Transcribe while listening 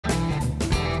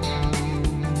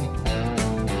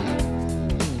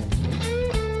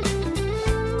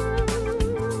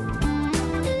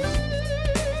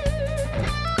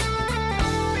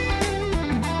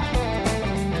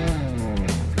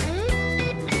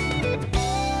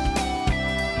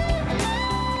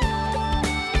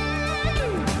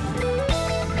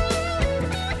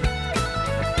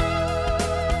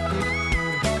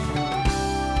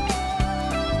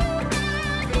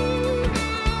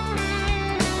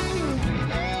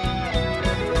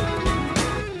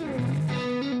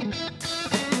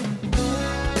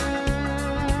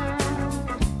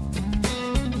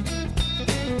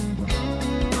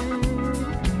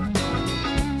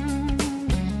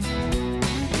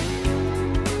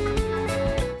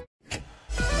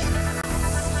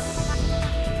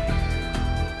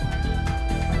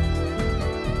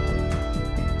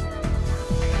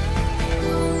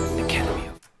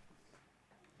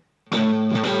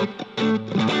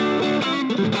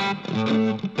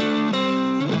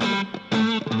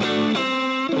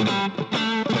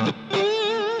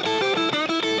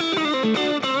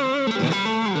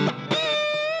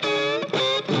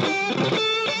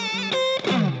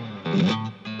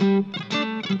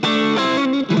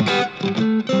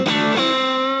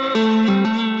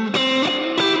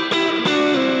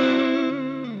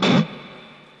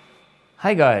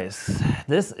Hi guys,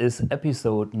 this is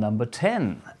episode number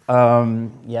 10.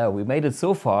 Yeah, we made it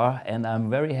so far and I'm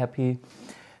very happy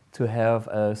to have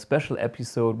a special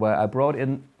episode where I brought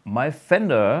in my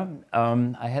Fender.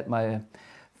 I had my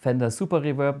Fender Super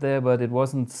Reverb there, but it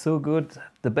wasn't so good.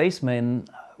 The bassman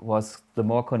was the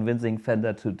more convincing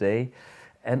Fender today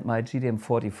and my GTM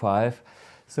 45.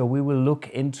 So we will look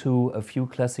into a few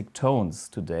classic tones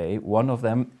today. One of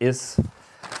them is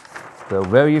the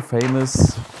very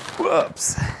famous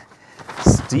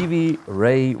Stevie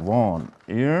Ray Vaughan.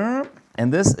 Yeah.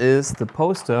 And this is the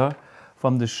poster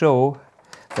from the show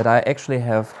that I actually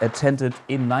have attended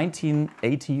in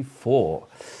 1984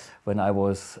 when I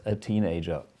was a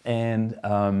teenager. And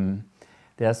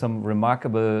there are some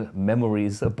remarkable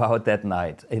memories about that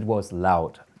night. It was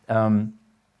loud. And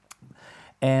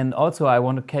also I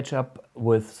want to catch up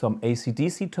with some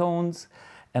AC/DC tones.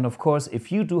 And of course,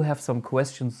 if you do have some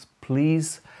questions,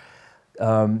 please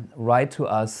write to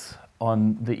us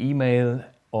on the email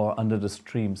or under the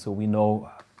stream so we know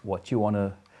what you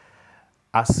want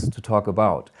us to talk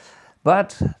about.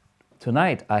 But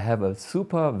tonight I have a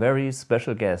very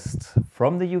special guest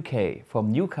from the UK,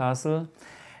 from Newcastle.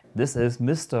 This is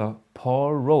Mr.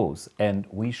 Paul Rose, and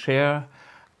we share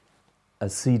a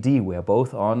CD we're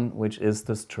both on, which is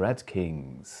the Strat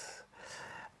Kings.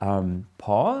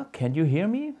 Paul, can you hear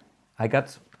me? I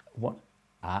got one.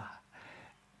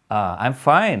 I'm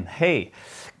fine. Hey,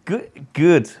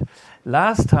 good.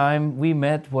 Last time we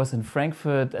met was in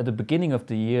Frankfurt at the beginning of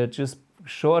the year, just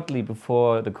shortly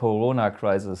before the Corona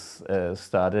crisis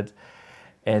started.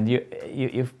 And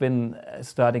you've been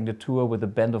starting the tour with a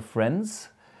band of friends.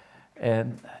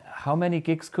 And how many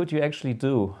gigs could you actually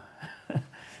do?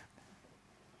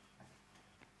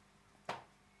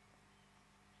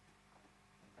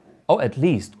 Oh, at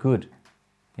least, good.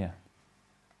 Yeah.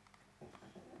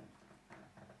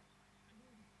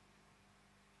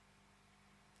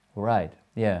 Right,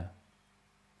 yeah.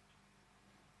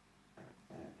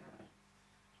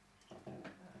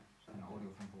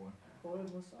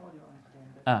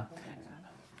 Ah.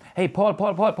 Hey, Paul,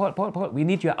 we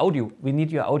need your audio. We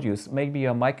need your audios. Maybe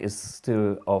your mic is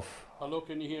still off. Hello,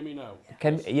 can you hear me now?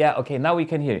 Yes. Yeah, okay, now we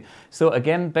can hear you. So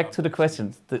again, back to the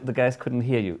questions. The guys couldn't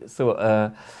hear you. So,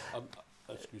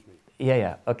 excuse me.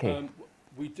 Yeah, okay.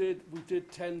 We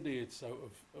did 10 dates out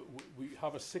of, we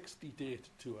have a 60-date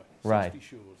tour, 60 right.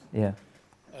 shows. Yeah.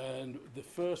 And the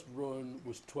first run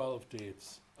was 12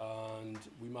 dates, and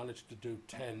we managed to do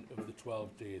 10 of the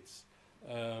 12 dates.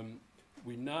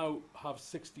 We now have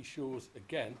 60 shows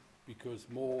again because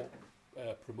more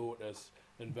promoters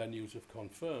and venues have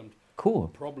confirmed. Cool.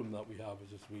 The problem that we have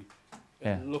is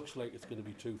it looks like it's going to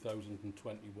be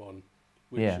 2021,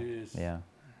 which is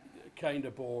kind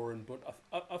of boring, but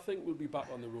I think we'll be back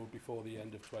on the road before the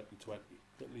end of 2020.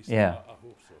 At least I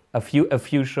hope so. A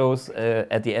few shows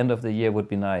at the end of the year would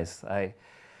be nice. I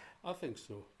think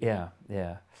so. Yeah.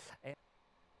 I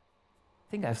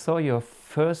think I saw your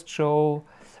first show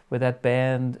with that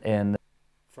band in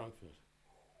Frankfurt.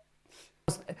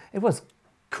 It was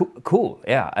cool.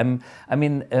 Yeah. I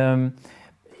mean,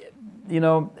 you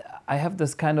know, I have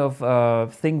this kind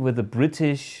of thing with the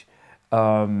British.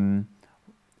 How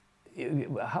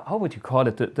would you call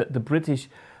it? The British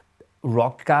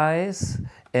rock guys,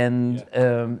 and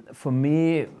for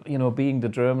me, you know, being the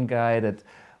German guy that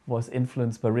was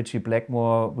influenced by Ritchie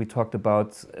Blackmore. We talked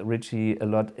about Ritchie a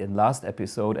lot in last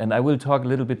episode, and I will talk a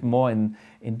little bit more in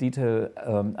detail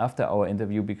after our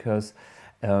interview, because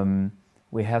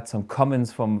we had some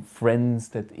comments from friends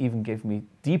that even gave me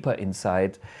deeper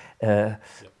insight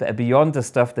beyond the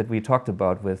stuff that we talked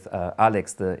about with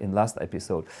Alex in last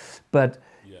episode. But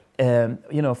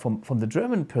you know, from the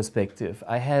German perspective,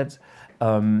 I had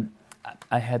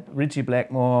Ritchie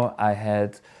Blackmore, I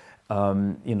had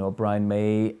you know, Brian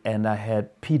May, and I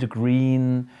had Peter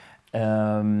Green,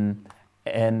 and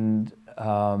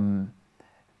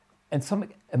some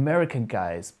American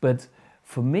guys. But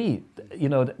for me, you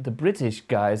know, the British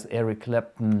guys, Eric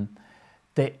Clapton,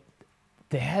 they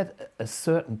had a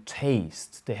certain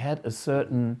taste. They had a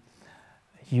certain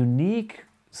unique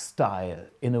style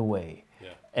in a way.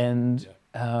 Yeah. And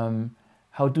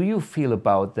how do you feel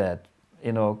about that?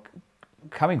 You know,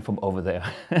 coming from over there,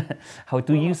 how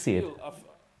do you see it?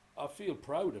 I feel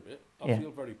proud of it. I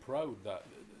feel very proud that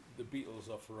the Beatles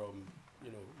are from,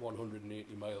 you know,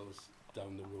 180 miles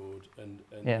down the road, and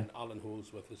Yeah. Alan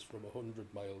Holdsworth is from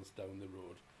 100 miles down the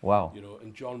road. Wow. You know,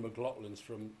 and John McLaughlin's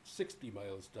from 60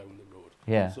 miles down the road.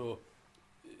 Yeah. So,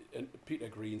 and Peter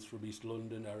Green's from East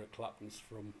London, Eric Clapton's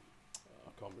from,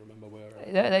 I can't remember where.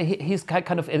 He's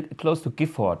kind of close to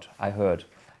Gifford, I heard.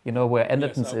 You know where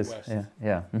Enderton's out is. west. Yeah.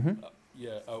 Yeah. Mm-hmm.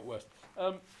 Yeah, out west.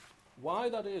 Why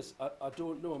that is, I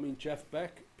don't know. I mean, Jeff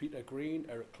Beck, Peter Green,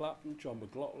 Eric Clapton, John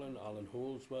McLaughlin, Alan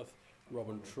Holdsworth,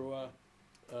 Robin Trower,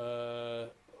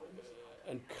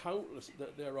 and countless.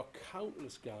 There are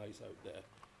countless guys out there.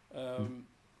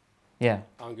 Yeah.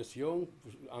 Angus Young.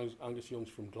 Angus Young's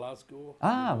from Glasgow.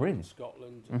 Ah, really?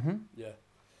 Scotland. Mm-hmm. Yeah.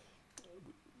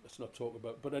 Let's not talk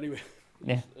about. But anyway.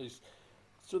 Yeah.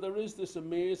 So there is this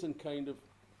amazing kind of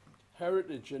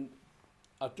heritage, and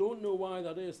I don't know why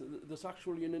that is. There's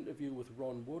actually an interview with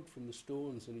Ron Wood from the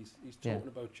Stones, and he's talking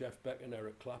about Jeff Beck and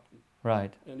Eric Clapton.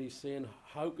 Right. And he's saying,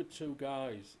 how could two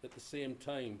guys at the same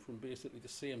time from basically the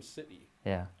same city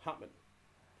happen?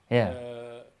 Yeah.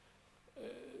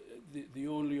 The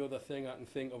only other thing I can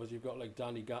think of is you've got like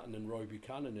Danny Gatton and Roy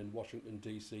Buchanan in Washington,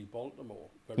 D.C., Baltimore,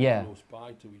 very close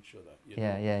by to each other. You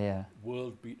know, Yeah.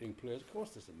 world-beating players. Of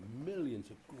course, there's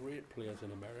millions of great players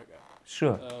in America.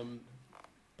 Sure.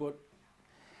 But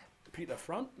Peter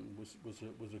Frampton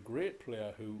was a great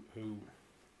player who,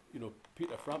 you know,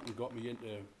 Peter Frampton got me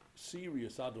into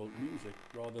serious adult music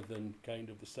rather than kind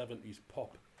of the 70s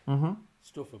pop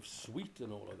stuff of Sweet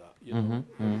and all of that. You know,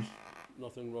 there's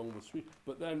nothing wrong with Sweet.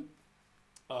 But then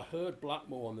I heard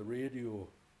Blackmore on the radio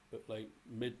at like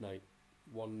midnight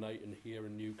one night here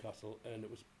in Newcastle, and it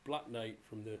was Black Knight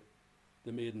from the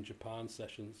Made in Japan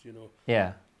sessions, you know.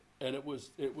 Yeah. And it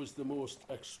was the most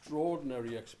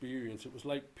extraordinary experience. It was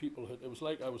like it was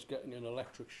like I was getting an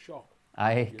electric shock.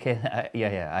 I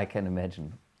can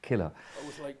imagine. Killer. I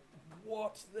was like,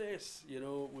 what's this? You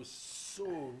know, it was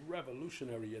so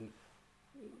revolutionary, and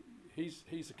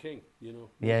he's a king, you know.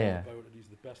 Yeah. About it. He's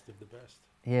the best of the best.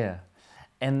 Yeah.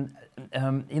 And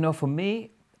you know, for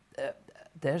me,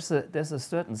 there's a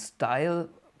certain style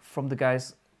from the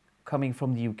guys coming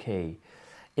from the UK.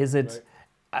 Is it? Right.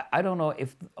 I don't know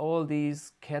if all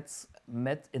these cats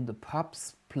met in the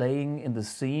pubs, playing in the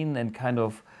scene, and kind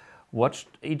of watched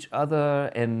each other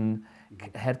and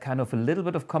had kind of a little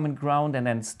bit of common ground, and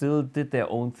then still did their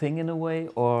own thing in a way,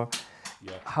 or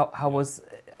how was?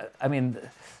 I mean,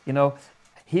 you know,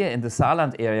 here in the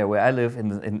Saarland area where I live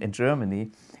in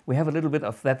Germany, we have a little bit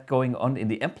of that going on in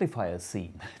the amplifier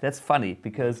scene. That's funny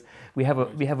because we have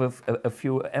a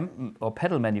few amp or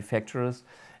pedal manufacturers,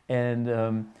 and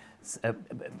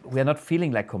we are not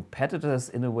feeling like competitors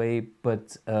in a way,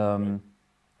 but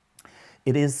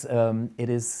it is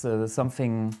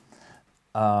something.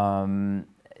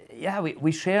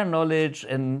 We share knowledge,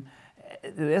 and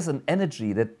there's an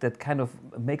energy that kind of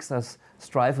makes us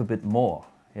strive a bit more.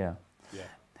 Yeah.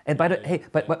 And by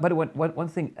the way, one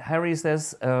thing, Harry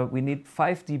says we need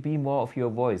 5 dB more of your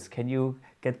voice. Can you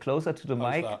get closer to the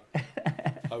mic?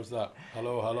 How's that?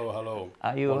 Hello.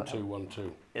 Are you 1 2 1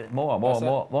 2?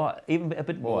 More, even a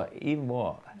bit more, even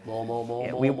more. More.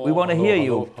 Yeah, we want to hear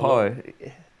you, Paul.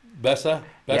 Besser?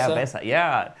 Yeah, besser.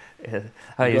 Yeah. You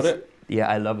got it? Yeah,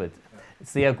 I love it.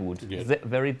 Sehr gut. Good.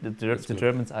 The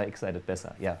Germans are excited.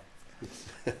 Besser. Yeah.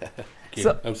 Okay.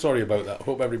 So, I'm sorry about that. I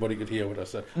hope everybody could hear what I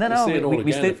said. No, say it all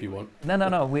again if you want.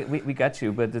 No. We got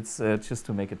you, but it's just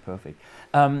to make it perfect.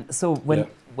 So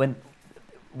when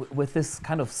with this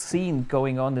kind of scene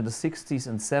going on in the 60s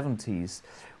and 70s,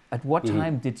 at what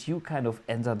time did you kind of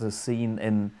enter the scene,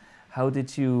 and how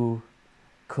did you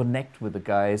connect with the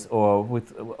guys, or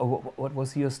what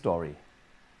was your story?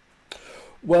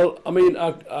 Well, I mean,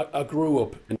 I grew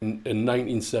up in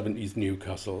 1970s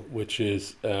Newcastle, which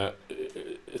is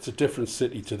it's a different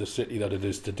city to the city that it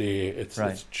is today.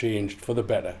 It's changed for the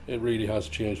better. It really has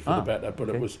changed for the better. But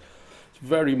it was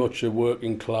very much a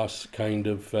working class kind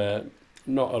of,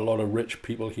 not a lot of rich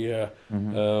people here.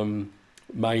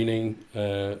 Mining,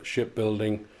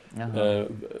 shipbuilding,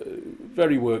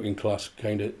 very working class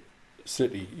kind of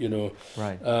city, you know.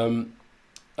 Right.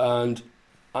 And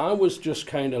I was just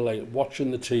kind of like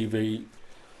watching the TV,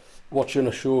 watching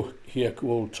a show here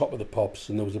called Top of the Pops,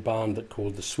 and there was a band that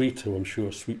called The Sweet, who I'm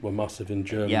sure Sweet were massive in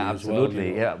Germany as well. Absolutely.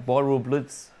 You know? Yeah, Ballroom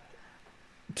Blitz.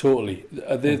 Totally.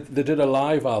 They did a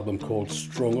live album called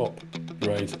Strung Up,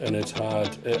 right? And it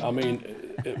had,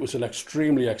 it was an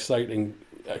extremely exciting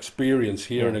experience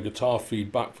hearing a guitar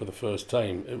feedback for the first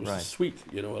time. It was Sweet,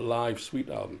 you know, a live Sweet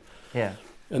album. Yeah.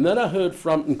 And then I heard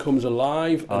Frampton Comes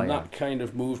Alive, and that kind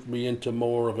of moved me into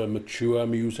more of a mature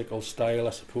musical style,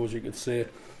 I suppose you could say.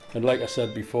 And like I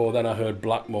said before, then I heard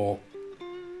Blackmore.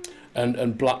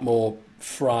 and Blackmore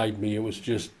fried me. It was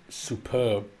just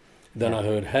superb. Then Yeah. I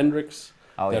heard Hendrix.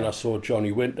 Oh, Then yeah. I saw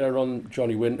Johnny Winter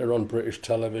on British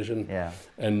television. Yeah.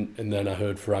 And then I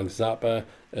heard Frank Zappa,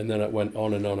 and then it went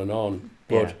on and on and on.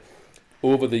 But Yeah.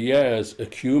 over the years,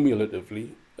 accumulatively,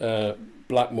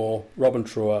 Blackmore, Robin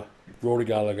Trower, Rory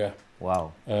Gallagher,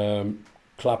 Wow.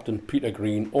 Clapton, Peter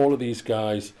Green, all of these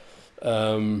guys.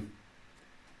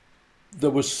 There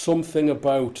was something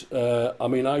about, I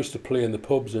mean, I used to play in the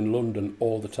pubs in London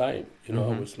all the time. You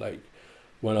know, I was like,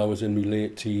 when I was in my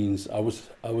late teens, I was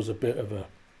a bit of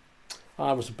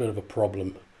a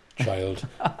problem child,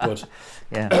 but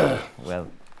Yeah. well,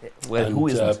 who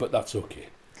isn't? but that's okay.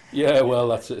 Yeah,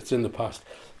 well, it's in the past.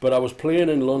 But I was playing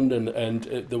in London, and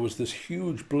there was this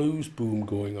huge blues boom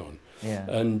going on. Yeah.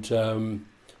 And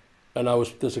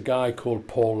there's a guy called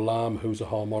Paul Lamb who's a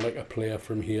harmonica player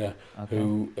from here, Okay.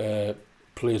 who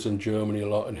plays in Germany a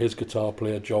lot, and his guitar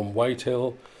player John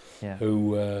Whitehill, Yeah.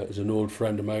 who is an old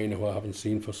friend of mine who I haven't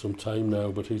seen for some time now,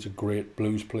 but he's a great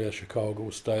blues player,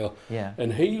 Chicago style. Yeah.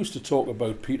 And he used to talk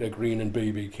about Peter Green and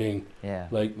B.B. King Yeah.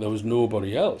 like there was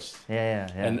nobody else. Yeah.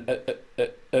 Yeah. And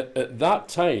at that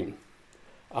time,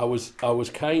 I was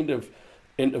kind of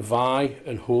into Vai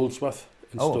and Holdsworth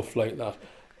and Oh. stuff like that.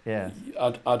 Yeah.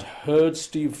 I'd heard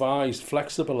Steve Vai's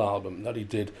Flexible album that he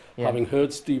did. Yeah. Having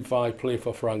heard Steve Vai play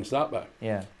for Frank Zappa,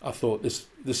 Yeah. I thought this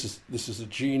is a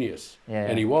genius, Yeah.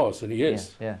 and he was, and he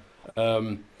is. Yeah.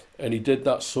 And he did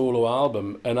that solo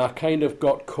album, and I kind of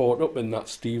got caught up in that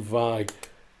Steve Vai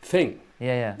thing.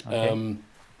 Yeah. Okay.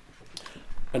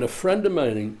 And a friend of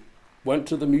mine went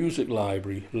to the music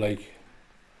library, like,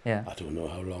 yeah. I don't know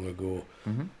how long ago,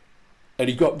 Mm-hmm. and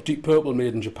he got Deep Purple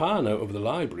Made in Japan out of the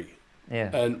library, Yeah.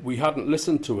 and we hadn't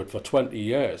listened to it for 20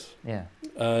 years. Yeah.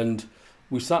 And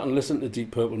we sat and listened to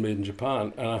Deep Purple Made in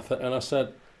Japan, and I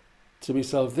said to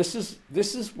myself, this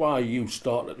is why you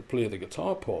started to play the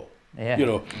guitar, Paul. Yeah. You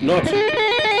know, not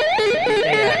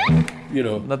Yeah. you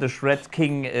know, Not the Shred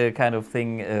King kind of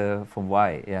thing from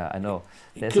Y. Yeah, I know.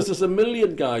 because there's a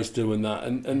million guys doing that,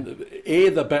 and A,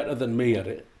 they're better than me at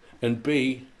it, and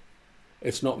B,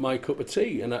 it's not my cup of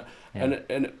tea, and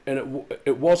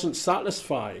it wasn't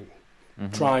satisfying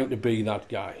trying to be that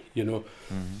guy, you know.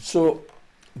 So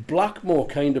Blackmore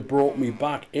kind of brought me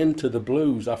back into the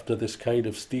blues after this kind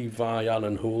of Steve Vai,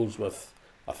 Alan Holdsworth.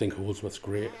 I think Holdsworth's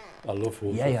great. I love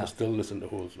Holdsworth. Yeah. I still listen to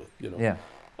Holdsworth, you know. Yeah.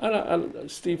 And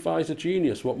Steve Vai's a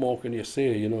genius. What more can you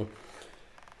say, you know?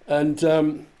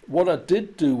 And what I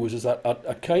did do was I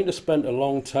kind of spent a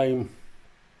long time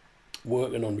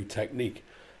working on my technique.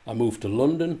 I moved to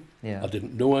London. Yeah. I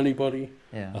didn't know anybody.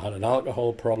 Yeah. I had an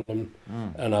alcohol problem,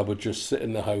 and I would just sit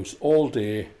in the house all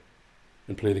day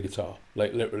and play the guitar,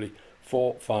 like literally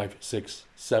 4, 5, 6,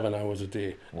 7 hours a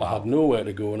day. Wow. I had nowhere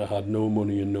to go, and I had no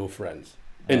money and no friends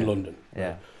in London.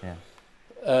 Yeah. Yeah.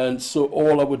 And so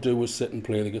all I would do was sit and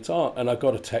play the guitar, and I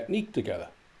got a technique together,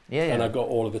 Yeah. and I Yeah. got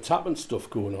all of the tapping stuff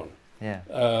going on. Yeah.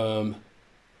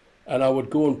 And I would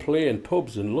go and play in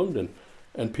pubs in London,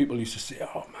 and people used to say,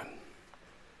 "Oh man,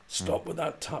 stop with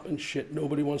that tapping shit.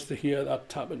 Nobody wants to hear that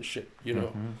tapping shit," you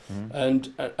know.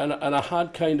 And I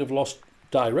had kind of lost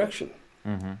direction,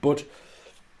 but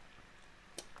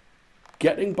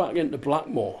getting back into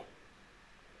Blackmore,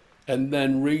 and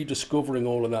then rediscovering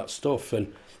all of that stuff,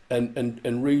 and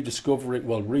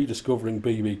rediscovering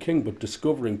B.B. King, but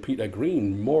discovering Peter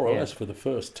Green more or Yeah. less for the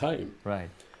first time. Right.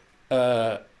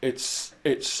 It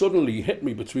suddenly hit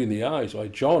me between the eyes.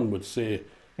 Like John would say,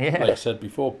 Yeah. like I said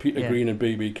before, Peter Yeah. Green and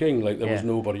B.B. King, like there was Yeah.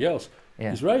 nobody else. Yeah.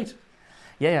 He's right.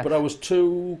 Yeah. But I was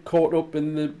too caught up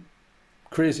in the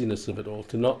craziness of it all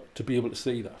to be able to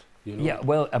see that. You know? Yeah,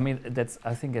 well, I mean,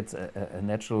 I think it's a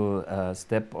natural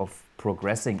step of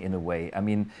progressing in a way. I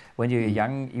mean, when you're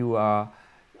young, you are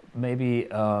maybe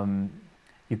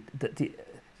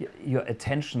your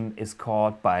attention is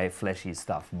caught by flashy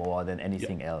stuff more than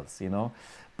anything else, you know.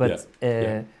 But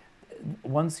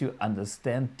once you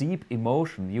understand deep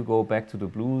emotion, you go back to the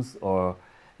blues, or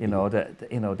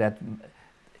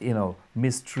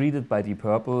Mistreated by Deep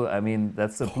Purple. I mean,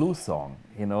 that's a blues song,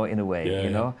 you know, in a way, you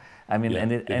know. I mean,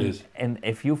 and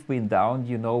if you've been down,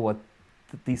 you know what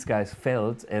these guys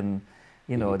felt, and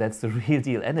you know that's the real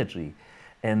deal energy,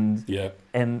 and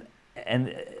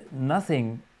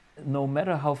nothing, no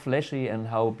matter how flashy and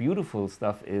how beautiful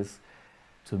stuff is,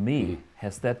 to me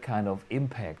has that kind of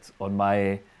impact on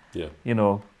my, you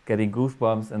know, getting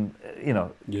goosebumps and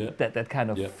that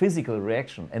kind of physical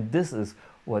reaction. And this is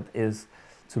what is,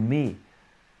 to me,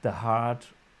 the heart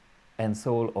and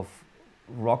soul of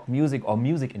rock music, or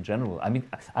music in general. I mean,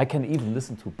 I can even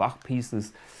listen to Bach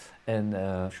pieces and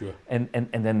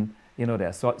and then you know, there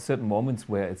are certain moments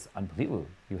where it's unbelievable.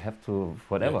 You have to,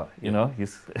 whatever, you know,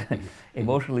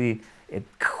 emotionally it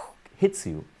hits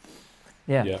you.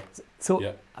 Yeah. So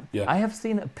I have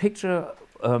seen a picture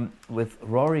with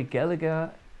Rory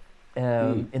Gallagher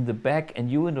in the back and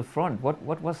you in the front.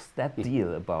 What was that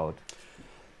deal about?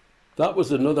 That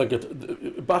was another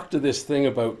back to this thing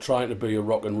about trying to be a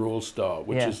rock and roll star,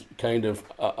 which is kind of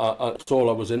that's all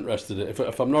I was interested in.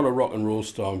 If I'm not a rock and roll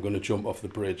star, I'm going to jump off the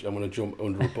bridge. I'm going to jump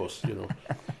under a bus. You know,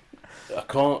 I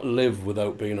can't live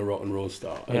without being a rock and roll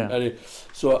star.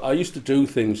 So I used to do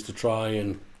things to try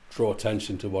and draw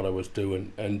attention to what I was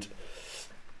doing, and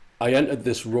I entered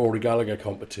this Rory Gallagher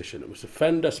competition. It was a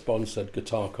Fender sponsored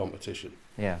guitar competition.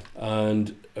 Yeah.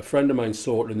 And a friend of mine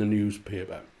saw it in the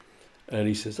newspaper. And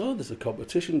he says, oh, there's a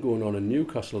competition going on in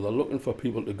Newcastle. They're looking for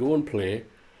people to go and play.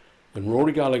 And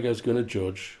Rory Gallagher's going to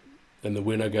judge. And the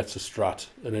winner gets a Strat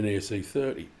and an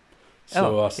AC30.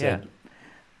 So I said,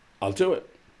 I'll do it.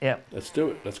 Yeah. Let's do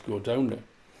it. Let's go down there.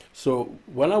 So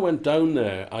when I went down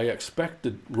there, I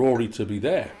expected Rory to be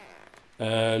there.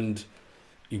 And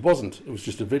he wasn't. It was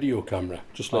just a video camera,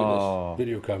 just like this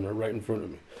video camera right in front of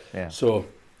me. Yeah. So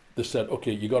they said,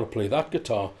 okay, you got to play that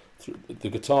guitar, the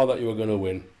guitar that you were going to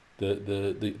win.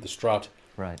 The Strat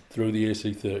through the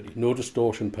AC30, no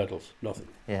distortion pedals, nothing.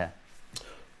 Yeah.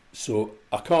 So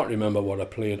I can't remember what I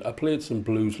played. I played some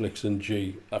blues licks in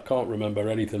G. I can't remember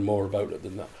anything more about it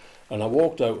than that. And I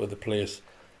walked out of the place,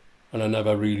 and I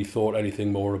never really thought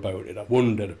anything more about it. I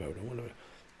wondered about it. And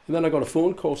then I got a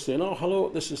phone call saying, "Oh, hello,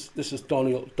 this is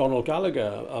Donald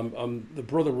Gallagher. I'm the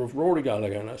brother of Rory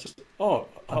Gallagher." And I said, "Oh,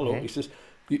 hello." Okay. He says,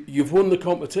 "You've won the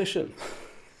competition."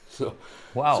 So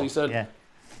he said.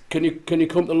 Can you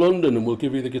come to London and we'll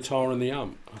give you the guitar and the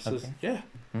amp? I says, yeah,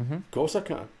 of course I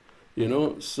can. You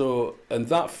know, so, and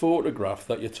that photograph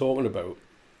that you're talking about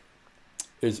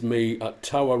is me at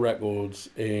Tower Records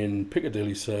in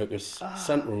Piccadilly Circus,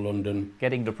 central London.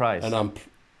 Getting the prize. And I'm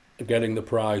getting the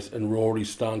prize, and Rory's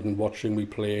standing watching me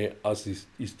play as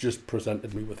he's just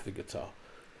presented me with the guitar.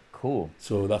 Cool.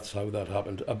 So that's how that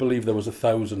happened. I believe there was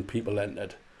 1,000 people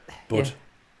entered, but... Yeah.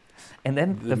 And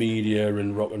then the media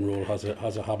and rock and roll has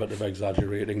a habit of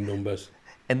exaggerating numbers.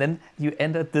 And then you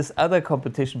entered this other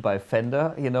competition by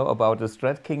Fender, you know, about the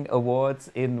Strat King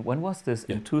Awards in, when was this?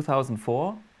 In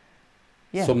 2004?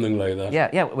 Yeah. Something like that.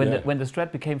 Yeah. When the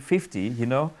Strat became 50, you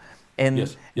know,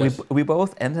 and we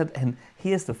both entered. And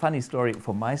here's the funny story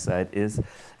from my side is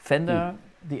Fender.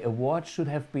 The award should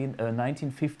have been a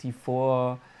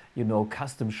 1954, you know,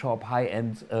 custom shop, high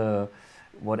end,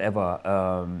 whatever.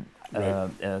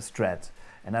 Strat,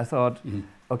 and I thought,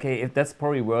 okay, if that's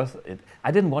probably worth it.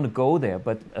 I didn't want to go there,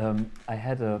 but I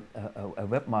had a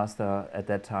webmaster at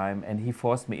that time, and he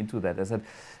forced me into that. I said,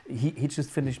 he just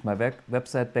finished my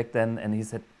website back then, and he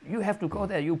said, you have to go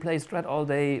there. You play Strat all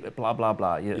day, blah blah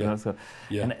blah. You know, so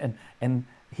and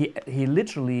he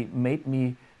literally made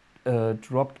me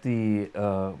drop the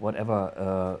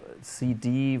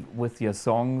CD with your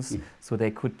songs, so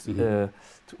they could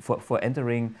for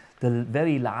entering. The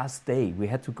very last day, we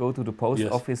had to go to the post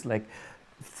office like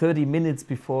 30 minutes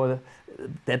before the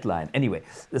deadline. Anyway,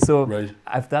 so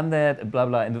I've done that, blah,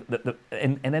 blah.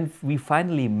 And then we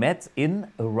finally met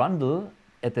in Arundel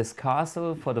at this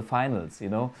castle for the finals, you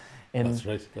know. And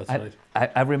that's right.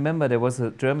 I remember there was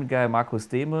a German guy, Markus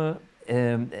Demel,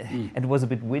 and it was a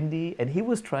bit windy, and he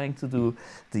was trying to do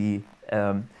the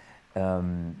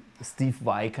Steve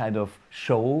Vai kind of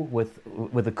show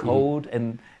with a coat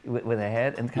and with a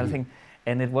hat and kind of thing,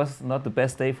 and it was not the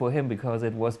best day for him because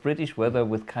it was British weather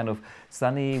with kind of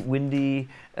sunny, windy,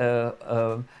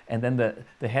 and then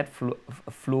the hat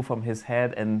flew from his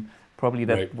head, and probably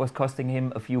that was costing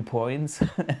him a few points.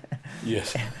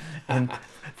 Yes. And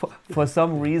for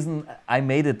some reason I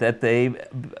made it that day.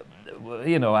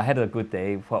 You know, I had a good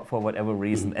day for whatever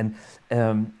reason, and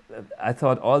I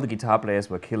thought all the guitar players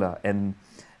were killer, and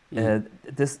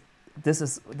this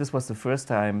was the first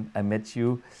time I met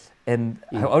you, and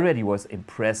I already was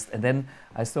impressed. And then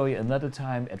I saw you another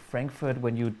time at Frankfurt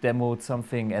when you demoed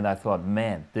something, and I thought,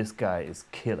 man, this guy is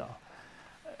killer,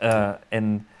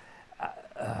 and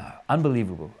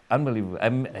unbelievable.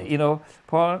 You know,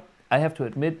 Paul, I have to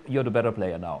admit, you're the better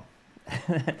player now.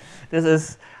 This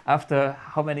is after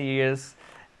how many years?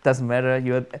 Doesn't matter.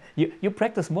 You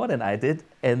practice more than I did,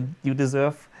 and you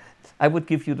deserve. I would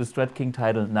give you the Strat King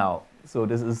title now. So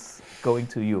this is going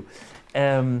to you.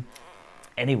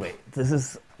 Anyway, this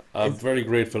is. I'm very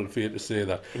grateful for you to say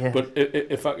that. Yeah. But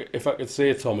if I could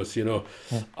say, Thomas, you know,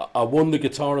 I won the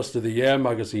Guitarist of the Year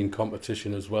magazine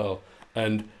competition as well,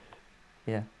 and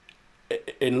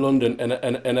in London,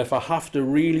 and if I have to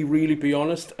really be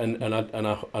honest, and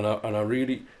I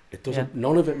really It doesn't.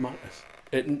 None of it matters.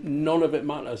 None of it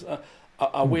matters.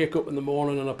 I wake up in the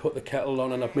morning and I put the kettle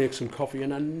on and I make some coffee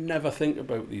and I never think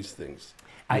about these things.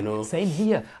 You know? Same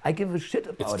here. I give a shit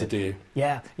about it's it. Today.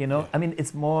 Yeah, you know, I mean,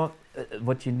 it's more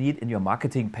what you need in your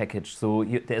marketing package. So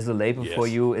there's a label for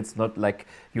you. It's not like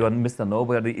you are Mr.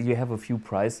 Nobody. You have a few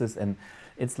prices, and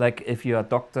it's like if you're a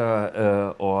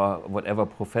doctor or whatever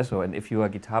professor, and if you're a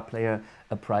guitar player,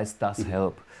 a price does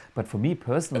help. But for me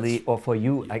personally, or for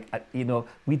you, I you know,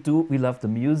 we love the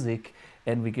music.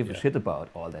 And we give a shit about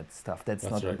all that stuff. That's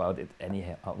not right. About it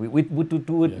anyhow. We would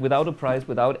do it without a price,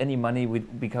 without any money,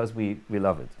 because we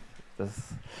love it.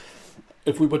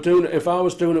 If I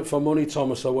was doing it for money,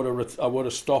 Thomas, I would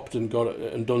have stopped and got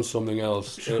it and done something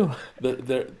else. Sure.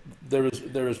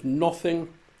 There is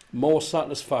nothing more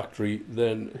satisfactory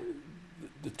than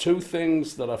the two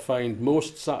things that I find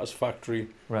most satisfactory.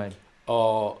 Right.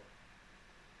 Are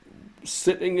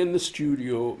sitting in the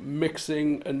studio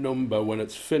mixing a number when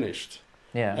it's finished.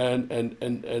 Yeah. And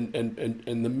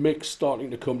the mix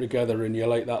starting to come together, and you're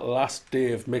like that last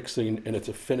day of mixing, and it's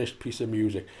a finished piece of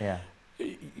music. Yeah.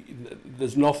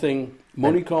 There's nothing,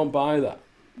 money can't buy that,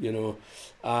 you know.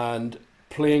 And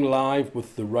playing live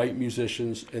with the right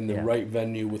musicians in the right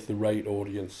venue with the right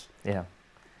audience. Yeah.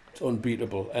 It's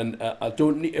unbeatable. And I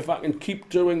don't need, if I can keep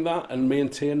doing that and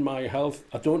maintain my health,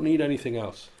 I don't need anything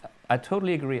else. I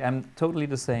totally agree. I'm totally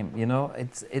the same. You know,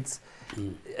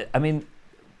 I mean,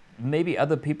 maybe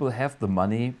other people have the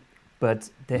money, but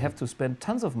they have to spend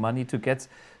tons of money to get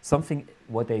something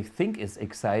what they think is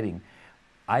exciting.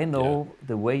 I know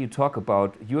the way you talk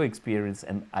about your experience,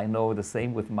 and I know the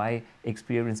same with my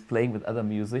experience playing with other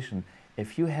musicians.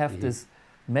 If you have this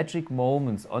magic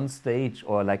moments on stage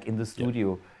or like in the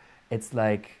studio, it's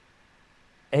like,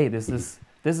 hey, this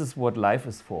is what life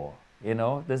is for. You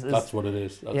know, that's what it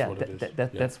is. That's what it is.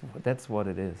 That's what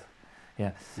it is.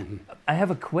 Yeah. I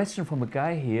have a question from a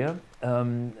guy here.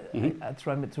 I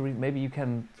try to read. Maybe you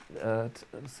can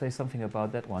say something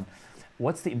about that one.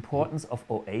 What's the importance of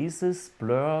Oasis,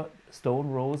 Blur, Stone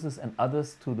Roses, and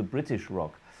others to the British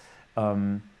rock?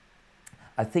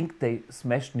 I think they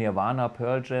smashed Nirvana,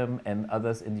 Pearl Jam, and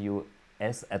others in the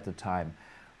US at the time.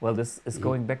 Well, this is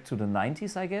going back to the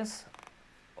 90s, I guess.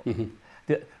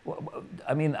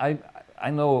 I mean, I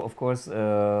know, of course,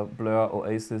 Blur,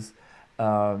 Oasis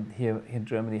here in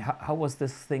Germany. How was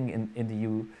this thing in the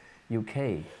UK?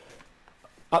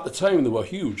 At the time, they were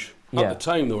huge. At the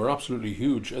time, they were absolutely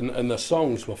huge, and their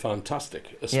songs were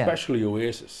fantastic, especially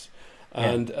Oasis.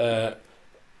 And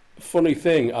funny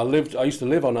thing, I used to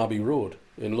live on Abbey Road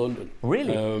in London.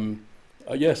 Really?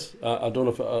 Yes, I don't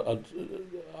know if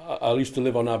I used to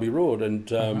live on Abbey Road, and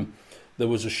there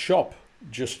was a shop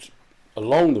just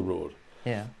along the road.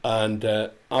 Yeah. And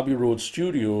Abbey Road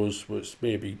Studios was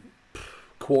maybe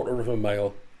quarter of a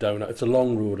mile down. It's a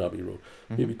long road, Abbey Road.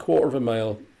 Maybe quarter of a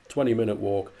mile, 20-minute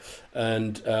walk.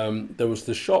 And there was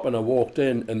the shop, and I walked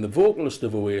in, and the vocalist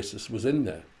of Oasis was in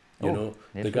there. You know,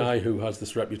 the guy who has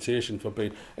this reputation for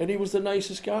being, and he was the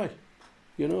nicest guy.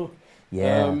 You know.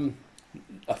 Yeah.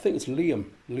 I think it's Liam.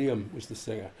 Liam was the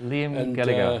singer. Liam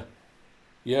Gallagher.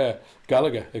 Yeah,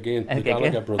 Gallagher again. The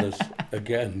Gallagher brothers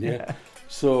again. Yeah.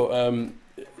 So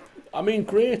I mean,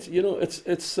 great. You know,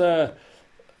 it's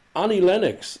Annie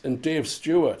Lennox and Dave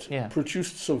Stewart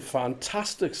produced some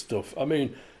fantastic stuff. I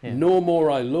mean, No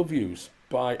More I Love Yous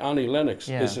by Annie Lennox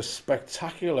is a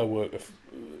spectacular work of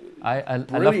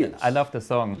brilliance. I love the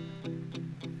song.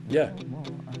 Yeah.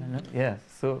 Yeah.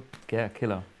 So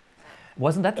killer.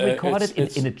 Wasn't that recorded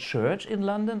in a church in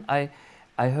London? I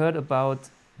heard about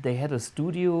they had a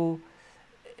studio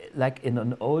like in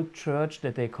an old church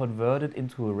that they converted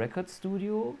into a record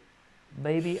studio,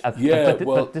 maybe.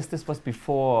 But this was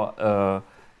before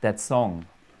that song.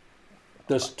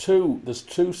 There's two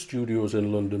studios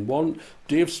in London. One,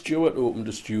 Dave Stewart opened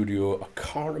a studio. I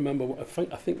can't remember what.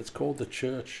 I think it's called the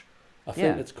Church. I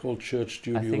think it's called Church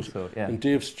Studios. I think so. Yeah. And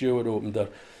Dave Stewart opened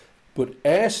that. But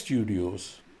Air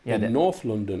Studios in North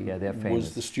London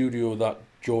was the studio that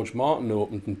George Martin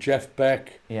opened, and Jeff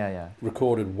Beck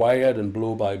recorded Wired and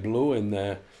Blow by Blow in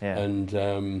there. Yeah. And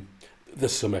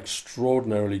there's some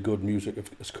extraordinarily good music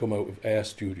has come out of Air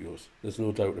Studios. There's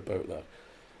no doubt about that.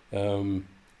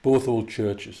 Both old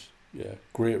churches,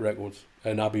 great records.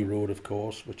 And Abbey Road, of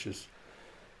course, which is,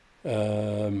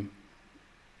 I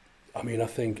mean, I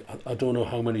don't know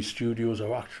how many studios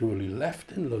are actually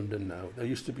left in London now. There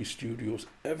used to be studios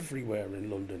everywhere in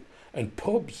London, and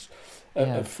pubs.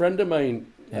 A friend of mine,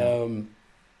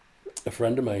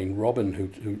 Robin,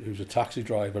 who's a taxi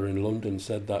driver in London,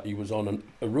 said that he was on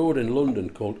a road in London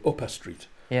called Upper Street,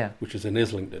 which is in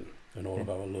Islington, and all of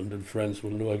our London friends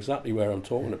will know exactly where I'm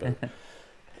talking about.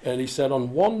 And he said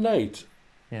on one night,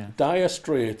 Yeah. Dire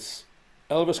Straits,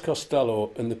 Elvis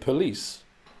Costello, and the Police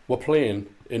were playing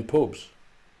in pubs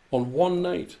on one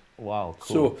night. Wow,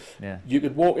 cool. So yeah. you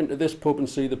could walk into this pub and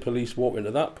see the Police, walk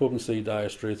into that pub and see Dire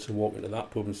Straits, and walk into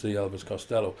that pub and see Elvis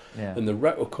Costello. Yeah. And the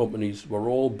record companies were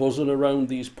all buzzing around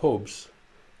these pubs,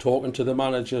 talking to the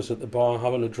managers at the bar,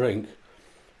 having a drink,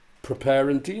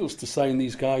 preparing deals to sign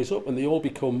these guys up, and they all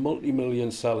become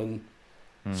multi-million selling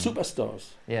superstars.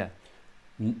 Yeah.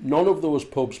 None of those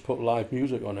pubs put live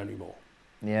music on anymore.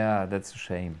 Yeah, that's a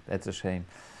shame. That's a shame.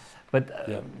 But,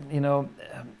 Yeah. you know,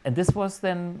 and this was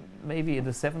then maybe in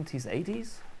the 70s,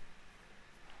 80s?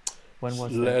 When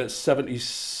was that? 70,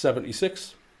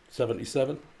 76,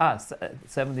 77.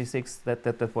 76,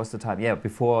 that was the time. Yeah,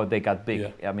 before they got big.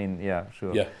 Yeah. I mean, yeah,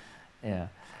 sure. Yeah. Yeah.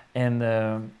 And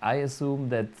I assume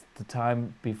that the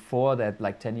time before that,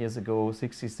 like 10 years ago,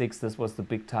 66, this was the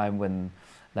big time when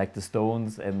like the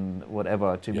Stones and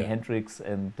whatever, Jimi Hendrix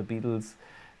and the Beatles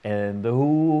and the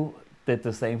Who did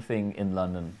the same thing in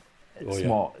London.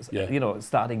 Small, you know,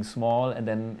 starting small and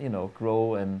then, you know,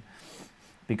 grow and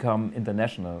become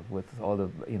international with all the,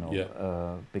 you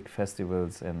know, big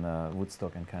festivals and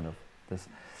Woodstock and kind of this.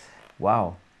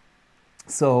 Wow.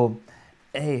 So,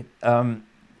 hey,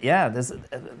 yeah, this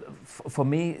for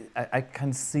me, I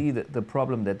can see the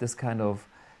problem that this kind of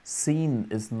scene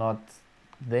is not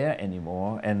there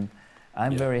anymore, and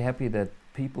I'm very happy that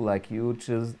people like you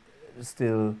just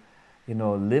still, you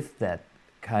know, live that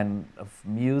kind of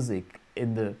music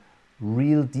in the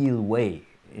real deal way.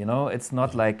 You know, it's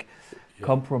not like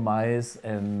compromise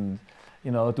and,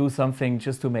 you know, do something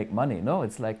just to make money. No,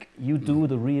 it's like you do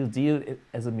the real deal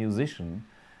as a musician,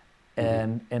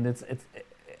 and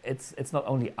it's not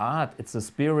only art, it's a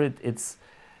spirit, it's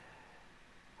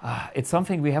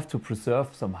something we have to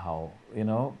preserve somehow, you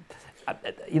know.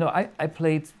 I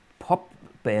played pop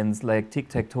bands like Tic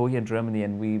Tac Toe here in Germany,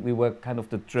 and we were kind of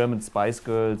the German Spice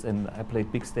Girls, and I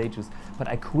played big stages, but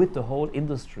I quit the whole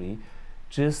industry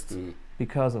just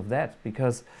because of that,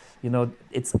 because, you know,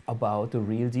 it's about the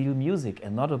real deal music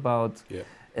and not about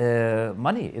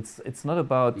money. It's not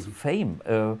about fame.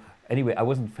 Anyway, I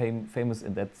wasn't famous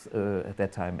in that at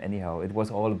that time. Anyhow, it was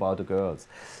all about the girls,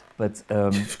 but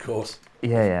of course,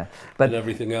 but and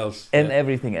everything else,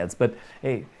 everything else. But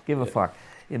hey, give a fuck,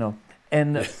 you know.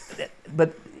 And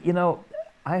but you know,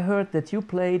 I heard that you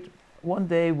played one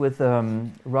day with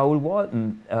Raoul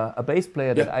Walton, a bass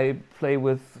player that I play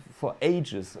with for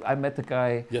ages. I met the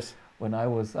guy when I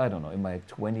was, I don't know, in my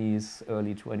 20s,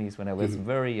 early 20s, when I was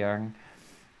very young,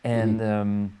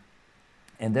 and.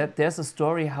 And there's a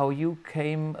story how you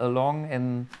came along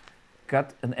and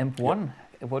got an AMP1.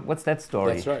 What's that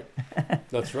story? That's right.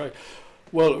 That's right.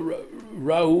 Well,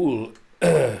 Raoul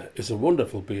is a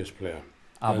wonderful bass player.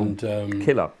 And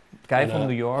killer guy from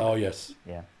New York. Oh yes.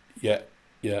 Yeah.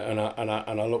 And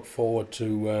I look forward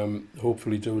to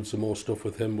hopefully doing some more stuff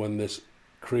with him when this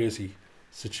crazy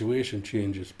situation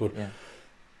changes. But. Yeah.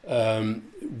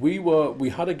 We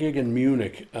had a gig in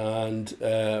Munich, and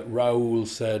Raoul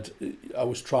said I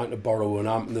was trying to borrow an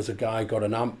amp, and there's a guy got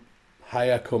an amp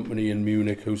hire company in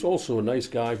Munich who's also a nice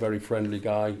guy, very friendly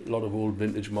guy, a lot of old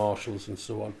vintage Marshalls and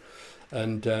so on.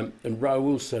 And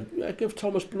Raoul said, give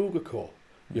Thomas Blug a call,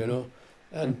 you know.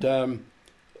 And no,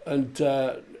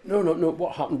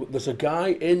 what happened? There's a guy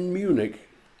in Munich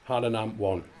had an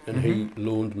AMP1, and he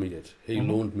loaned me it. He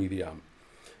loaned me the amp.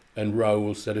 And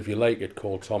Raoul said, if you like it,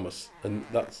 call Thomas. And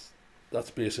that's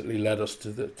basically led us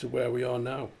to where we are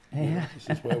now. Yeah. You know, this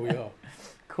is where we are.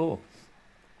 Cool.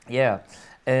 Yeah.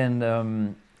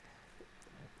 And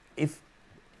if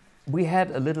we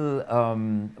had a little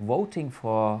voting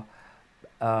for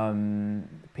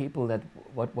people that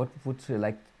what would you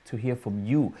like to hear from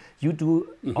you? You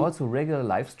do also regular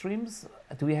live streams.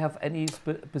 Do we have any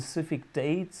specific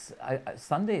dates?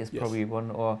 Sunday is probably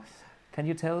one, or can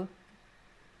you tell?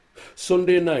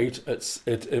 Sunday night,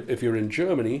 if you're in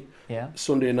Germany,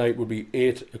 Sunday night would be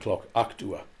 8 o'clock, 8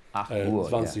 Uhr.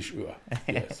 20 Uhr.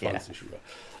 Yes, 20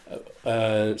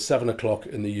 Uhr. 7 o'clock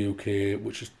in the UK,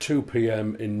 which is 2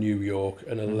 p.m. in New York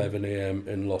and 11 a.m.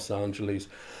 in Los Angeles.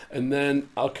 And then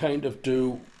I'll kind of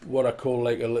do what I call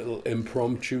like a little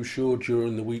impromptu show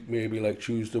during the week, maybe like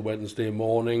Tuesday, Wednesday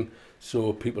morning.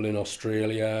 So people in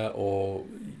Australia or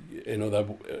in other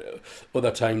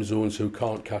time zones who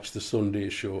can't catch the Sunday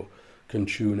show can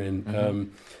tune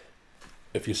in.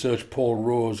 If you search Paul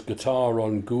Rose guitar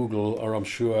on Google, or I'm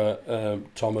sure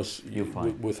Thomas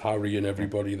with Harry and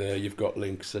everybody there, you've got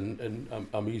links, and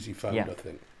I'm easy found, I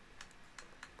think.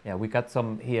 Yeah, we got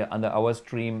some here under our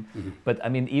stream, but I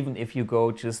mean, even if you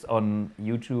go just on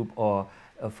YouTube or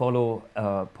follow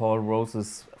Paul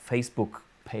Rose's Facebook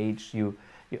page, you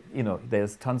you know,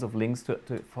 there's tons of links to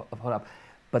follow up.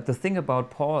 But the thing about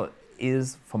Paul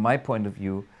is, from my point of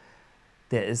view,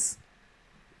 there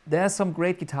are some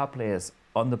great guitar players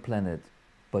on the planet,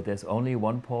 but there's only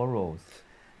one Paul Rose.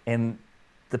 And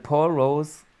the Paul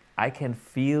Rose, I can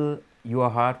feel your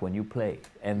heart when you play.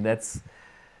 And that's,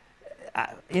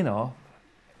 you know,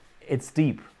 it's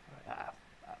deep.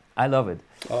 I love it.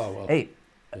 Oh, well. Hey,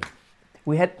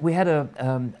 we had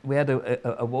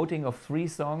a voting of 3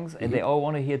 songs, and they all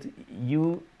want to hear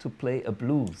you to play a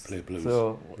blues. Play blues.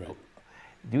 So, right.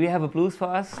 Do you have a blues for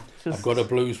us? I've got a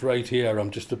blues right here.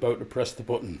 I'm just about to press the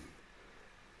button.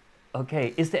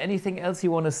 Okay. Is there anything else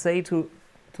you want to say to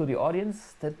the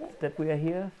audience that we are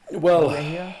here? Well,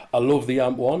 I love the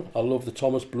AMP1. I love the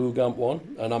Thomas Blue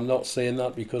AMP1, and I'm not saying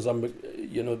that because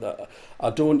you know, that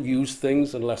I don't use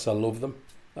things unless I love them.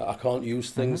 I can't use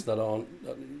things that aren't.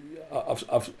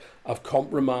 I've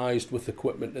compromised with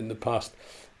equipment in the past,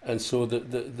 and so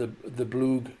the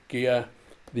Blue gear,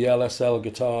 the LSL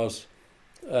guitars,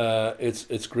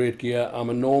 it's great gear. I'm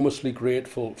enormously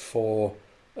grateful for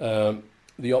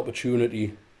the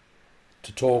opportunity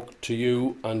to talk to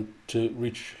you and to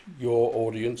reach your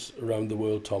audience around the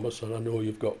world, Thomas. And I know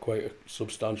you've got quite a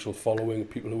substantial following of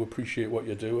people who appreciate what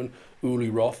you're doing.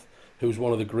 Uli Roth, who's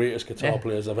one of the greatest guitar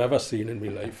players I've ever seen in my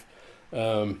life.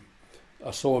 I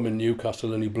saw him in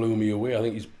Newcastle and he blew me away. I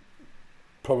think he's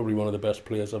probably one of the best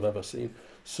players I've ever seen.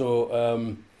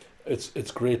 So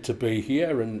it's great to be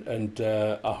here, and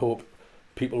I hope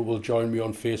people will join me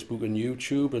on Facebook and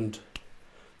YouTube, and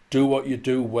do what you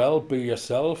do well, be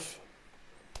yourself,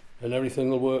 and everything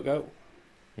will work out.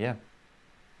 Yeah.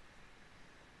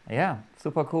 Yeah,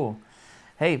 super cool.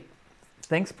 Hey,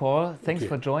 thanks, Paul. Thanks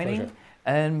for joining. Pleasure.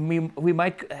 And we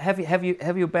might have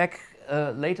you back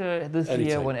later this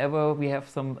year, whenever we have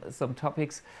some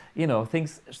topics. You know,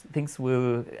 things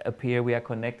will appear. We are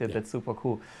connected. Yeah. That's super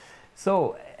cool.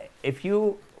 So if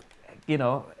you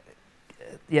know,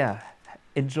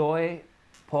 enjoy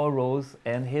Paul Rose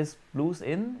and his blues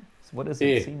in, what is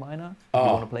it, C minor? You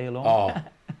want to play along?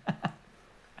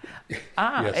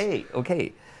 Yes. A,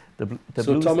 okay. The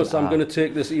so Thomas, I'm going to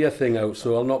take this ear thing out,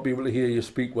 so I'll not be able to hear you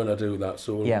speak when I do that.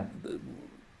 So yeah.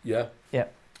 Yeah? Yeah.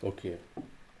 Okay.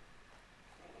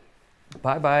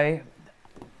 Bye-bye.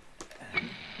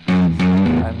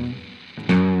 I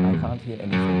can't hear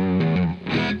anything.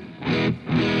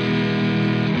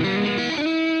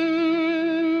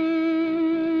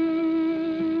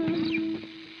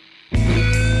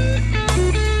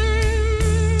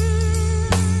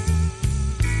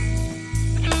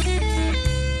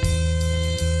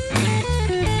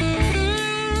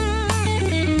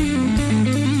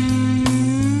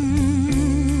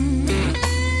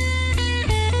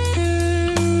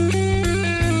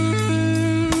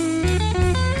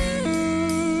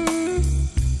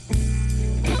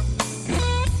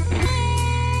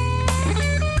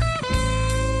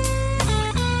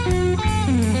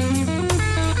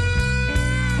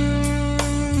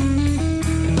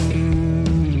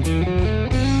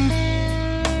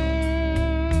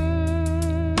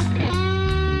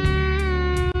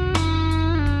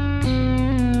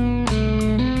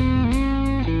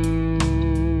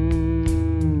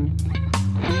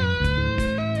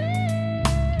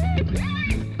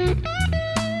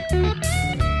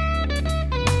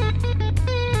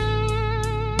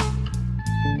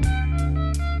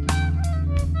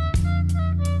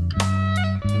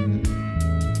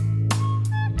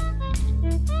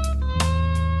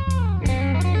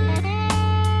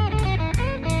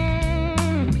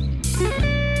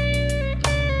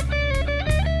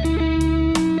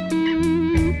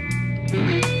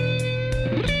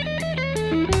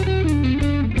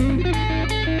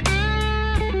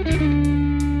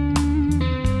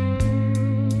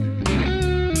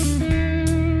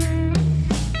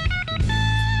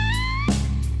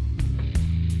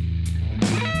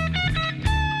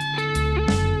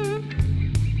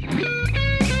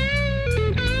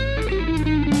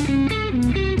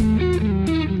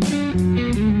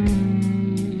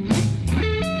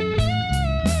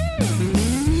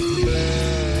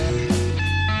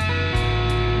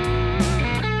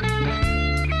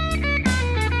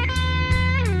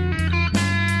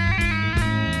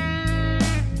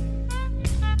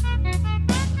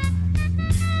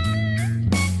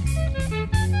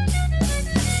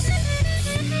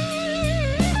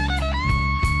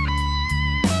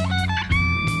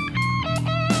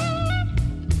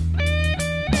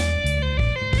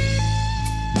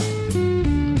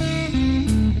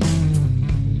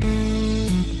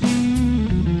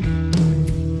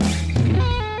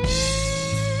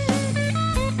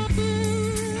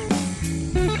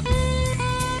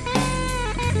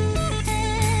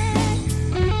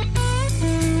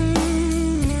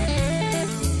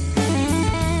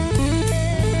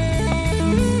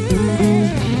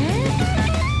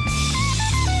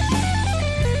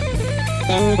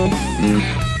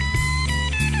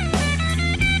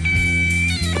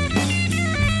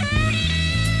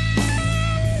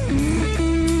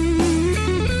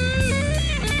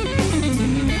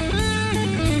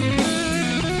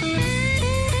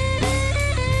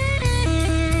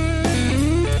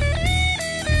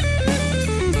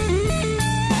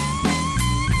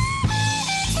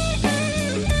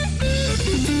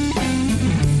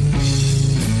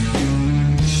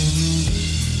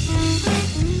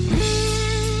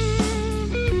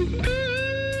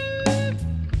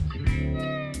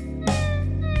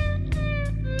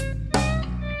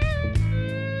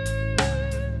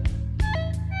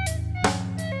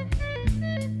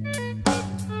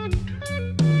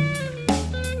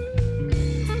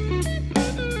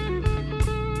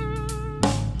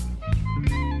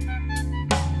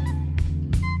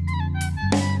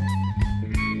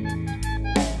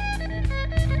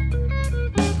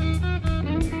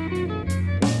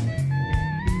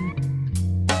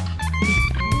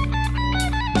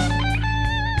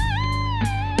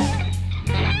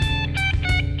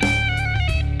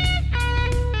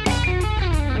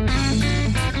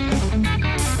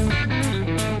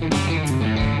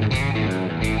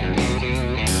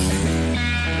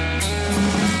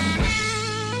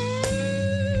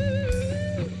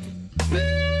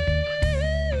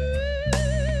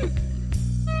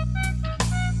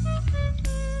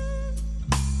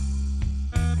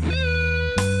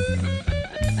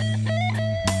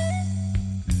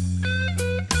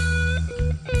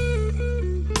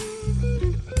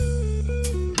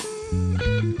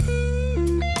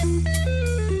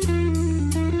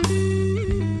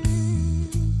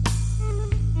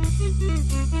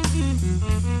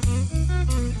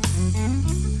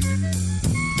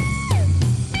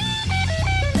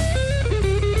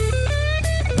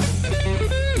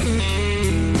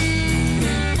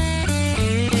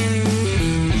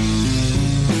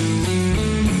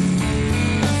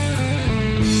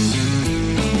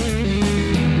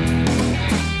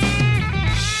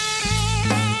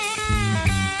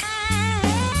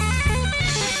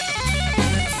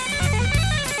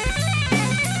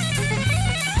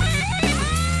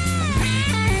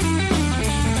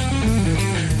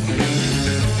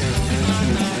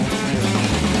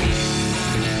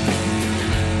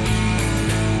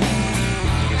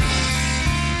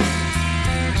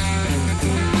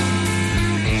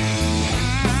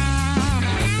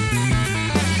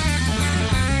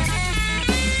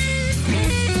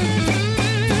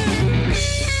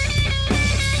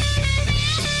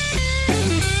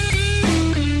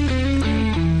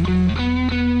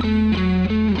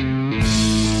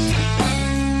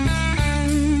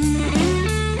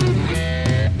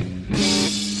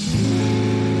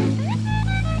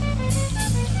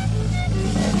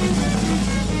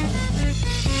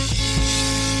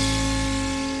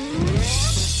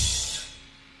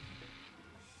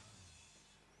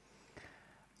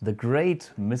 The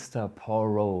great Mr. Paul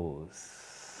Rose.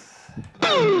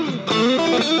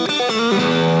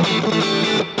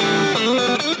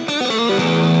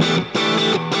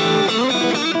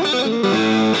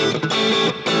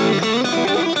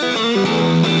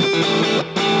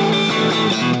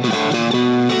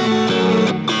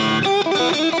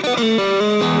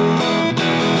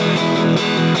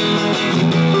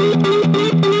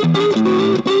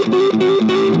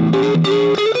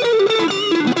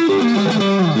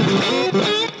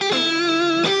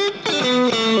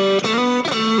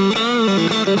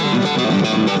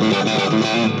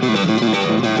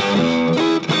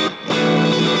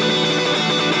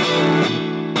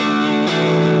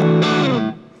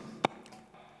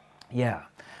 Yeah.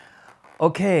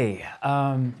 Okay,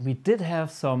 we did have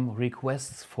some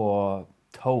requests for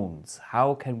tones.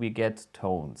 How can we get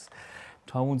tones?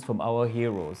 Tones from our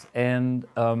heroes. And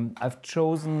I've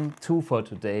chosen two for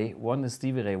today. One is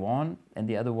Stevie Ray Vaughan, and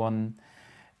the other one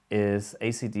is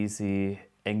AC/DC,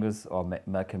 Angus or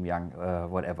Malcolm Young,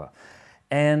 whatever.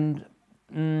 And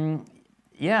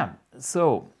yeah,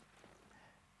 so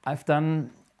I've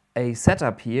done a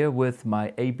setup here with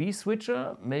my AB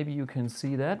switcher. Maybe you can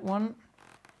see that one.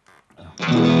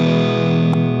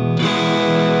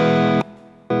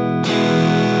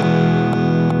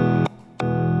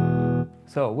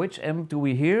 So which amp do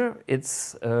we hear?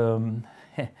 It's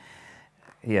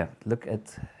here, look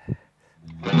at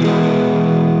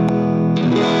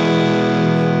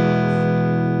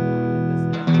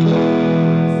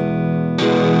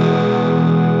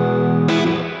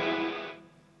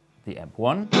the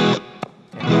AMP1,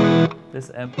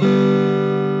 this amp,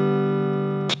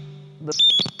 the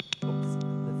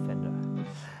Fender.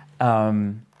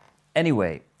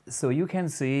 Anyway, so you can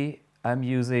see I'm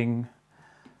using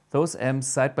those amps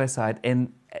side by side,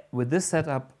 and with this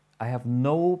setup I have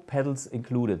no pedals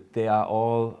included. They are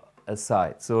all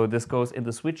aside. So this goes in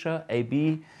the switcher,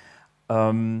 AB,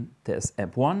 there's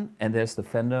AMP1 and there's the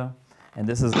Fender, and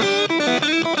this is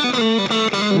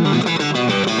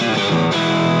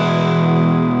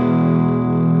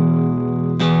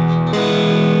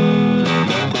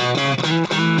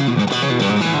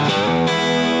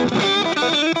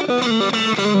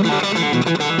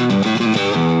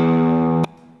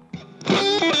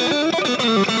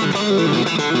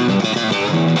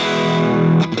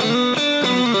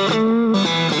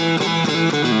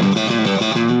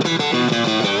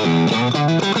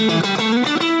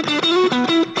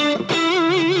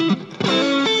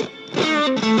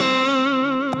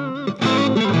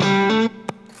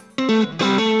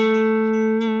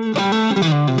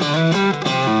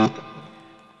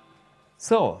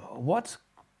So, what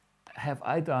have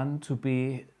I done to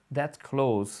be that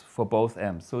close for both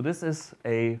amps? So this is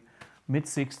a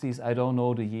mid-60s, I don't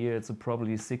know the year, it's a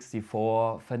probably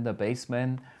 64 Fender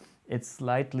Bassman. It's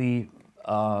slightly,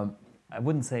 I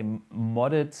wouldn't say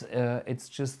modded, it's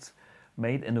just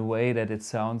made in a way that it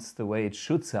sounds the way it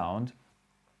should sound,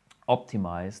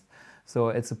 optimized. So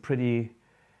it's a pretty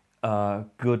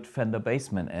good Fender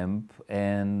Bassman amp,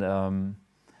 and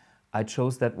I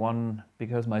chose that one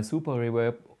because my super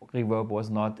reverb was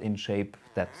not in shape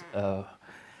that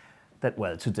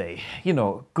well today. You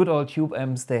know, good old tube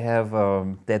amps, they have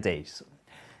their days.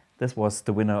 This was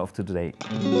the winner of today.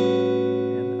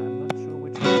 And I'm not sure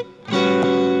which one.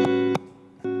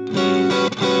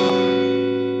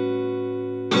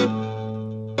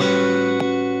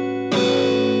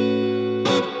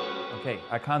 Okay,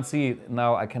 I can't see it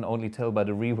now, I can only tell by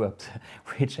the reverb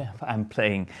which amp I'm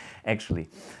playing actually.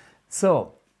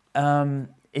 So,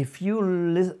 if you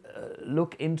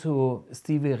look into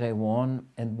Stevie Ray Vaughan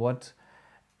and what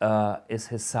is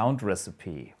his sound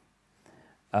recipe,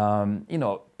 you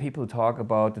know, people talk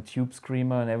about the tube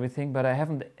screamer and everything, but I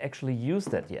haven't actually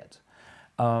used that yet.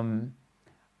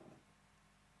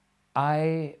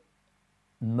 I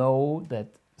know that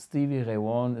Stevie Ray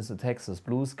Vaughan is a Texas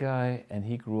blues guy and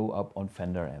he grew up on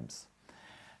Fender amps.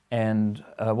 And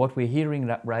what we're hearing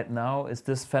right now is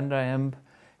this Fender amp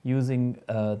using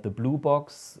the Blue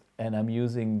Box, and I'm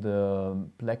using the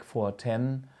Black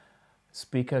 410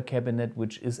 speaker cabinet,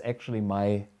 which is actually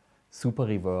my super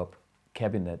reverb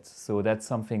cabinet. So that's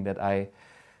something that I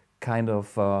kind of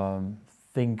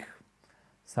think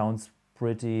sounds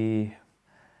pretty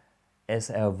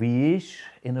SRV-ish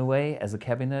in a way as a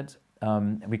cabinet.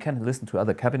 We can listen to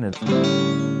other cabinets.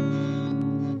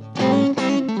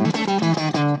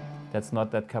 That's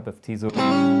not that cup of tea, so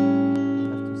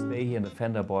stay here in the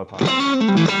Fender ballpark.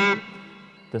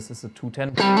 This is a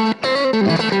 210.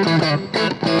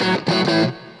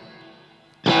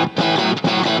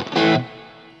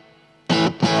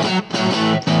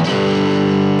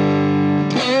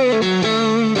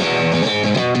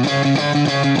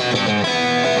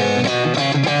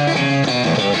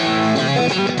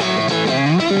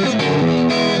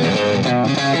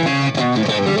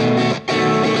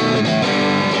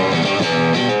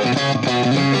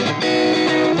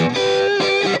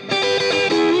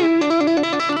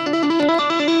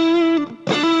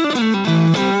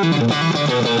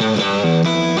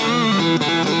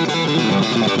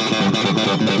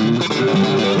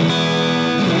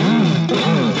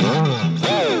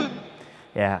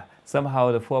 Yeah,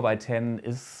 somehow the 4x10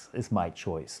 is my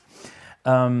choice.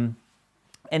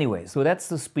 Anyway, so that's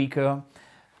the speaker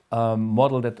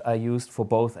model that I used for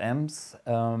both amps.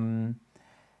 And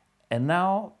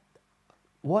now,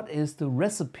 what is the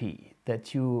recipe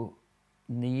that you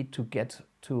need to get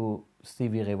to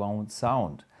Stevie Ray Vaughan's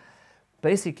sound?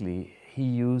 Basically, he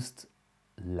used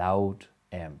loud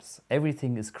amps.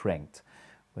 Everything is cranked.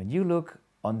 When you look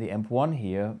on the AMP1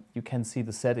 here, you can see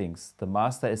the settings. The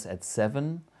master is at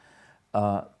 7,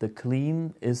 the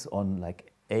clean is on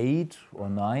like 8 or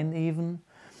 9 even.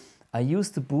 I use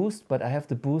the boost, but I have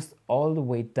the boost all the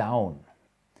way down.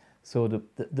 So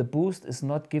the boost is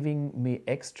not giving me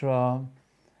extra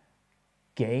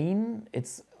gain.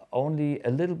 It's only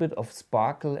a little bit of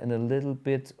sparkle and a little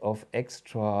bit of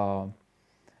extra,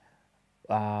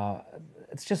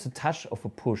 it's just a touch of a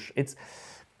push.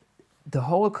 The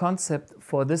whole concept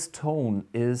for this tone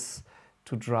is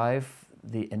to drive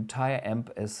the entire amp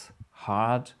as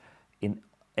hard in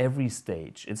every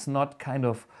stage. It's not kind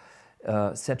of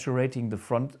saturating the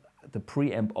front, the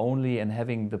preamp only and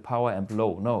having the power amp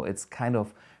low. No, it's kind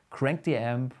of crank the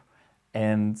amp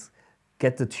and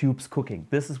get the tubes cooking.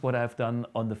 This is what I've done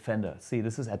on the Fender. See,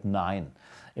 this is at 9.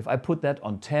 If I put that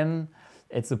on 10,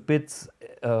 it's a bit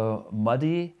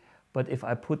muddy, but if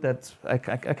I put that, I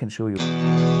can show you.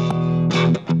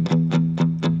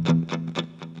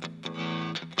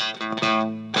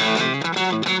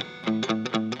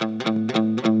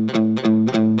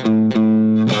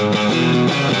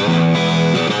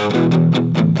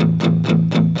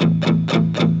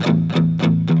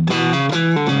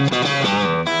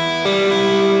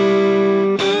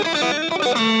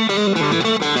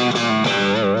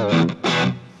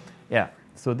 Yeah,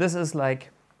 so this is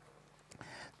like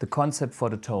the concept for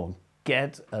the tone.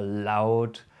 Get a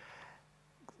loud,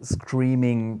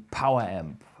 screaming power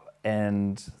amp.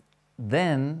 And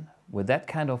then, with that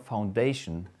kind of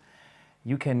foundation,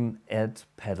 you can add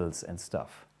pedals and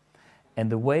stuff.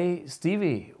 And the way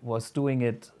Stevie was doing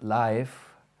it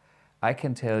live, I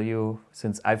can tell you,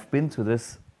 since I've been to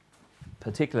this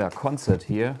particular concert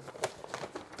here,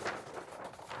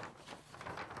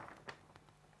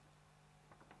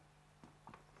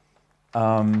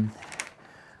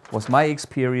 was my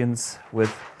experience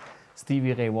with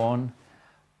Stevie Ray Vaughan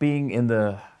being in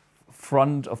the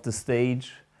front of the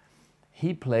stage.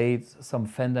 He played some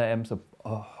Fender amps,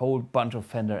 a whole bunch of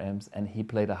Fender amps, and he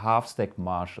played a half-stack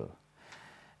Marshall.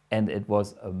 And it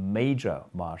was a major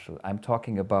Marshall. I'm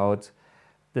talking about,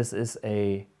 this is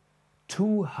a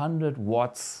 200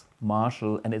 watts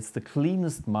Marshall, and it's the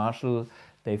cleanest Marshall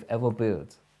they've ever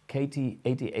built.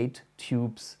 KT88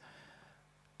 tubes,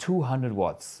 200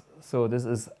 watts. So this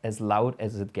is as loud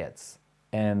as it gets.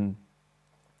 And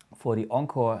for the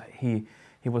encore, he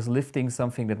was lifting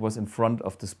something that was in front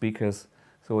of the speakers,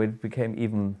 so it became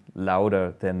even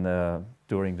louder than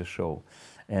during the show.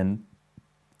 And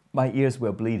my ears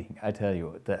were bleeding, I tell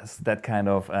you. That's that kind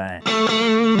of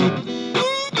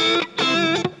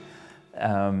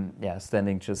yeah,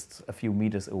 standing just a few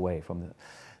meters away from the.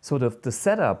 So the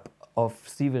setup of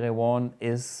Stevie Ray Vaughan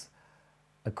is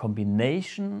a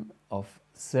combination of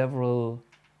several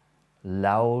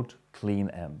loud, clean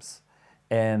amps.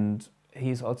 And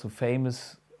he's also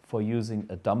famous for using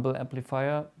a dumble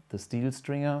amplifier, the steel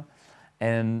stringer.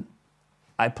 And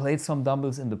I played some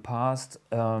dumbles in the past.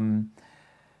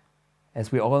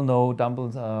 As we all know,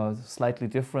 dumbles are slightly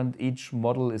different. Each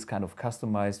model is kind of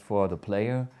customized for the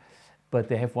player, but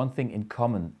they have one thing in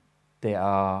common. They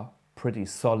are pretty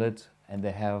solid and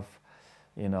they have,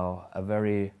 you know, a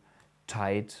very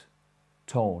tight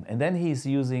tone. And then he's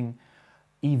using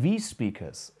EV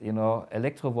speakers, you know,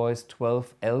 Electro Voice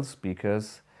 12L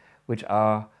speakers, which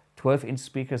are 12-inch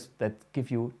speakers that give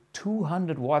you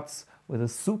 200 watts with a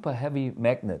super heavy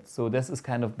magnet. So this is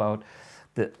kind of about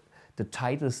the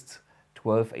tightest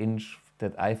 12-inch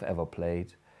that I've ever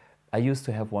played. I used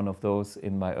to have one of those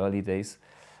in my early days.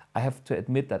 I have to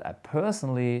admit that I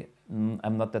personally,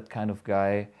 I'm not that kind of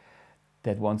guy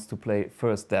that wants to play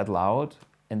first that loud,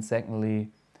 and secondly,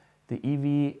 the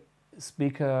EV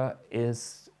speaker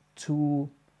is too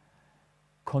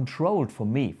controlled for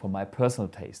me, for my personal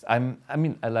taste. I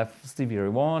mean, I love Stevie Ray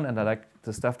Vaughan and I like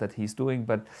the stuff that he's doing,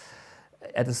 but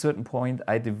at a certain point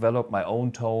I developed my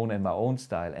own tone and my own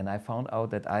style, and I found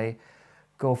out that I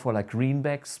go for like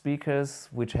greenback speakers,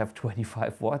 which have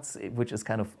 25 watts, which is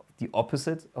kind of the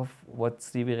opposite of what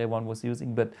Stevie Ray Vaughan was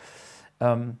using. But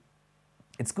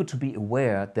it's good to be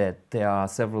aware that there are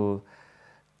several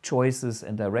choices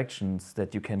and directions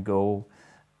that you can go,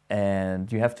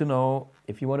 and you have to know,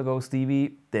 if you want to go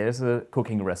Stevie, there's a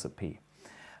cooking recipe.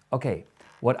 Okay,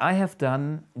 what I have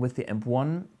done with the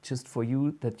AMP1, just for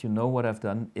you that you know what I've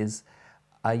done, is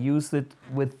I used it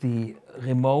with the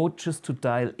remote just to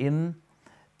dial in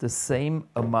the same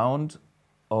amount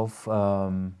of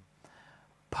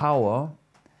power,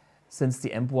 since the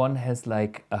AMP1 has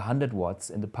like 100 watts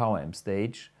in the power amp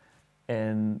stage,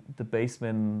 and the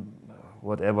Bassman,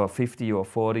 whatever, 50 or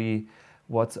 40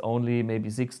 watts only, maybe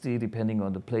 60, depending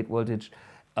on the plate voltage.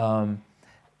 And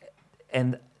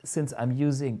since I'm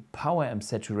using power amp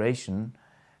saturation,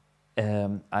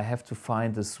 I have to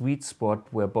find the sweet spot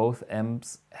where both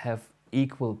amps have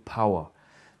equal power.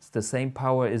 So the same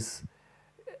power is,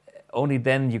 only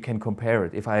then you can compare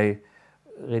it. If I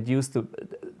reduce the,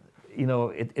 you know,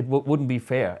 it wouldn't be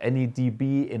fair. Any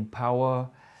dB in power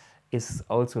is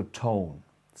also tone.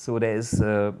 So there is,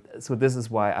 so this is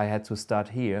why I had to start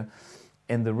here.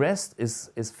 And the rest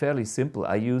is fairly simple.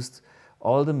 I used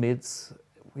all the mids,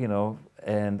 you know,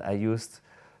 and I used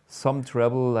some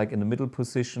treble like in the middle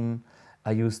position.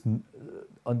 I used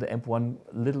on the AMP1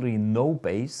 literally no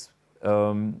bass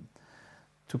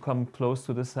to come close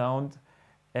to the sound.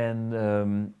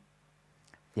 And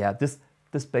yeah, this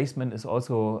Bassman is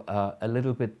also a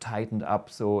little bit tightened up,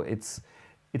 so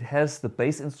it has the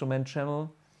bass instrument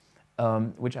channel,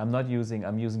 which I'm not using.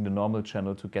 I'm using the normal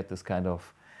channel to get this kind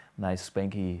of nice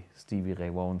spanky Stevie Ray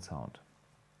Vaughan sound.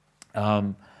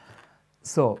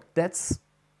 So that's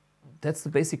the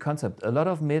basic concept. A lot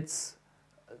of mids,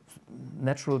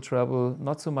 natural treble,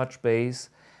 not so much bass,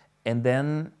 and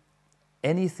then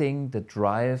anything that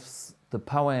drives the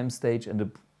power amp stage and the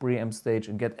preamp stage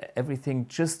and get everything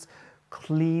just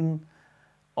clean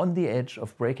on the edge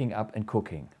of breaking up and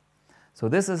cooking. So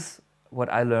this is what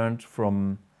I learned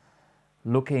from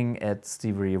looking at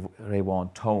Stevie Ray Vaughan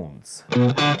tones.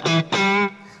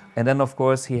 And then of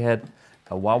course he had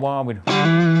a wah-wah with,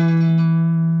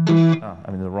 I'm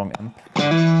in the wrong amp.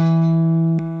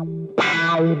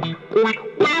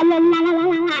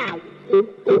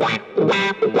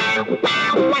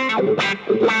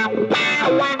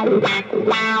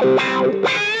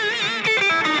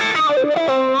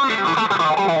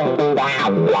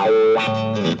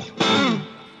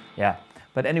 Yeah,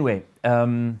 but anyway,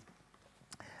 I'm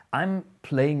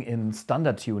playing in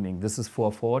standard tuning. This is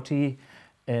 440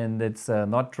 and it's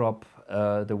not drop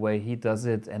the way he does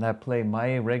it, and I play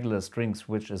my regular strings,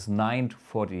 which is 9 to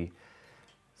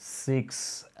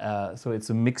 46, so it's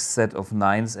a mixed set of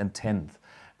 9s and 10th.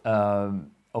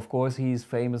 Of course he's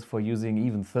famous for using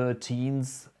even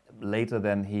 13s, later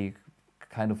then he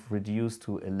kind of reduced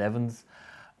to 11s,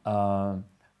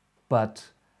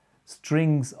 but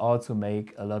strings also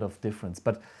make a lot of difference.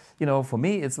 But you know, for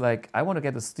me it's like, I want to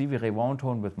get a Stevie Ray Vaughan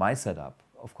tone with my setup.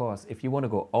 Of course, if you want to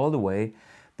go all the way,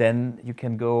 then you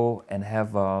can go and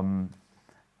have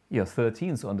your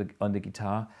 13s on the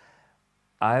guitar.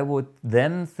 I would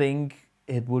then think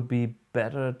it would be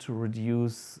better to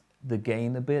reduce the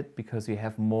gain a bit, because you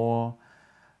have more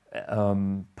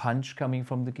punch coming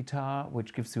from the guitar,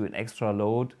 which gives you an extra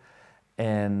load.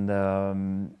 And I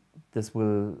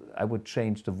would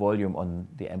change the volume on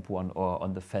the AMP1 or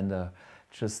on the Fender,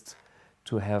 just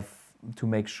to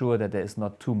make sure that there is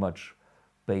not too much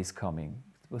bass coming.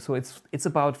 So it's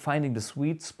about finding the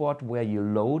sweet spot where you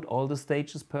load all the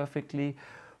stages perfectly,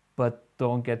 but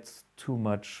don't get too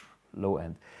much low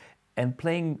end. And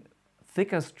playing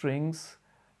thicker strings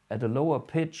at a lower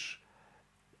pitch,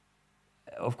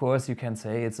 of course you can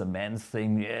say it's a man's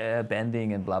thing, yeah,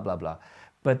 bending and blah blah blah.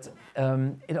 But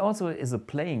it also is a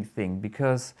playing thing,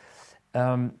 because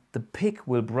the pick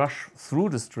will brush through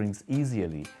the strings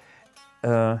easily.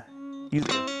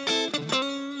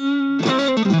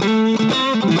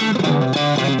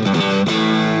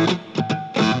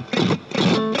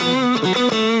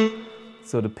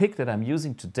 So the pick that I'm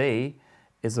using today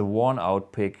is a worn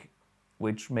out pick,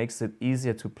 which makes it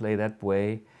easier to play that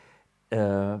way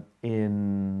on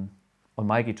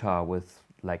my guitar with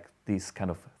like these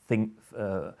kind of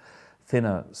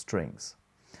thinner strings.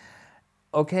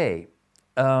 Okay,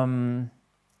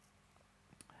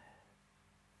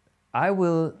 I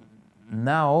will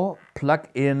now plug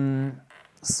in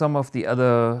some of the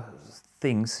other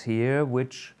things here,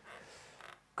 which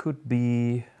could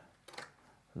be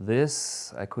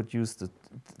this. I could use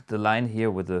the line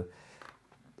here with the,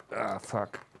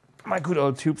 my good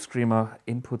old Tube Screamer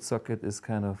input socket is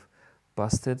kind of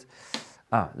busted.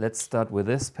 Let's start with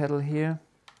this pedal here.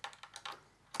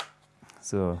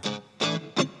 So,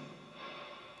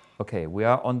 okay, we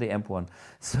are on the AMP1.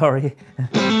 Sorry.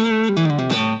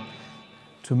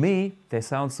 To me, they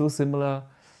sound so similar.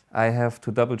 I have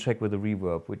to double check with the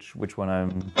reverb which one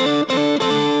I'm.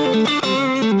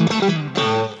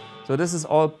 So this is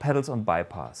all pedals on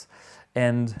bypass.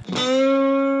 And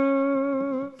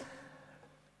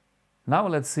now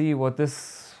let's see what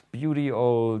this beauty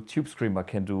old Tube Screamer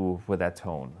can do with that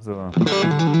tone. So.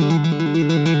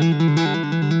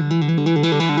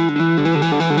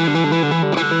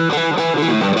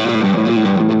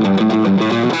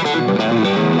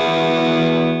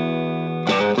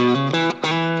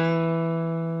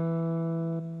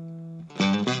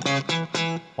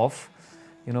 Off.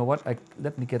 You know what?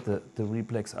 Let me get the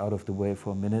replex out of the way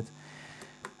for a minute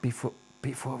before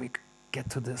we get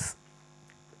to this.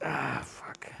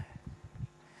 Fuck.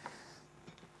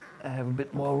 I have a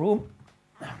bit more room.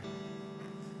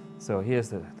 So here's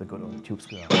the good old Tube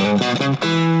Screamer.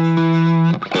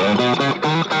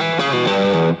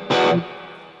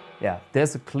 Yeah,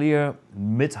 there's a clear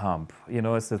mid hump. You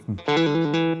know, it's the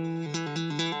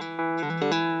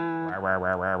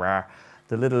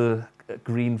little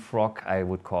green frog, I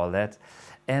would call that.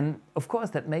 And of course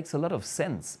that makes a lot of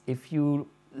sense. If you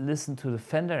listen to the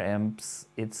Fender amps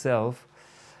itself,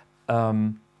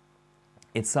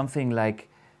 it's something like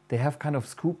they have kind of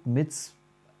scooped mids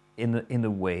in a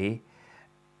way,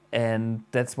 and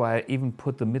that's why I even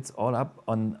put the mids all up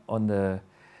on the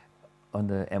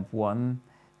AMP1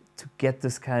 to get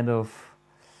this kind of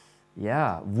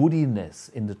woodiness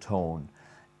in the tone.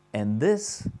 And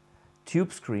this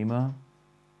Tube Screamer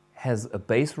has a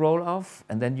bass roll off,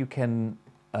 and then you can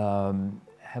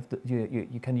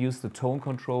you can use the tone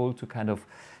control to kind of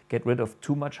get rid of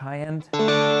too much high end.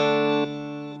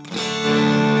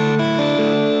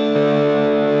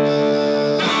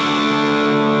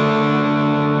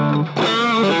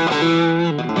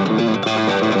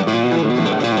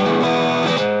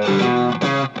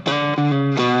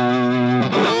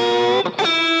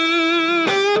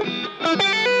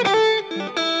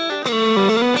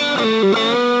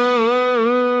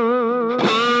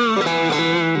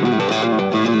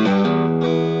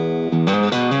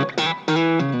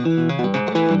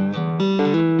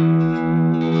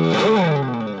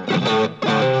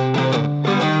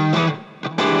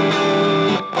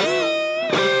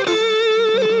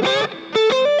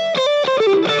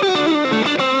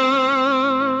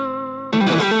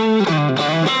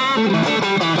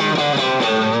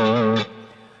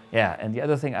 Yeah, and the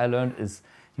other thing I learned is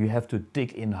you have to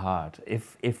dig in hard.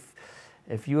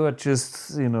 If you are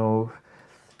just, you know,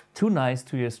 too nice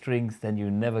to your strings, then you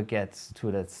never get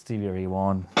to that Stevie Ray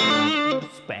Vaughan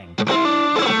spank.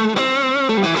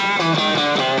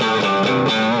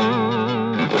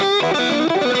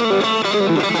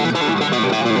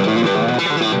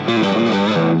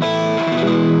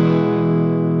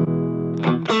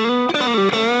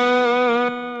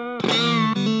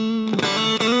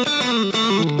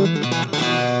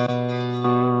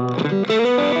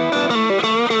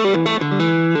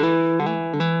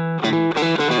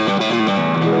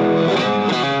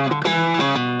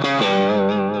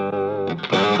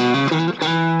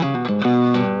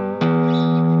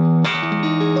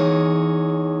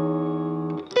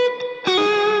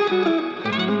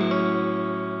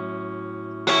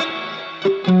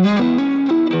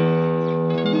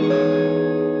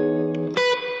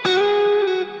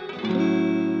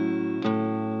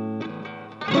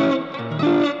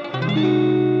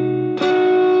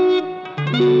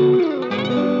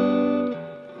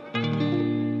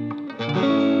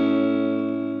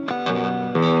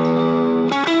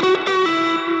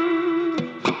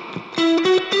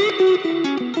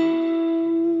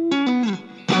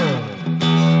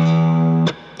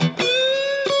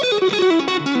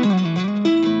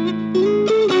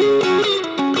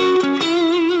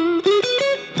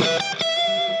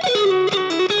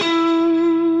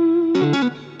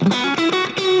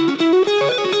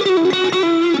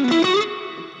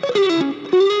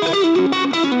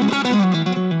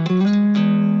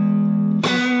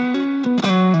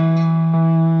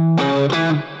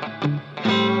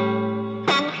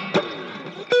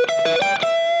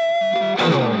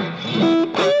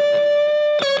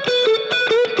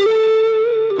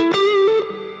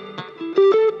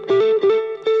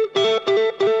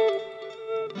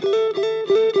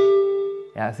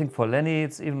 I think for Lenny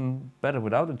it's even better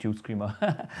without a tube screamer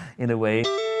in a way.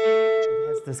 It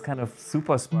has this kind of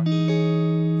super spark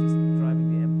just driving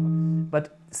the amp out.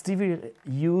 But Stevie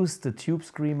used the tube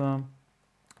screamer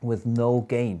with no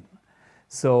gain.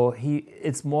 So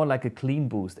it's more like a clean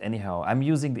boost anyhow. I'm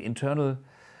using the internal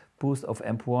boost of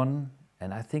AMP1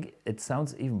 and I think it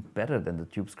sounds even better than the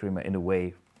tube screamer in a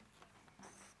way.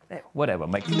 Whatever,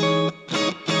 my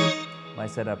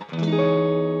setup.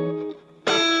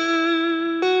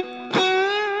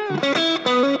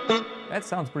 That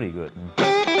sounds pretty good.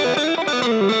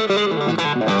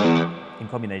 In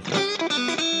combination.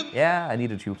 Yeah, I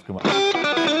need a tube screamer.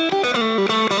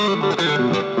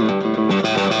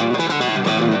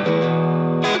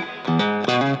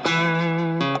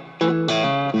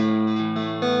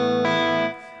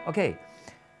 Okay,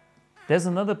 there's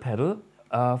another pedal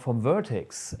from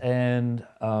Vertex, and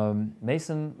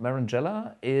Mason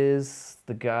Marangella is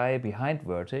the guy behind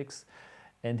Vertex,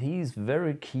 and he's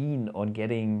very keen on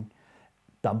getting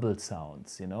Dumble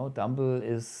sounds. You know, Dumble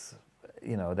is,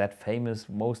 you know, that famous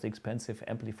most expensive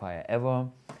amplifier ever,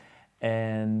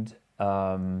 and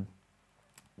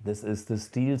this is the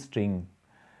steel string.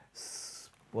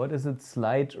 What is it?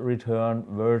 Slide return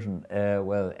version.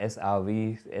 Well,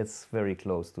 SRV. It's very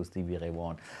close to Stevie Ray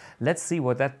Vaughan. Let's see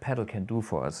what that pedal can do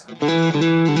for us.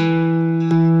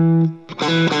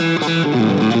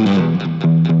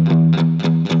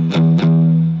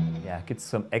 Yeah, gets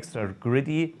some extra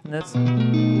grittiness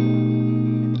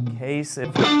in case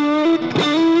it.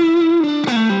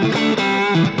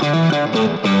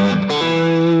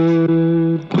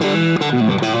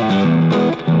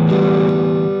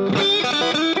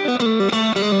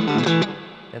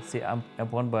 That's the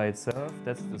AMP1 by itself.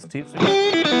 That's the steel string.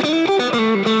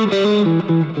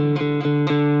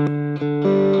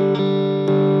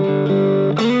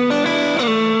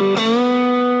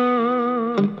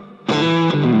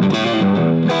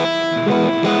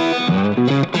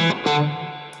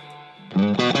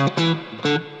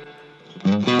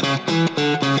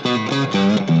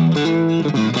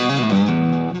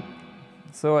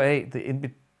 So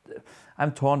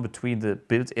I'm torn between the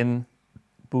built-in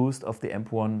boost of the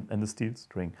AMP1 and the steel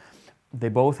string. They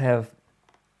both have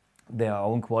their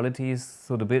own qualities.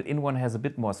 So the built-in one has a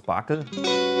bit more sparkle,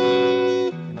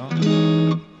 you know.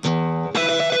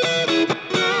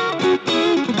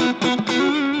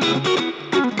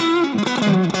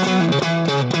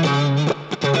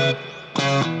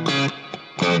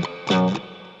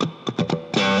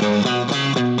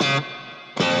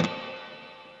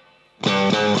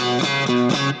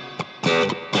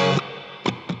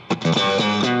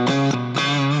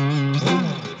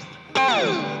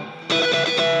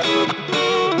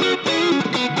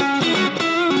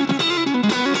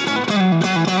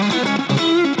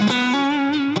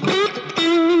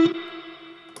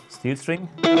 Steel string.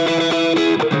 Too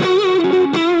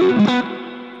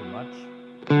much.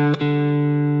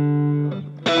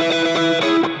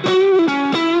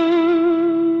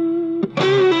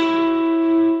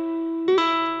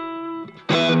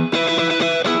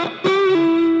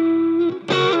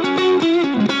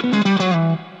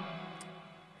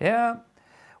 Yeah,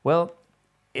 well,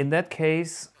 in that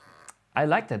case, I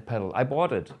like that pedal. I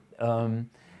bought it.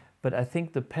 But I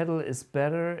think the pedal is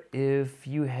better if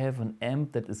you have an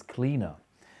amp that is cleaner.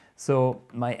 So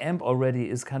my amp already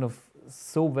is kind of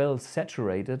so well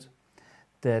saturated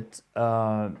that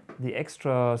the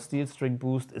extra steel string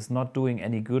boost is not doing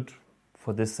any good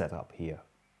for this setup here.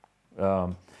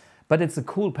 But it's a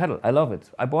cool pedal. I love it.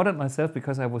 I bought it myself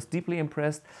because I was deeply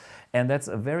impressed, and that's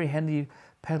a very handy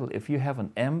pedal if you have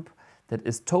an amp that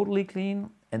is totally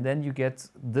clean and then you get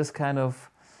this kind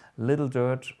of little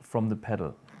dirt from the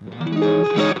pedal.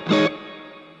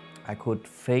 I could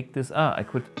fake this. I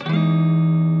could kill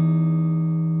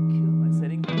my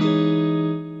setting.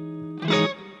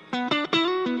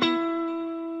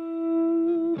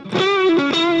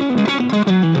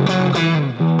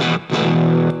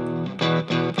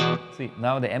 See,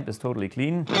 now the amp is totally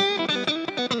clean.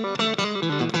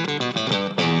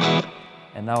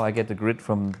 And now I get the grid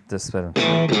from this pedal.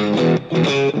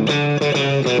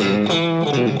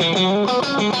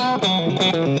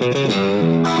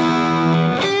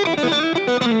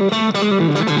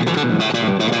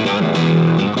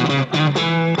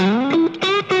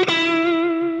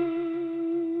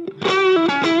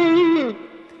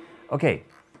 Okay,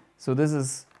 so this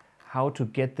is how to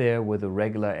get there with a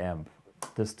regular amp,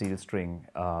 the steel string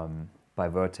by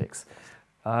Vertex.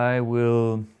 I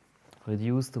will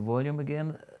reduce the volume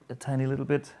again a tiny little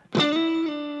bit and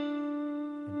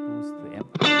boost the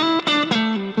amp.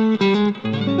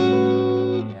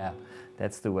 Yeah,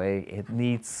 that's the way it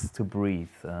needs to breathe.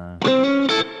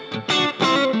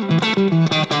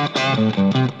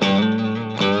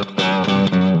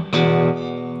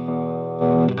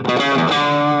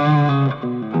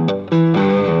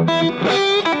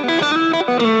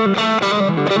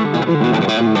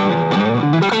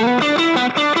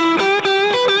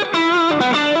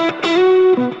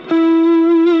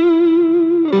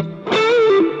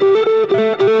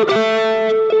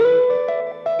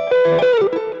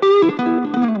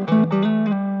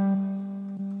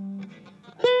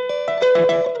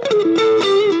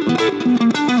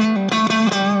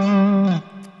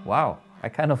 Wow, I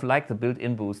kind of like the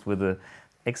built-in boost with the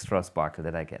extra sparkle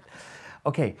that I get.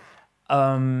 Okay,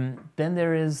 then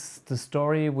there is the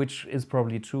story, which is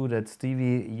probably true, that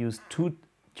Stevie used 2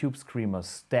 tube screamers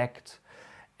stacked.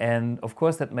 And of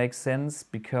course that makes sense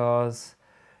because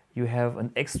you have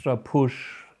an extra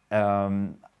push,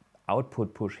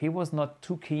 output push. He was not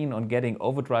too keen on getting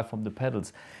overdrive from the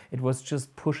pedals. It was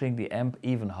just pushing the amp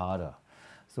even harder.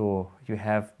 So you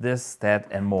have this, that,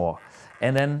 and more.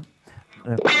 And then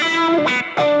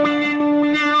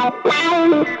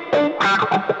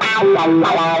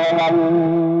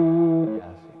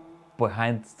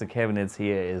behind the cabinets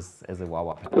here is a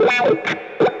wah-wah pedal.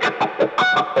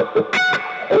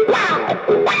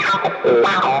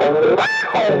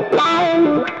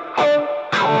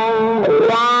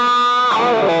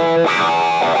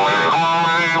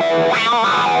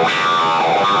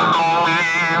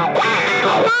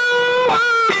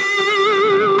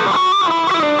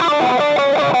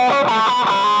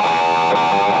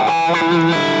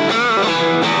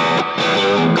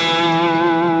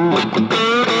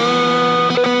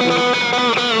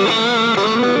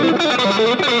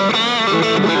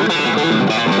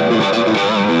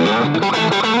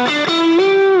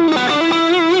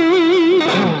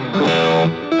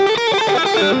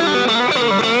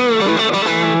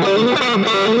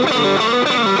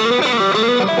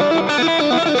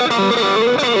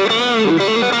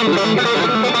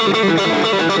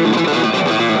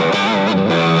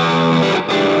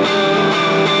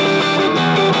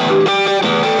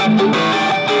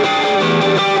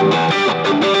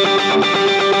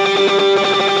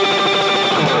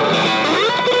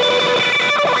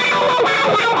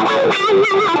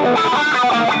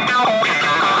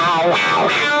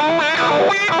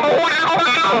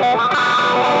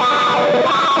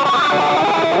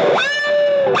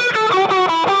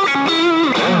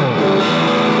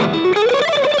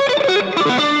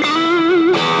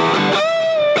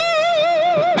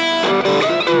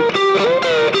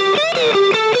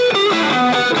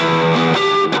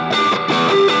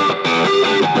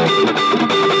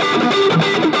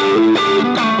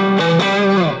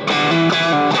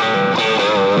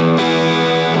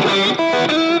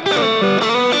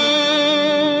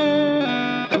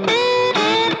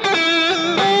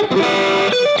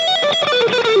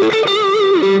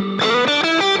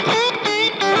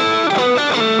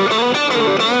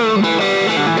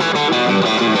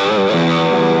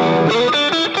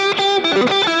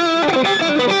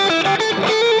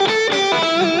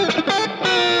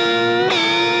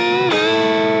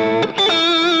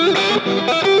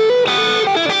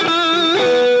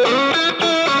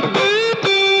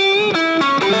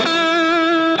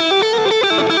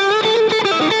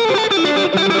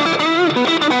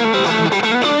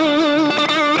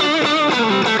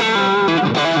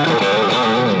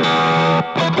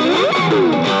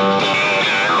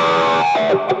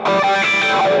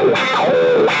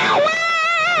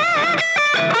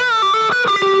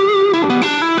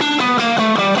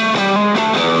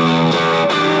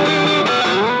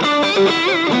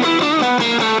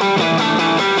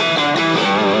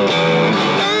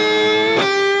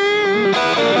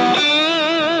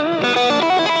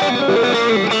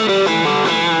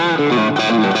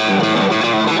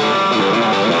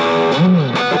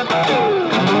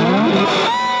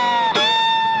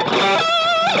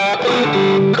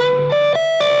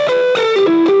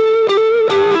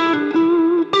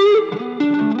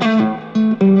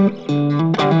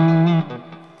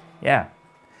 Yeah,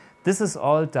 this is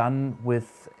all done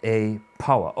with a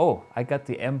power. Oh, I got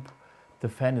the amp, the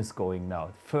fan is going now.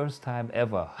 First time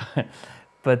ever.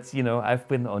 But you know, I've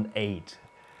been on 8.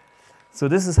 So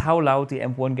this is how loud the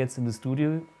AMP1 gets in the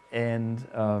studio. And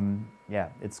yeah,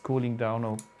 it's cooling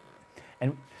down.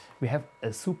 And we have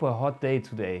a super hot day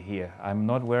today here. I'm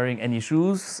not wearing any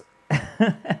shoes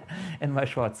and my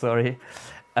shorts, sorry.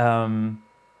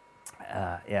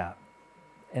 Yeah,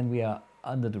 and we are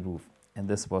under the roof. And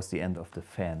this was the end of the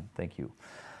fan. Thank you.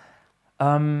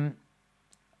 Okie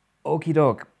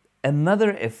doke.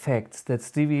 Another effect that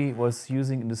Stevie was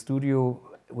using in the studio,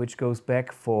 which goes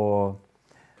back for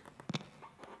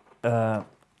Jimi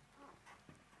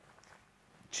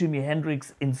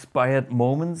Hendrix inspired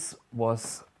moments,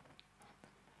 was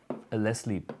a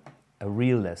Leslie, a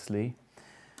real Leslie.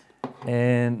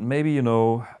 And maybe you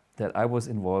know that I was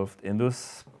involved in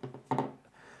this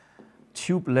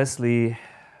tube Leslie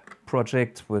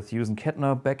project with using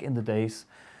Kettner back in the days.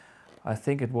 I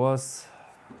think it was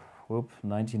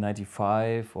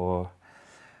 1995 or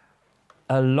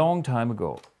a long time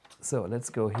ago. So let's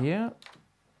go here,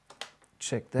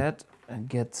 check that and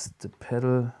get the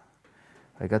pedal.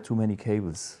 I got too many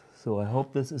cables. So I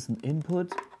hope this is an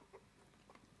input.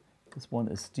 This one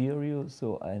is stereo,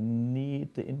 so I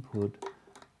need the input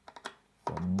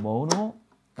for mono.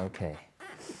 Okay.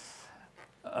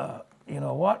 You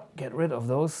know what? Get rid of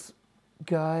those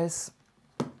guys.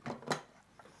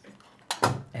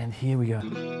 And here we go.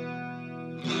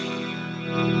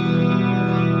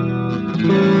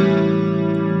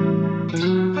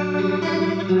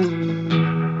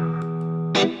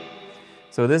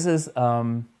 So this is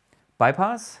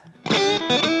bypass.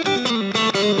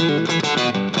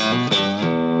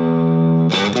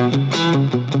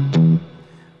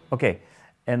 Okay,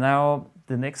 and now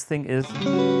the next thing is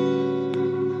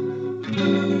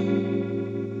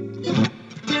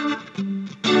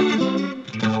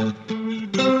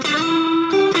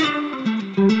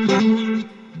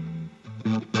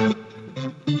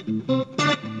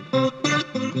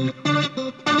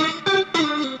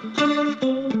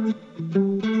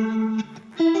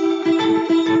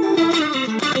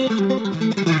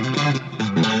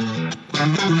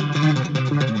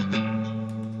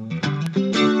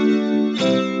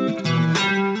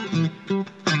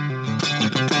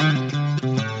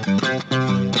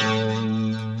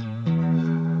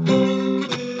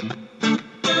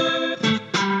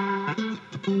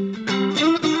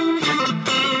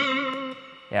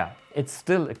it's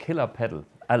still a killer pedal.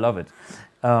 I love it.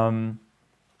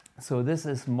 So this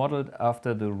is modeled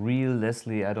after the real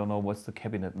Leslie. I don't know what's the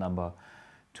cabinet number,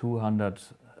 200.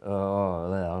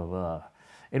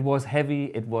 It was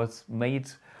heavy. It was made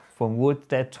from wood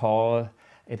that tall.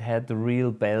 It had the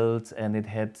real belt and it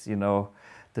had, you know,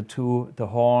 the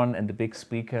horn and the big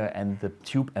speaker and the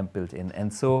tube amp built in.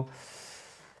 And so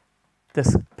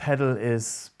this pedal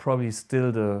is probably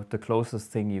still the closest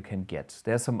thing you can get.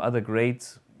 There's some other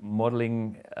great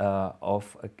modeling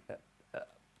of a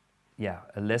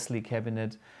Leslie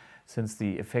cabinet. Since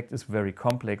the effect is very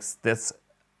complex, that's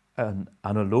an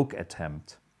analog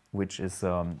attempt, which is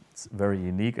very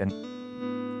unique and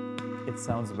it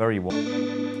sounds very warm.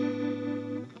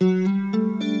 And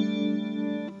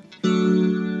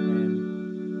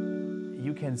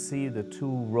you can see the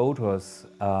two rotors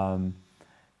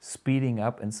speeding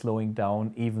up and slowing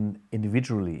down even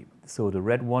individually. So the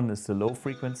red one is the low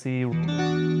frequency and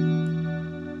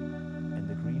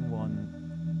the green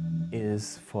one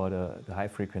is for the high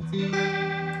frequency.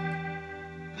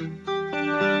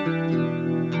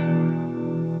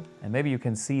 And maybe you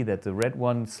can see that the red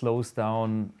one slows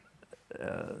down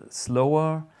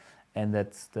slower and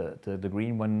that the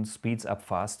green one speeds up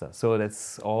faster. So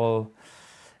that's all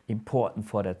important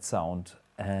for that sound.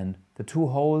 And the two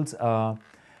holes are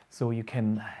so you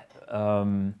can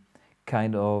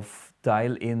kind of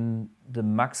dial in the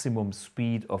maximum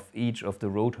speed of each of the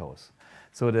rotors.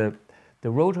 So the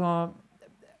rotor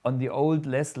on the old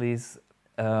Leslies,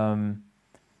 they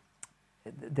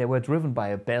were driven by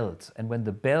a belt, and when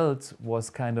the belt was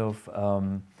kind of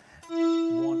worn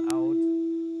out,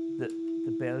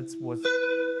 the belt was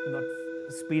not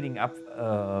speeding up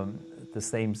the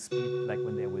same speed like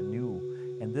when they were new.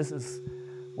 And this is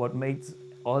what makes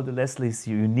all the Leslies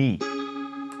unique.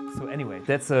 So anyway,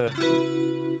 that's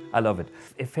I love it.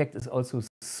 Effect is also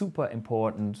super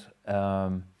important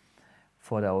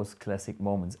for those classic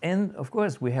moments. And of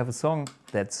course, we have a song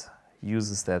that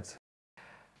uses that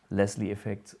Leslie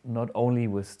effect not only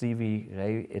with Stevie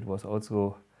Ray, it was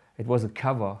a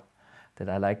cover that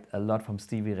I liked a lot from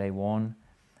Stevie Ray Vaughan,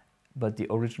 but the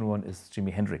original one is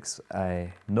Jimi Hendrix.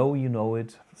 I know you know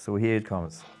it, so here it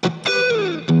comes.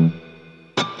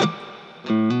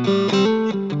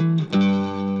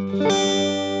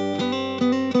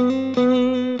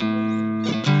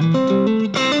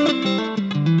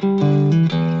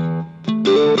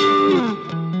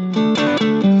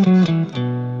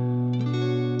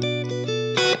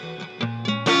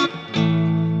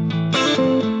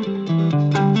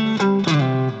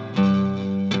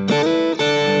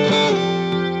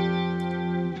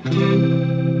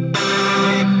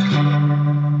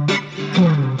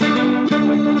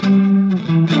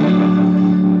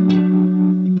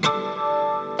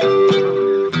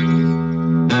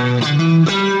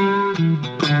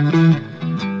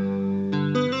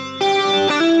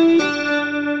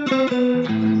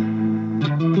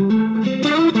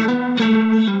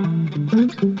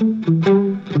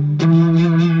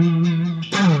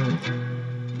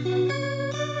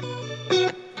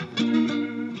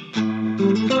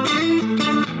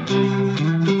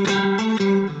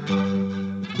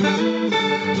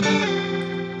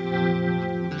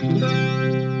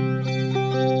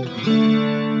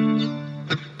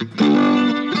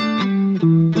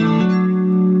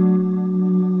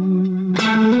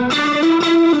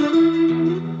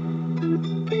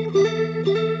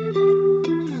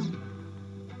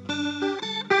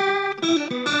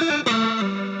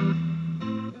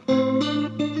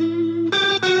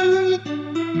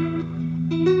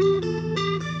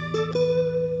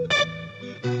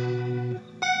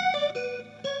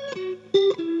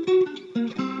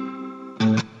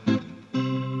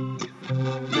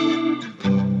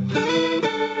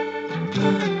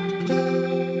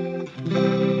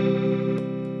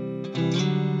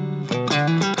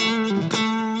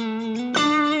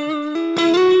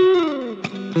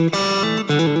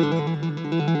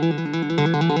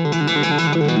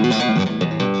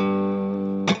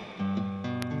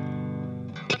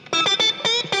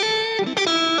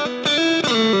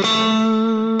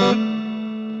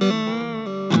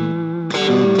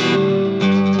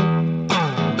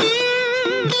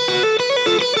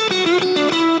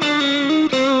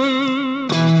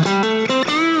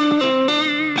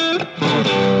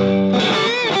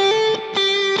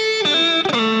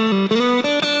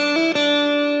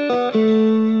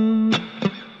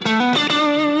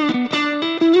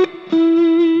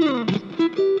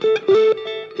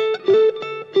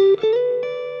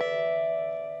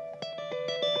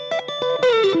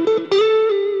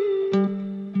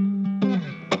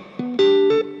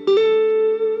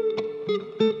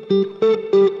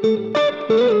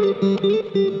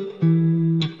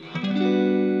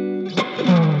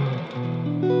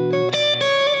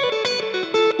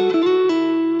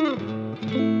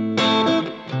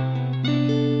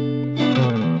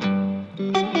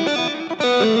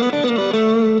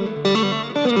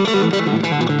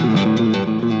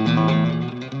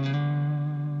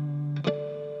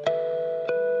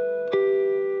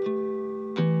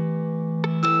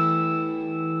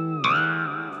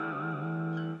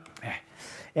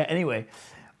 Yeah, anyway,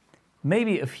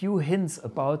 maybe a few hints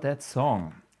about that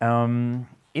song.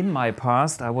 In my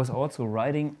past, I was also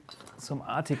writing some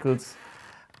articles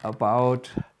about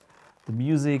the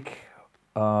music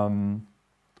of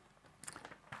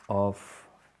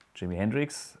Jimi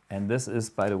Hendrix, and this is,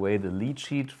 by the way, the lead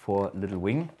sheet for Little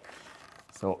Wing.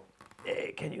 So,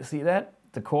 can you see that?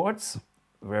 The chords?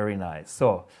 Very nice.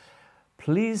 So,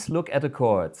 please look at the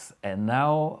chords. And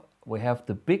now we have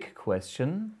the big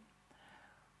question.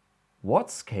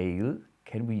 What scale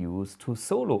can we use to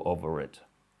solo over it?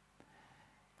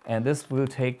 And this will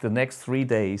take the next 3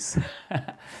 days,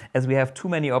 as we have too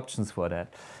many options for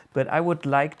that. But I would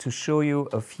like to show you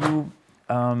a few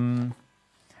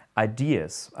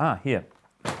ideas. Here.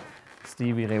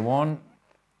 Stevie Ray Vaughan,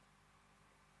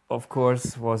 of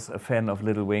course, was a fan of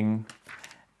Little Wing.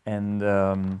 And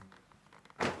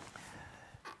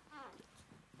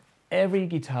every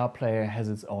guitar player has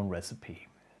its own recipe.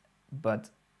 But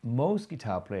most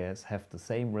guitar players have the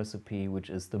same recipe,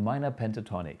 which is the minor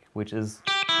pentatonic, which is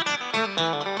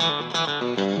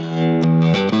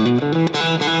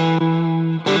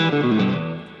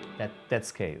that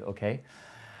scale, okay?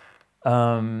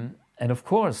 And of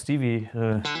course, Stevie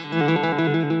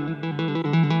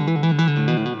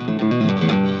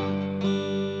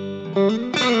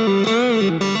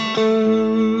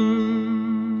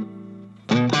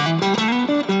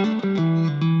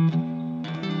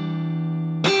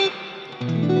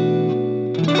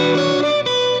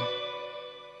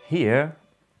here,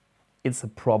 it's a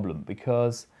problem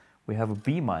because we have a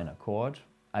B minor chord.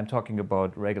 I'm talking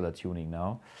about regular tuning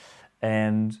now.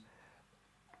 And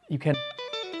you can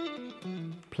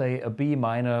play a B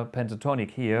minor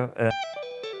pentatonic here.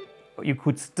 You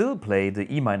could still play the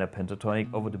E minor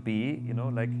pentatonic over the B, you know,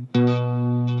 like. But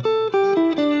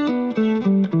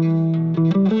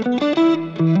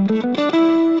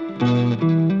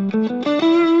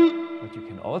you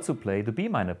can also play the B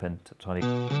minor pentatonic.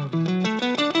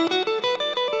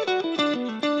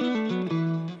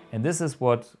 And this is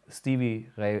what Stevie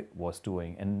Ray was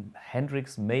doing, and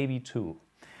Hendrix maybe too.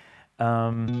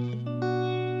 And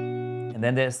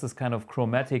then there's this kind of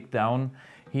chromatic down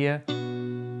here.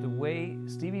 The way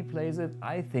Stevie plays it,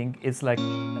 I think it's like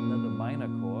another minor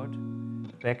chord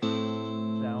back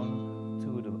down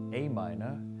to the A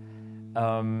minor.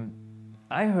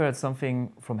 I heard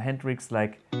something from Hendrix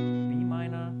like B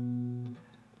minor,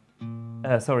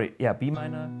 B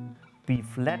minor, B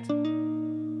flat,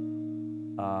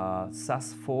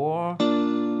 sus4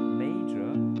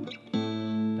 major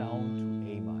down to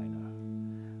A minor.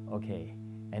 Okay,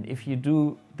 and if you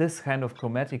do this kind of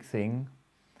chromatic thing,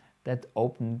 that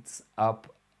opens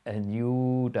up a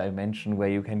new dimension where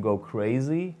you can go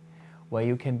crazy, where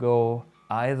you can go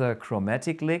either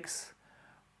chromatic licks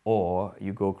or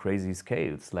you go crazy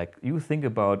scales. Like you think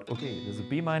about, okay, there's a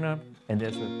B minor and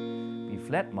there's a B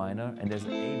flat minor and there's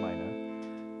an A minor,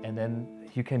 and then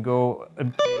you can go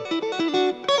and play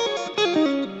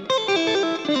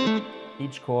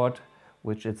each chord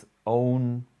with its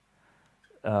own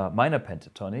minor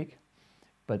pentatonic.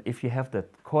 But if you have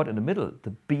that chord in the middle,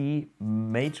 the B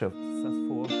major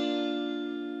sus4,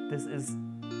 this is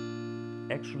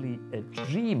actually a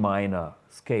G minor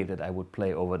scale that I would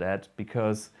play over that,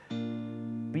 because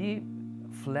B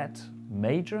flat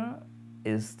major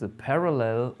is the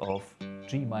parallel of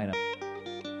G minor.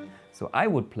 So I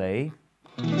would play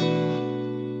B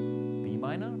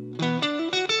minor,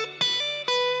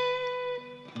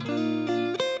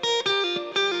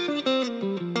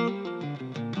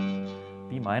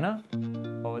 B minor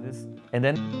over this, and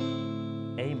then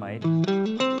A minor,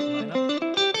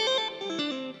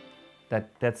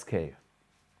 that scale.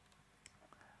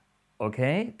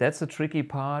 Okay, that's a tricky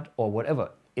part, or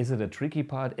whatever. Is it a tricky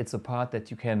part? It's a part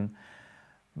that you can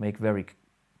make very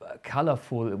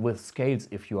colorful with scales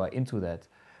if you are into that.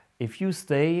 If you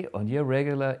stay on your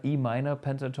regular E minor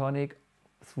pentatonic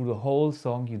through the whole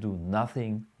song, you do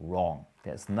nothing wrong.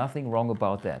 There's nothing wrong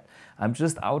about that. I'm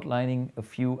just outlining a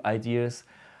few ideas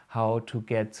how to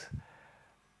get,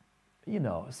 you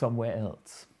know, somewhere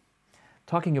else.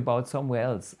 Talking about somewhere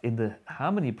else, in the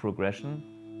harmony progression,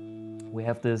 we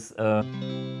have this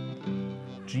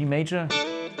G major,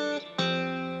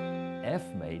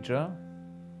 F major,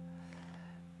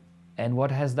 and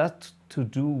what has that to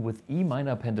do with E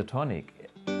minor pentatonic?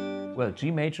 Well,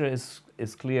 G major is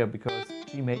clear because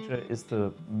G major is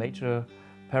the major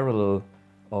parallel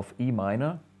of E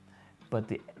minor, but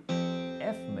the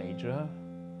F major,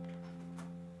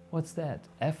 what's that?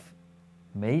 F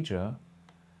major,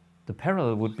 the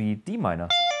parallel would be D minor.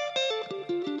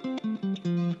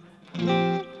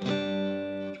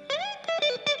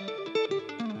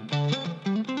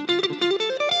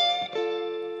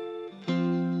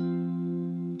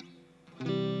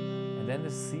 And then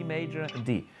the C major and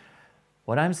D.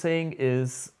 What I'm saying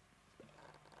is,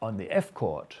 on the F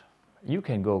chord, you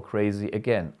can go crazy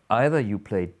again. Either you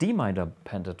play D minor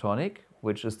pentatonic,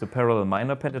 which is the parallel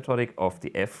minor pentatonic of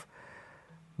the F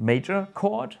major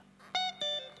chord,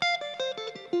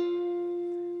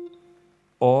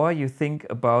 or you think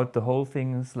about the whole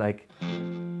things like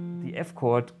the F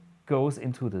chord goes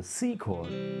into the C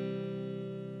chord,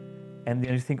 and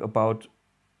then you think about,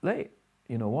 like,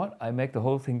 you know what, I make the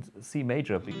whole thing C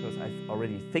major because I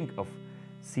already think of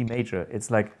C major. It's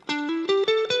like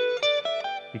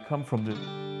we come from the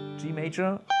G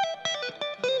major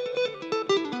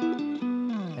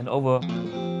and over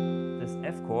this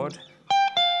F chord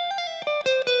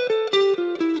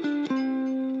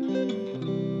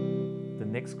the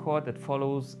next chord that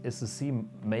follows is the C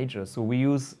major. So we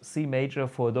use C major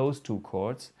for those two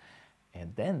chords,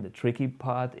 and then the tricky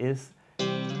part is the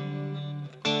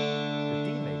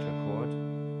D major chord,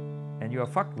 and you are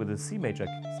fucked with the C major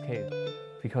scale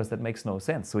because that makes no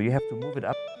sense. So you have to move it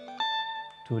up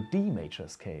to a D major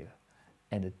scale,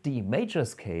 and a D major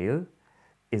scale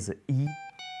is an E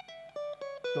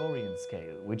Dorian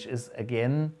scale, which is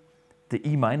again the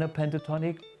E minor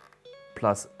pentatonic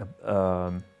plus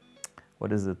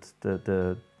what is it?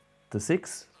 The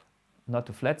 6, not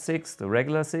the flat 6, the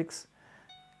regular 6,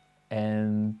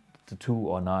 and the 2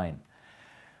 or 9.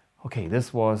 Okay,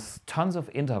 this was tons of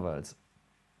intervals.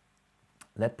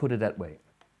 Let's put it that way.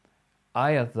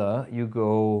 Either you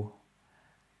go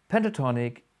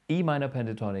pentatonic, E minor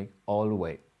pentatonic all the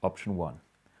way, option 1.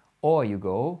 Or you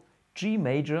go G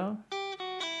major,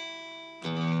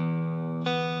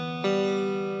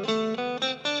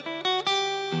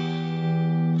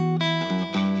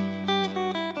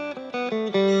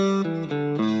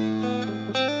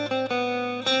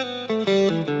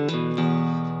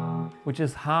 which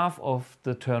is half of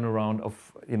the turnaround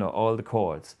of, you know, all the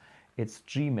chords. It's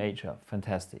G major,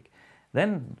 fantastic.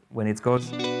 Then when it goes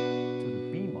to the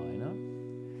B minor,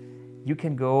 you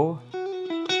can go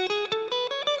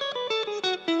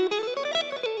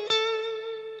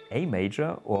A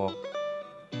major or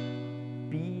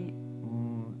B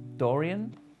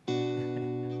Dorian.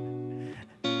 Then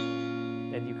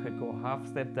you could go half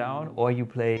step down, or you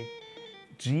play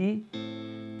G.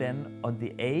 Then on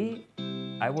the A,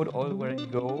 I would already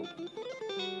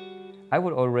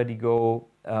go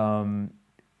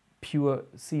pure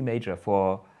C major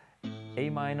for A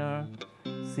minor,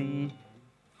 C,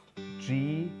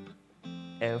 G,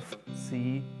 F,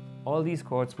 C. All these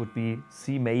chords would be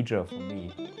C major for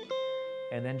me.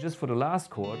 And then just for the last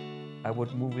chord, I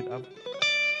would move it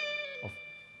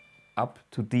up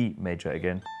to D major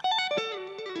again.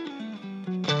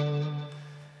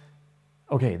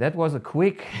 Okay, that was a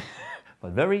quick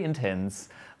but very intense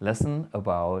lesson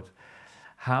about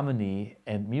harmony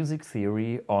and music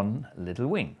theory on Little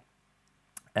Wing.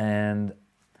 And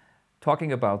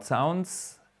talking about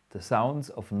sounds, the sounds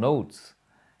of notes,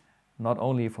 not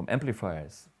only from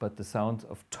amplifiers, but the sound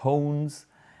of tones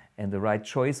and the right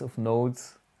choice of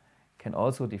notes can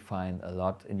also define a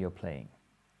lot in your playing.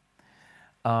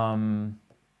 Okie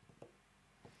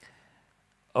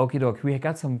doke, we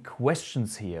got some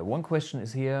questions here. One question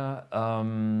is here,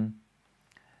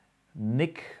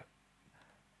 Nick,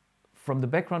 from the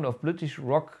background of British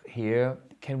rock here,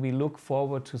 can we look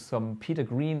forward to some Peter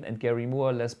Green and Gary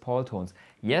Moore Les Paul tones?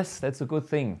 Yes, that's a good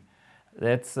thing.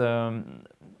 That's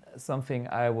something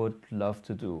I would love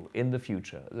to do in the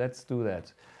future. Let's do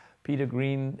that. Peter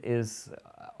Green is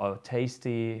a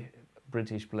tasty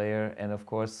British player, and of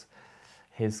course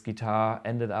his guitar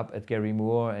ended up at Gary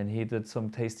Moore, and he did some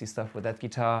tasty stuff with that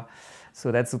guitar.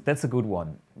 So that's a good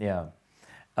one. Yeah.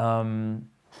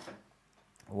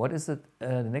 What is it?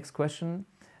 The next question.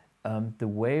 The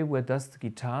way where does the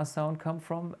guitar sound come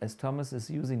from? As Thomas is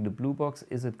using the Blue Box,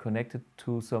 is it connected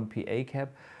to some PA cab?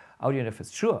 Audio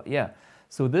interface. Sure. Yeah.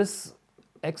 So this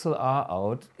XLR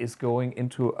out is going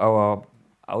into our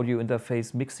audio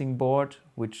interface mixing board,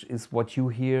 which is what you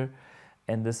hear.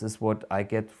 And this is what I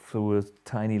get through a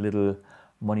tiny little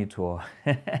monitor.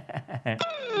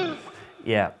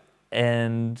 Yeah,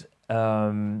 and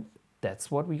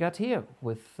that's what we got here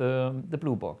with the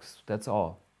Blue Box. That's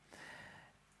all.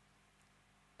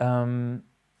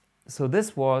 So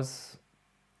this was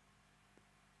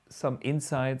some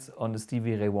insights on the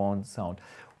Stevie Ray Vaughan sound.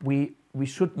 We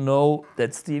should know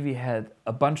that Stevie had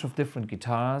a bunch of different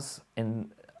guitars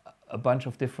and a bunch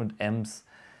of different amps.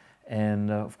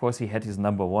 And of course he had his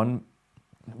number one,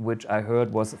 which I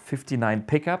heard was 59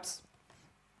 pickups,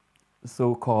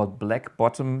 so-called black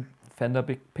bottom Fender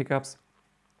pickups.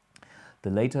 The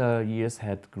later years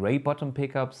had gray bottom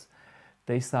pickups.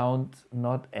 They sound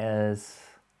not as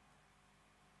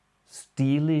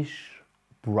stylish,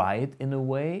 bright in a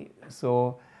way.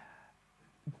 So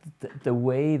the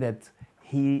way that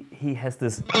he has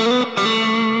this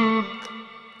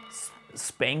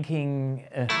spanking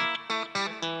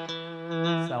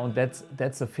sound,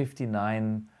 that's a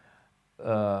 59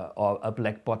 or a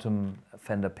black bottom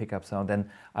Fender pickup sound. And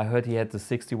I heard he had the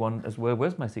 61 as well.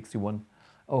 Where's my 61?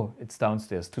 Oh, it's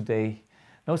downstairs today.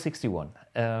 No, 61.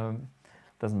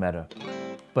 Doesn't matter.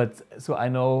 But so I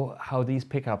know how these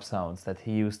pickup sounds that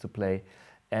he used to play.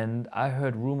 And I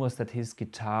heard rumors that his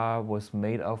guitar was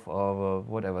made of a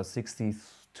whatever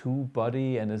 62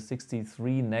 body and a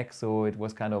 63 neck. So it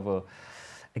was kind of a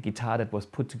guitar that was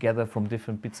put together from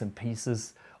different bits and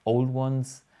pieces, old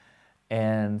ones.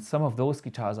 And some of those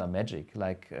guitars are magic,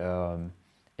 like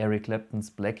Eric Clapton's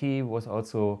Blackie was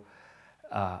also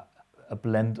a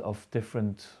blend of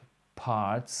different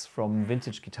parts from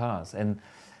vintage guitars. And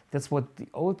that's what the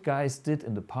old guys did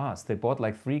in the past. They bought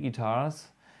like 3 guitars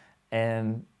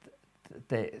and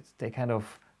they kind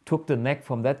of took the neck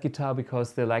from that guitar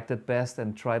because they liked it best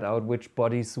and tried out which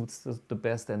body suits the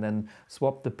best, and then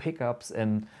swapped the pickups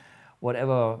and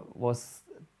whatever was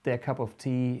their cup of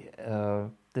tea.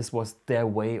 This was their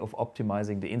way of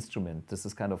optimizing the instrument. This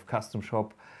is kind of custom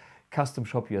shop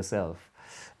yourself.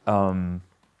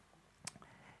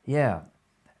 Yeah,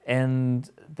 and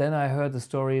then I heard the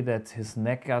story that his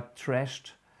neck got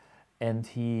trashed and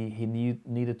he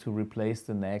needed to replace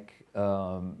the neck,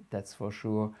 that's for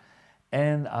sure.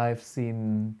 and I've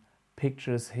seen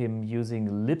pictures him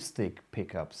using lipstick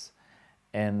pickups,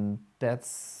 and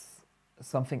that's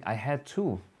something I had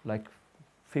too. Like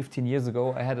 15 years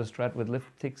ago, I had a Strat with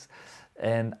lipsticks,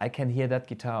 and I can hear that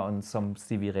guitar on some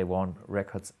Stevie Ray Vaughan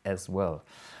records as well.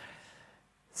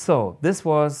 So this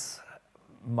was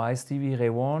my Stevie Ray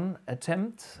Vaughan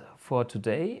attempt for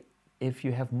today. If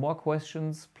you have more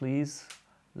questions, please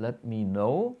let me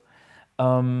know.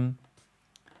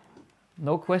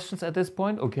 No questions at this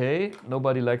point? Okay,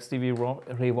 nobody likes Stevie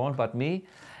Ray Vaughan but me.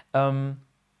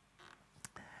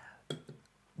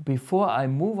 Before I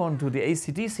move on to the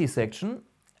AC/DC section,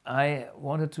 I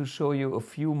wanted to show you a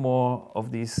few more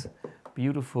of these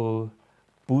beautiful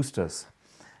boosters.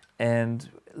 And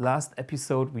last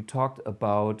episode we talked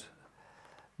about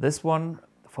this one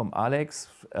from Alex,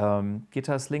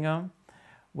 Guitar Slinger,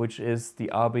 which is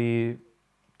the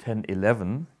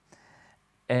RB1011,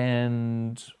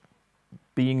 and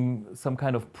being some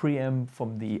kind of preamp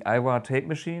from the Iowa tape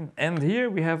machine. And here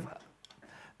we have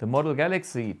the Model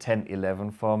Galaxy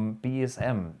 1011 from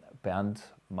BSM, Bernd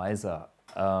Meiser.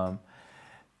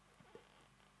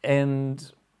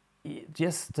 And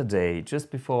yesterday,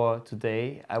 just before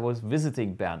today, I was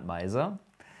visiting Bernd Meiser,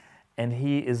 and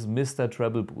he is Mr.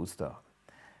 Treble Booster.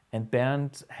 And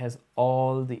Bernd has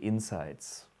all the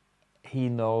insights. He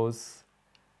knows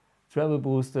treble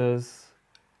boosters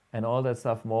and all that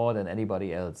stuff more than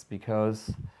anybody else,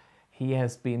 because he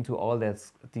has been to all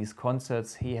these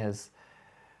concerts. He has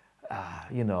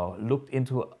you know, looked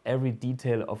into every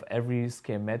detail of every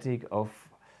schematic of,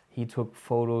 he took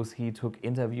photos, he took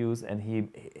interviews, and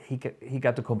he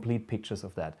got the complete pictures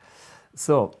of that.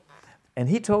 So, and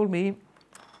he told me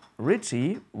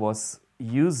Richie was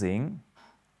using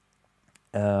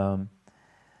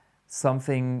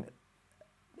something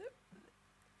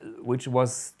which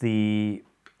was the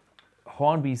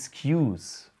Hornby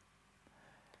Skews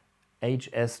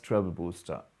HS treble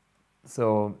booster.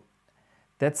 So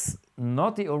that's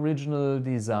not the original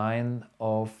design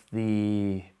of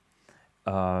the,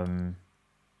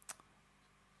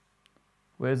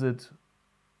 where is it?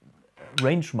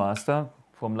 Rangemaster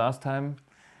from last time.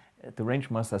 The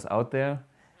Rangemaster's out there.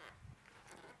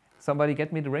 Somebody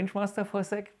get me the Rangemaster for a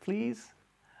sec, please.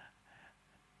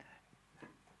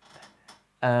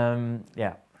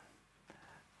 Yeah.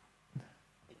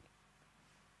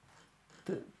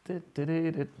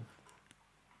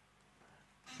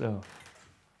 So,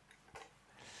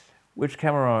 which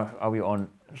camera are we on?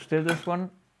 Still this one?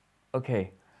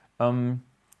 Okay.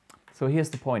 So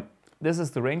here's the point. This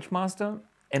is the Rangemaster,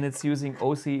 and it's using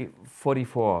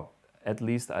OC44, at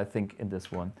least I think in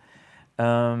this one.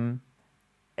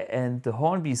 And the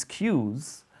Hornby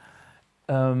Skews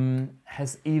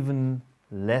has even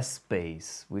less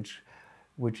bass, which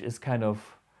is kind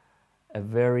of a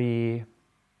very,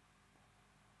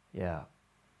 yeah,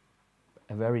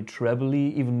 a very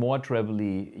trebly, even more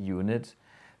trebly unit.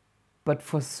 But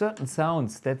for certain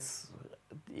sounds, that's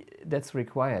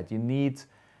required. You need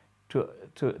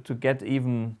to get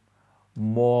even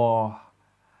more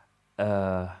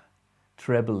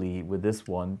trebly with this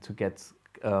one to get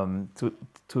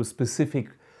to specific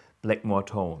Blackmore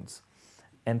tones.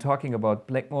 And talking about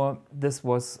Blackmore, this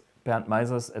was Bernd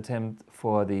Meiser's attempt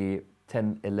for the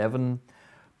 1011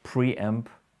 preamp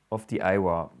of the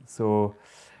Iowa. So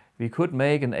we could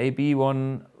make an AB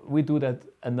one. We do that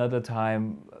another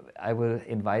time. I will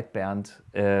invite Bernd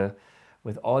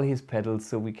with all his pedals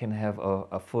so we can have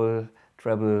a full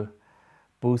treble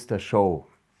booster show.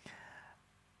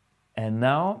 And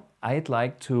now I'd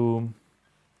like to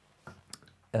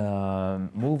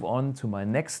move on to my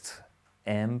next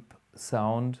amp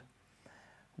sound,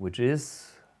 which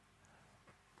is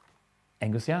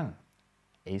Angus Young,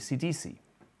 AC/DC.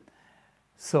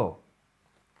 So,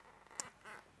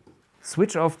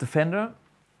 switch off the Fender.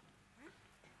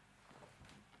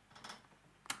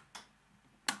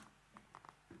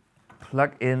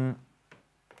 Plug in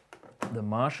the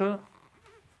Marshall.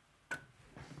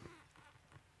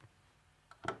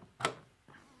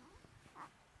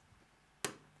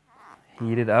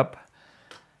 Heat it up.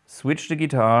 Switch the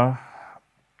guitar.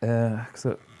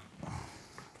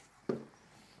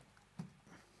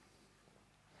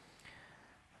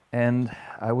 And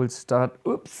I will start,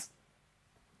 oops.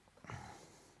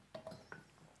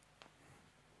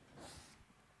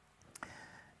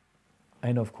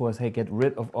 And of course, I get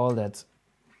rid of all that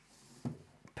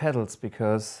pedals,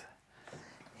 because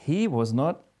he was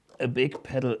not a big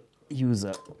pedal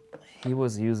user. He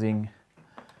was using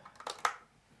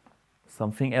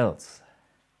something else.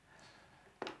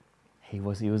 He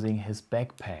was using his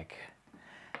backpack.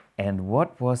 And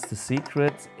what was the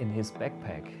secret in his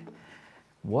backpack?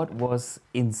 What was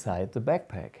inside the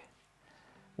backpack?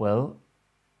 Well,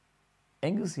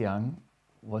 Angus Young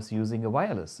was using a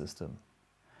wireless system.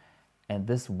 And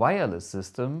this wireless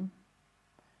system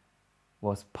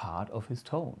was part of his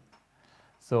tone.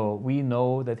 So we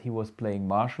know that he was playing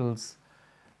Marshalls,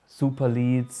 super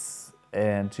leads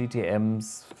and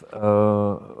GTMs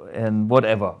and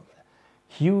whatever.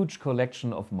 Huge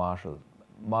collection of Marshall,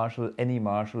 any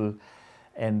Marshall.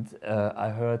 And I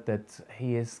heard that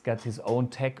he has got his own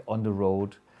tech on the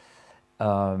road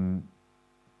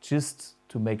just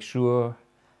to make sure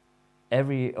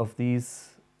every of these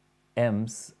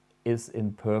amps is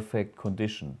in perfect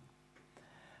condition.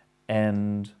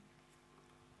 And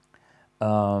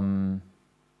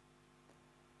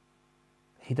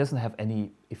he doesn't have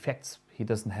any effects. He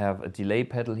doesn't have a delay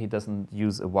pedal. He doesn't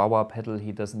use a wah-wah pedal.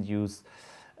 He doesn't use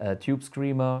a tube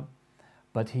screamer,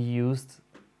 but he used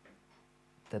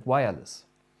that wireless.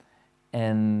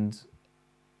 And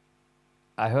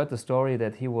I heard the story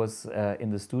that he was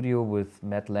in the studio with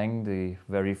Matt Lang, the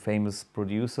very famous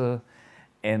producer,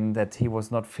 and that he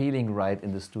was not feeling right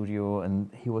in the studio, and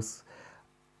he was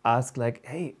asked like,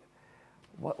 hey,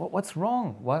 what's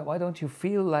wrong? Why don't you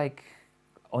feel like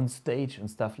on stage and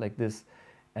stuff like this?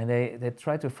 And they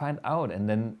tried to find out, and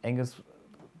then Angus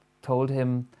told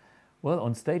him, well,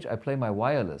 on stage I play my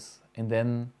wireless. And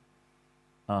then,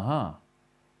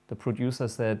 the producer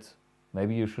said,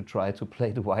 maybe you should try to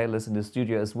play the wireless in the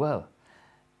studio as well.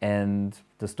 And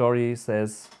the story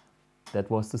says that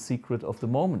was the secret of the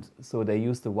moment. So they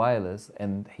used the wireless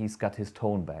and he's got his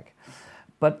tone back.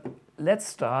 But let's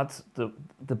start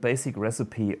the basic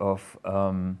recipe of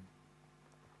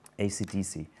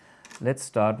AC/DC. Let's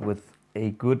start with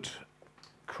a good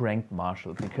cranked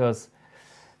Marshall, because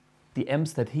the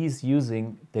amps that he's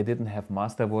using, they didn't have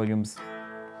master volumes.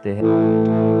 They had...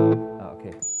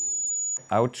 okay.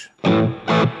 Ouch.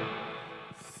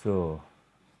 So,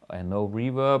 and no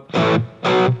reverb.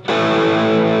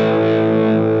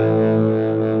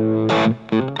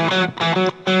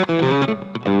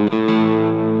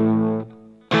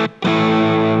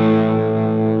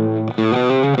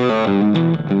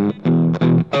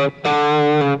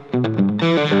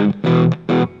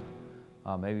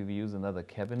 Maybe we use another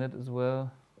cabinet as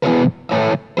well.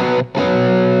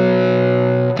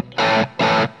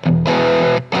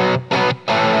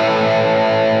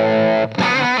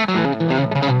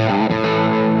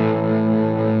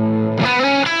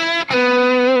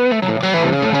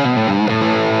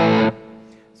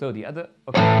 So the other,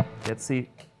 okay, let's see.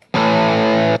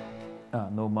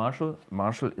 No Marshall.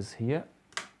 Marshall is here.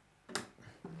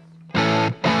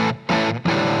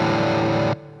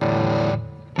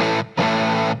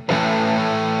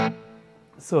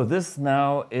 So this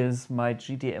now is my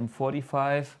GTM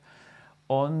 45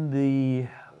 on the,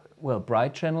 well,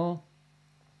 bright channel,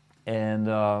 and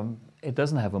it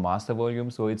doesn't have a master volume,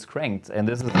 so it's cranked, and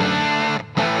this is...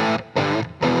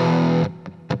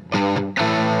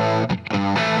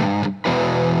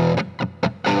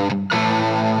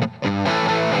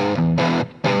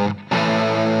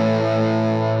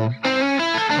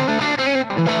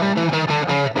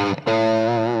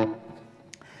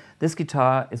 This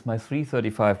guitar is my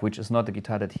 335, which is not the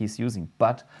guitar that he's using,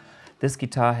 but this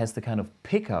guitar has the kind of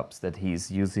pickups that he's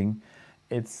using.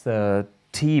 It's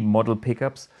T model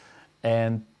pickups,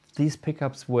 and these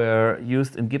pickups were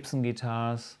used in Gibson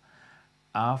guitars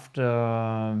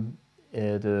after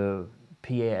the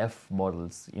PAF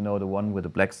models, you know, the one with the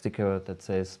black sticker that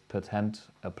says patent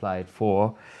applied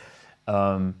for.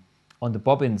 On the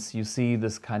bobbins you see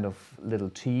this kind of little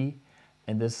T,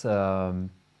 and this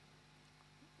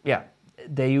yeah,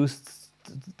 they used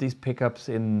these pickups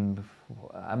in,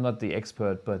 I'm not the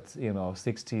expert, but you know,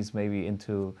 60s maybe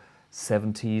into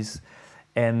 70s,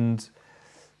 and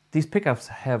these pickups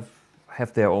have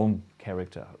their own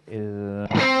character.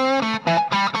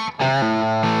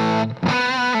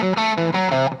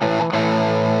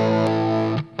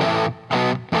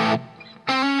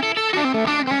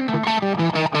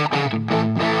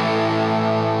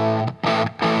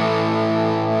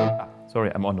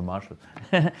 Sorry, I'm on the Marshall.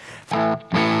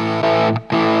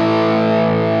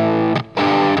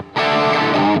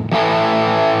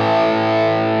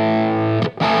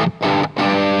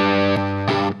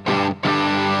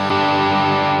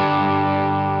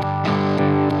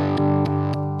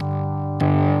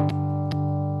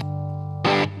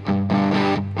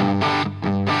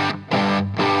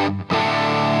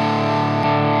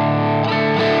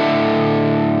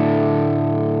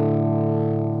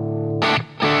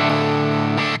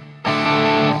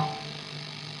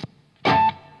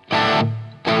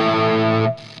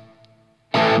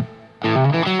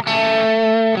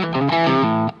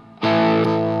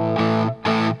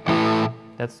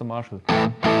 That's the Marshall.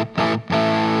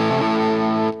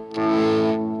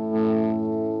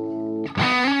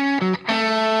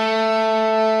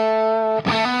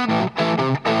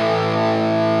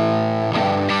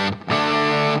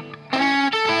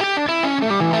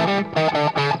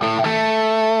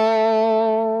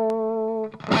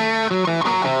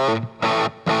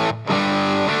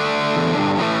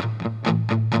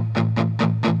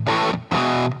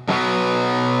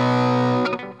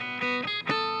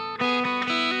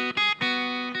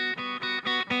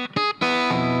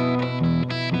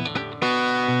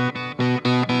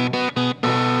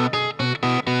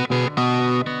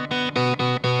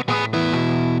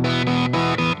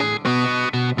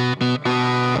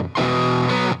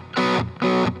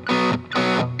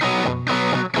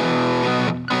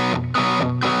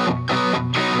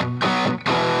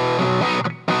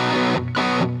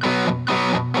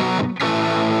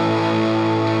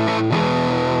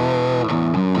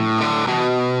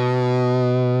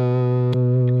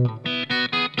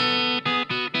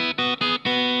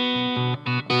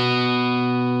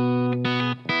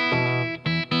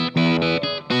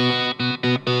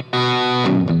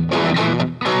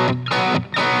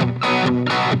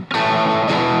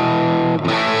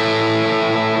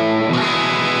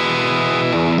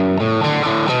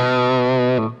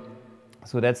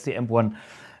 So that's the AMP1.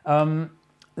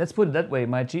 Let's put it that way,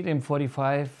 my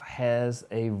GTM45 has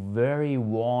a very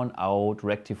worn out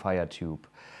rectifier tube.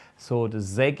 So the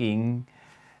zagging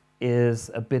is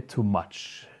a bit too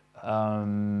much.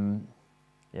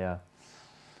 Yeah.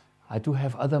 I do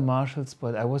have other Marshalls,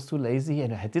 but I was too lazy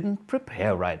and I didn't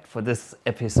prepare right for this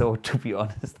episode, to be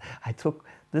honest. I took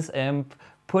this amp,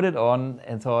 put it on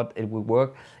and thought it would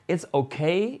work. It's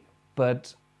okay,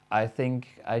 but I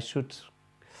think I should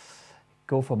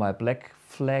go for my black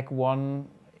flag one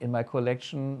in my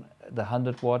collection, the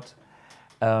 100 watt.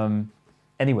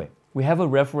 Anyway, we have a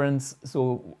reference.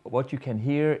 So what you can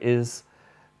hear is,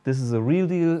 this is a real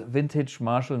deal vintage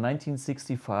Marshall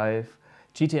 1965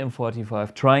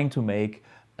 GTM45 trying to make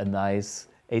a nice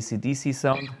AC/DC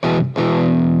sound.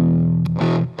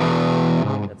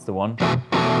 That's the one.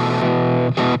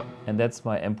 And that's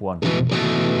my AMP1.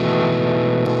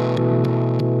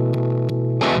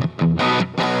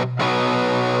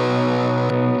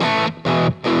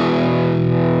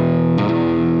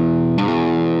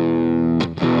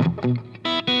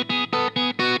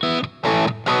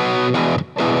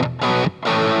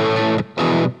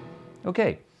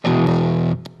 Okay,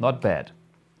 not bad.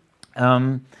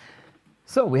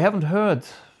 So we haven't heard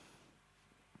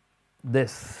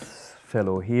this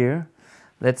fellow here.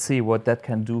 Let's see what that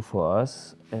can do for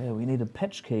us. We need a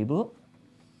patch cable.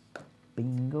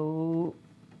 Bingo.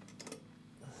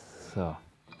 So,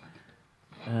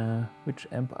 which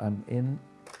amp I'm in?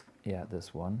 Yeah,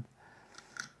 this one.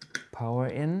 Power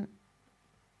in,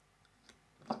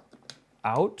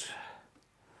 out,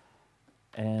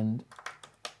 and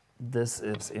this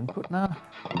is input now.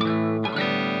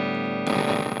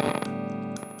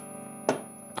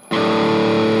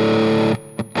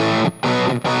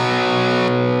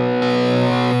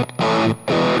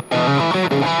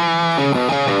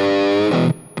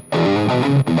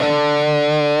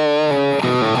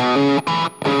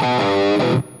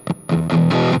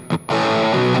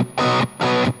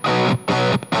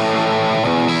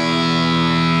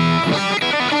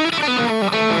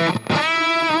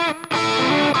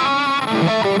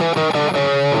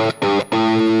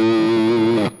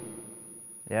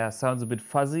 Sounds a bit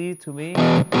fuzzy to me.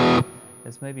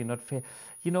 It's maybe not fair.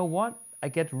 You know what? I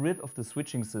get rid of the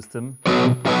switching system. But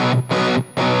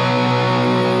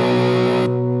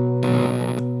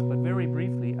very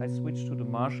briefly, I switch to the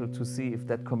Marshall to see if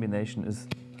that combination is...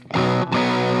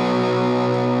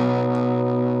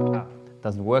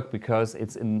 doesn't work because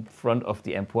it's in front of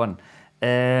the AMP1.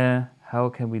 How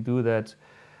can we do that?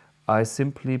 I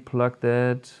simply plug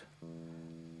that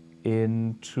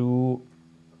into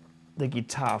the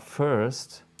guitar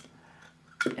first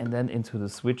and then into the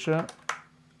switcher,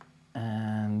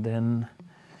 and then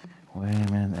wait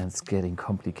a minute, it's getting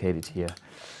complicated here.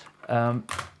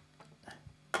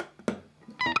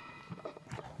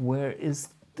 Where is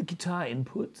the guitar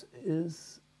input?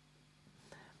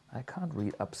 I can't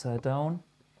read upside down.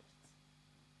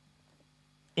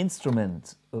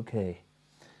 Instrument, okay,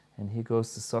 and here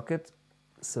goes the socket.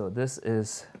 So this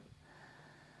is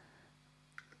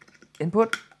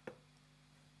input,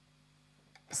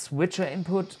 switcher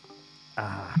input.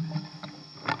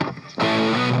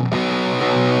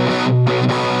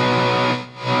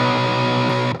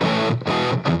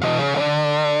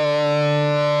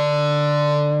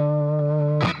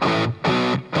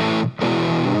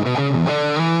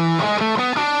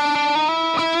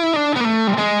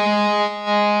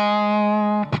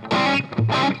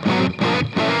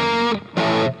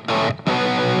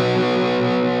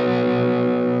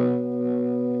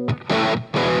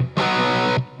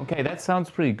 that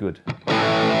sounds pretty good.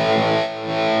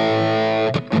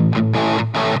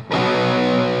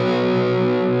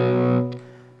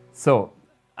 So,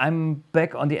 I'm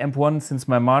back on the AMP1 since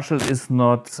my Marshall is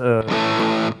not...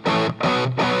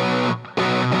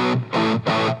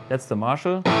 that's the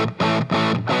Marshall.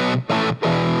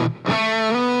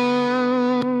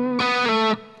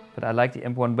 But I like the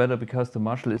AMP1 better because the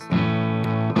Marshall is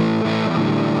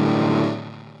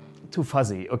too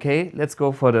fuzzy. Okay, let's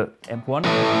go for the AMP1.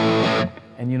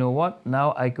 And you know what?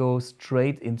 Now I go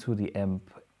straight into the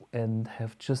amp and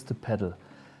have just a pedal.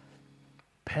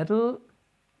 Pedal,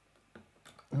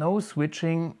 no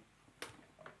switching.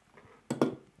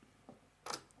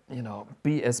 You know,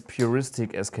 be as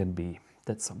puristic as can be.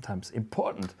 That's sometimes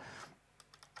important.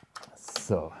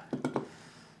 So,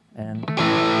 and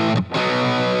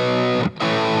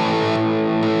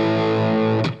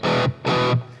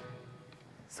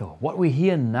so what we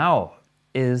hear now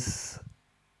is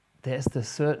there's the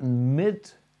certain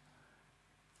mid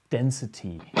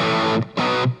density.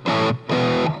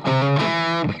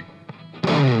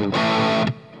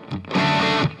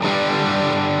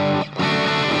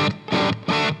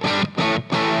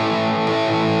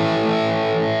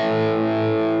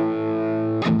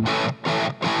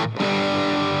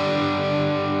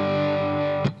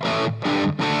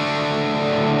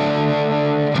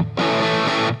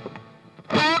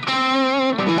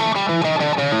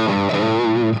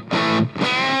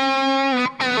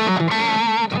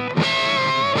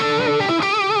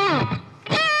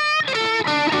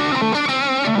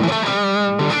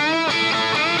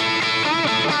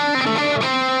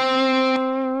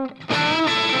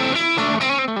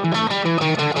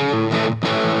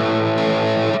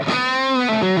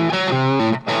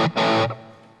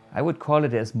 I would call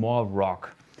it as more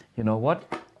rock. You know what?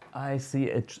 I see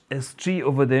a SG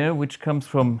over there, which comes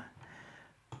from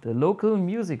the local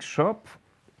music shop.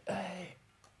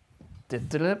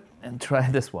 And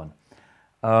try this one.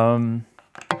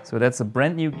 So that's a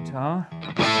brand new guitar.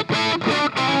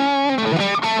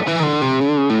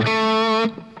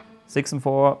 6 and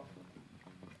 4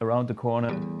 around the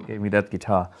corner gave me that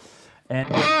guitar. And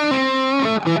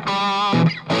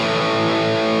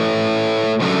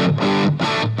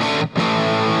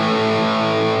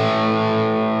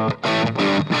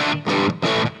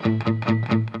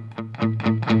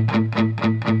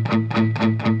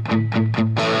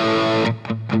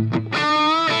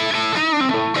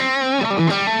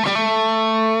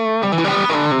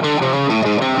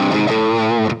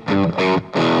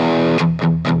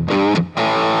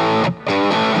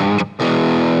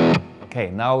okay,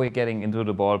 now we're getting into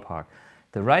the ballpark.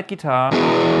 The right guitar.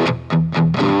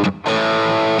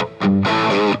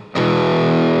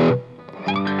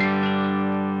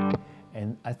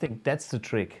 And I think that's the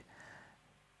trick.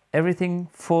 Everything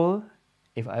full.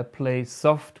 If I play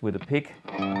soft with a pick,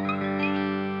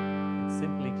 it's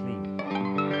simply clean.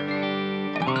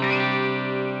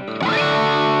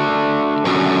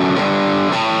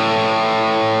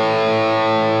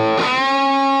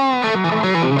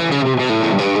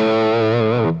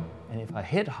 And if I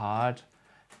hit hard,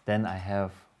 then I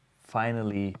have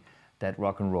finally that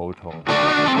rock and roll tone.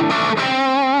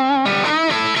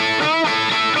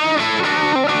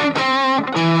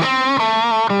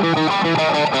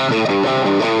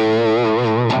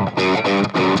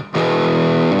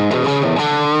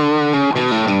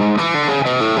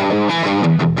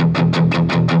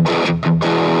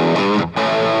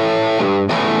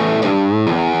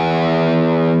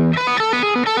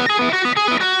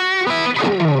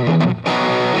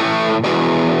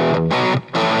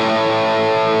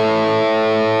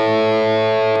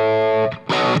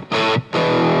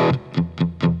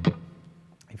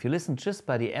 If you listen just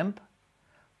by the amp,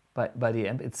 by the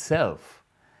amp itself,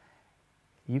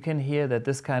 you can hear that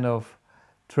this kind of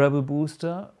treble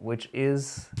booster, which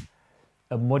is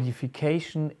a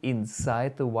modification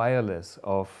inside the wireless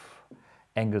of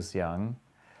Angus Young,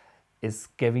 is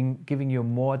giving you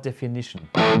more definition.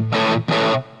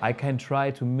 I can try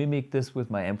to mimic this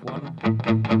with my AMP1.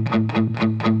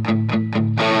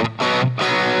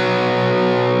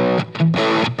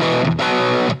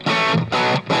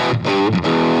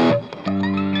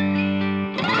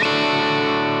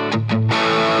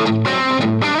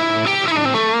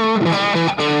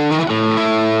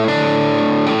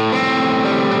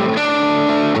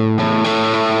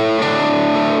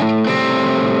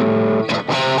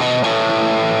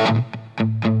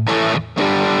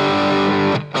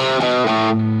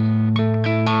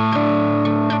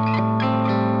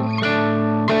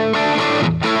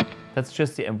 That's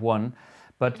just the AMP1,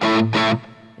 but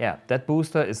yeah, that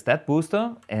booster is that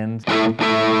booster, and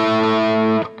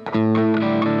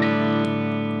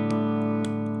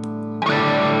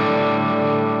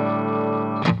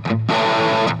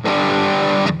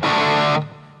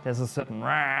there's a certain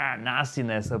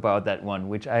nastiness about that one,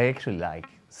 which I actually like.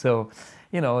 So,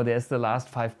 you know, there's the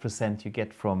last 5% you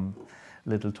get from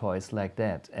little toys like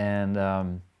that.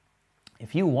 And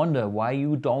if you wonder why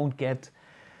you don't get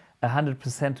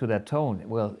 100% to that tone,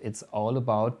 well, it's all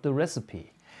about the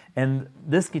recipe. And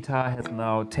this guitar has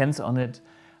now 10s on it.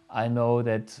 I know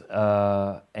that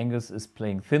Angus is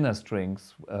playing thinner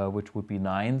strings, which would be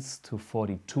 9s to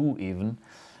 42 even.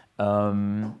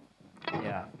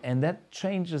 Yeah, and that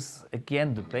changes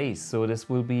again the bass. So this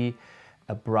will be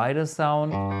a brighter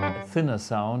sound, a thinner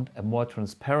sound, a more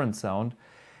transparent sound.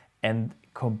 And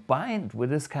combined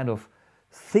with this kind of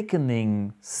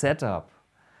thickening setup,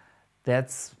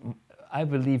 that's, I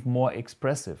believe, more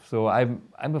expressive. So I'm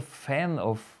a fan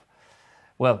of,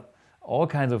 well, all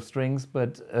kinds of strings,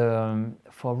 but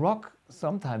for rock,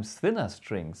 sometimes thinner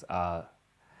strings are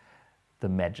the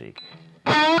magic.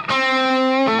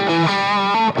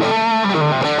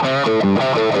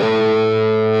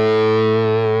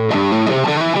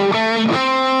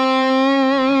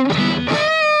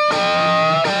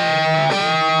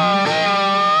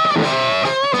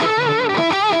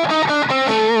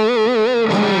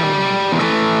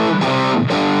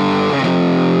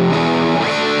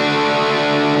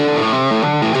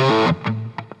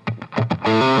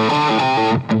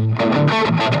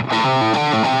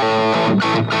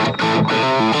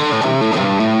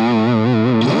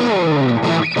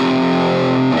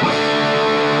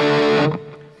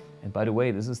 By the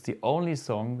way, this is the only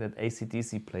song that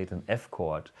AC/DC played an F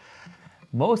chord.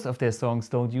 Most of their songs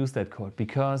don't use that chord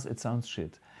because it sounds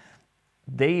shit.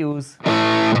 They use...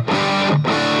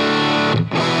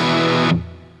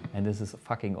 And this is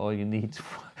fucking all you need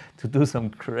to do some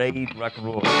great rock and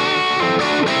roll.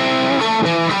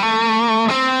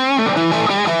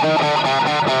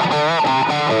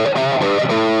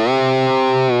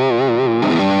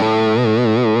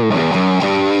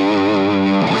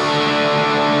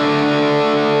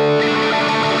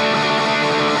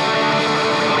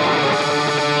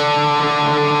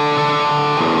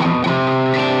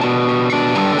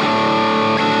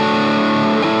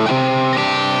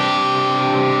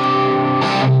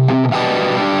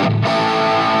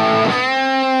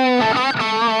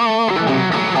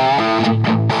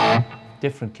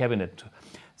 Different cabinet.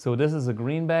 So this is a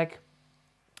greenback,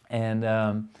 and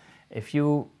if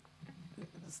you,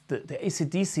 the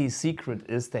AC/DC secret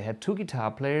is they had two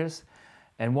guitar players,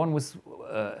 and one was,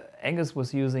 Angus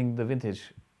was using the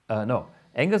vintage,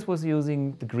 Angus was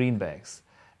using the greenbacks,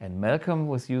 and Malcolm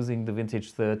was using the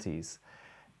vintage 30s.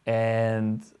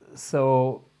 And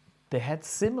so they had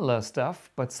similar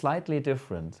stuff, but slightly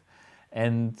different.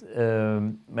 And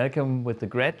Malcolm with the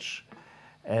Gretsch,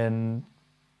 and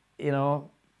you know,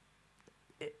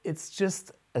 it's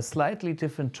just a slightly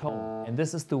different tone. And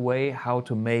this is the way how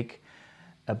to make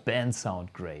a band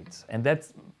sound great. And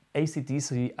that's,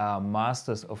 AC/DC are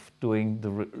masters of doing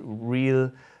the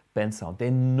real band sound.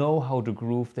 They know how to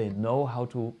groove, they know how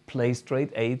to play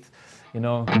straight eighth, you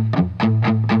know.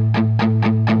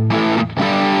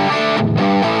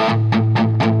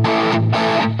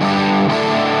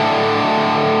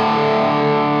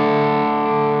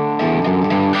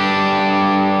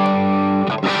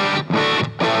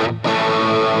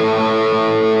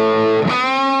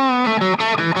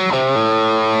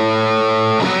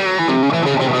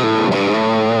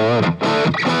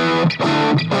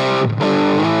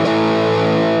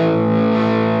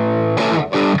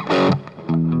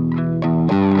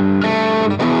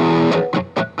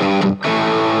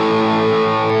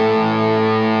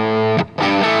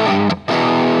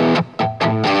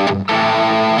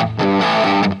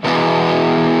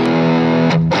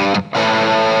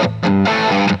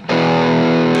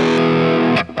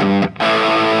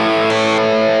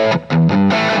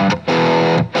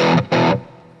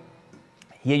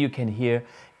 Here you can hear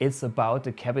it's about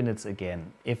the cabinets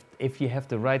again. If you have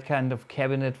the right kind of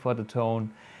cabinet for the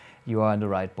tone, you are in the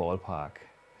right ballpark.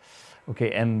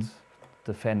 Okay, and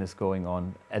the fan is going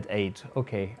on at 8.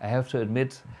 Okay, I have to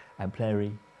admit I'm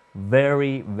playing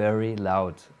very, very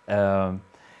loud.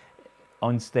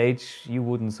 On stage you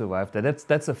wouldn't survive that.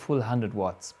 That's a full 100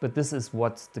 watts, but this is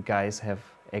what the guys have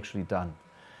actually done.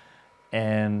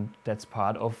 And that's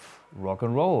part of rock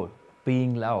and roll,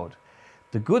 being loud.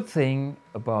 The good thing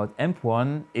about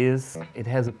AMP1 is it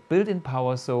has a built-in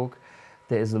power soak.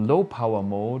 There is a low power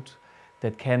mode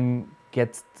that can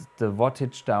get the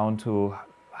wattage down to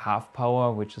half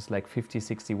power, which is like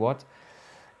 50-60 watt.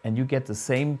 And you get the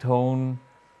same tone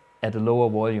at a lower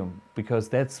volume, because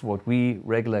that's what we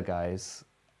regular guys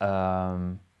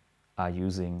are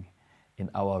using in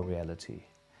our reality.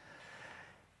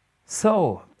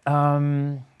 So,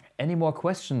 Any more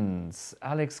questions?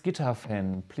 Alex, guitar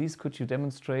fan, please could you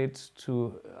demonstrate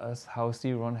to us how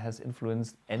Stevie Ron has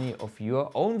influenced any of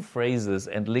your own phrases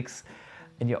and licks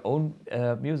in your own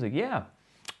music? Yeah.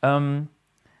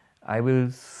 I will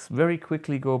very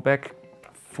quickly go back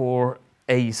for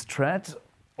a Strat,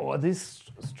 or this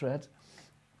Strat.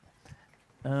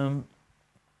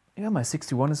 Yeah, my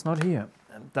 61 is not here.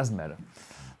 Doesn't matter.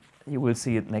 You will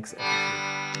see it next episode.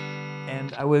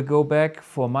 And I will go back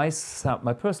for my sound,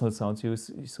 my personal sounds,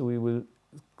 so we will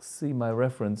see my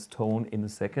reference tone in a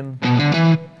second.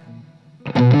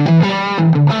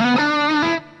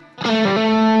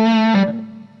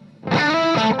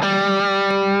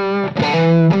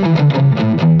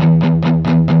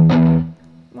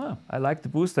 I like the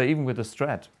booster even with the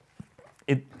Strat.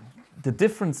 The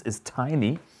difference is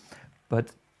tiny,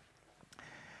 but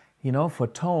you know, for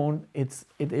tone, it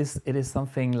is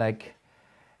something like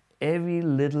every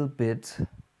little bit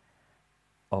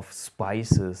of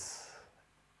spices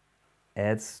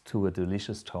adds to a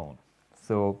delicious tone.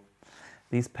 So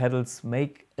these pedals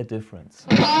make a difference.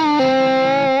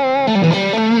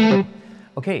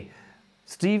 Okay.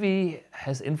 Stevie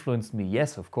has influenced me,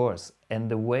 yes, of course. And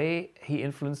the way he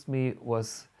influenced me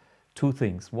was two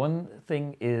things. One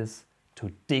thing is to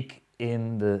dig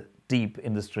deep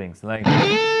in the strings. Like,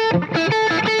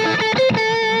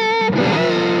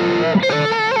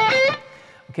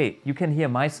 okay, you can hear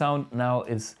my sound now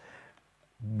is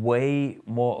way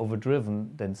more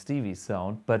overdriven than Stevie's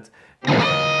sound, but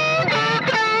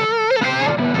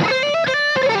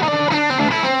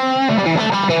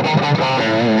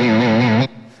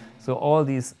so all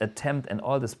these attempt and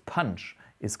all this punch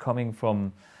is coming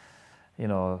from, you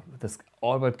know, this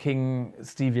Albert King,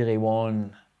 Stevie Ray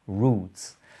Vaughan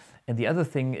roots. And the other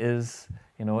thing is,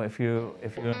 you know, if you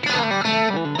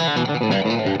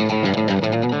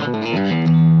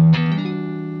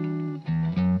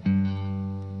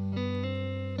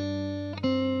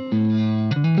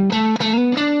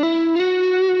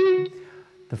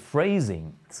the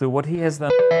phrasing. So what he has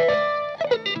done,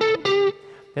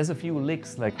 there's a few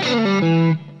licks like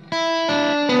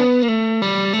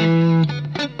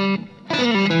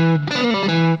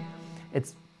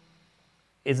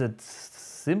is it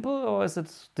simple or is it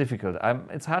difficult?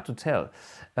 It's hard to tell.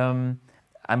 I'm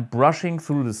brushing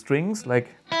through the strings like,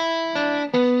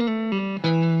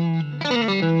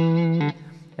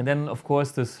 and then of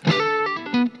course this.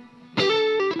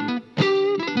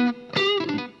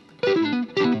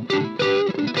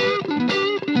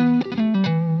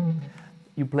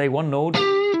 You play one note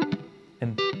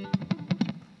and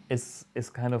it's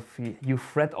kind of, you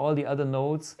fret all the other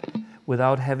notes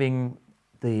without having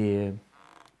the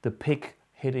pick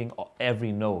hitting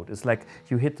every note. It's like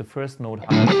you hit the first note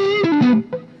hard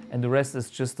and the rest is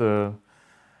just a,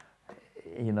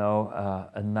 you know,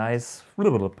 a nice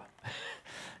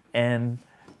and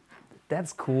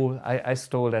that's cool. I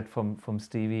stole that from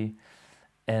Stevie,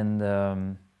 and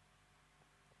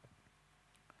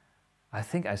I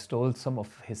think I stole some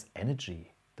of his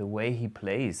energy. The way he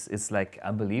plays, it's like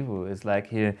unbelievable. It's like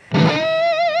here.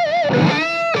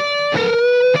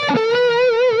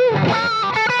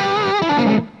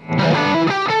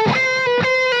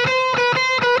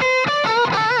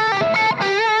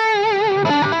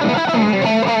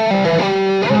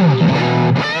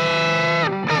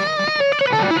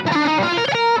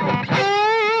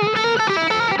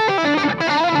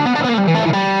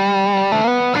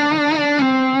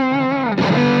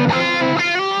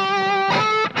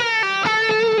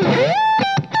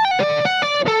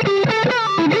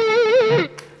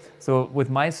 So with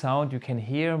my sound, you can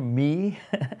hear me,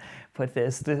 but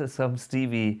there's still some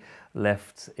Stevie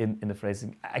left in the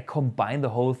phrasing. I combine the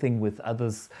whole thing with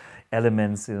others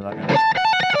elements. You know, like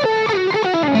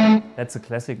that's a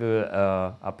classical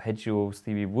arpeggio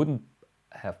Stevie wouldn't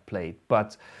have played,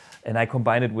 and I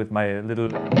combine it with my little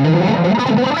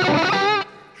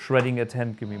shredding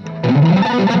attempt. Give me more.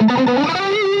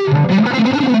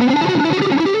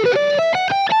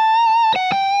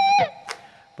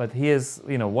 But here's,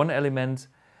 you know, one element,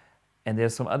 and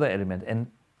there's some other element. And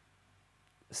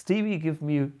Stevie gives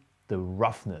me the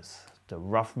roughness,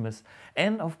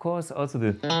 and of course also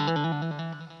the.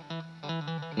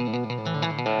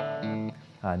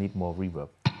 I need more reverb.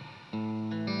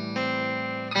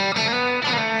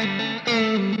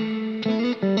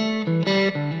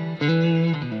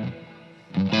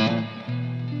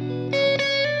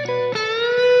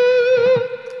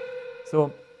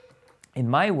 So, in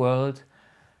my world,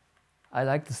 I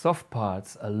like the soft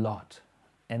parts a lot,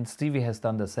 and Stevie has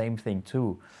done the same thing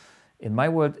too. In my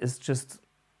world, it's just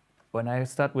when I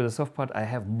start with a soft part, I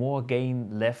have more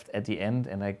gain left at the end,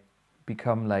 and I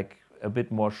become like a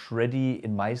bit more shreddy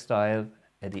in my style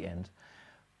at the end.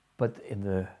 But in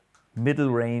the middle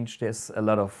range, there's a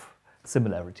lot of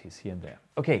similarities here and there.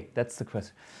 Okay, that's the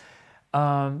question.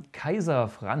 Kaiser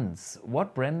Franz,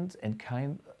 what brand and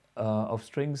kind of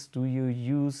strings do you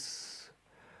use?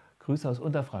 Grüße aus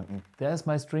Unterfranken. There's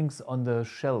my strings on the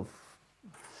shelf.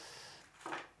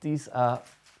 These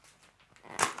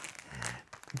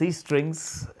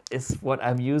strings is what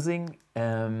I'm using.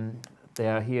 They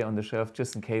are here on the shelf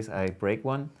just in case I break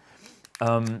one.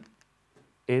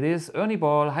 It is Ernie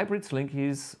Ball hybrid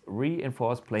slinkies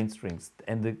reinforced plain strings,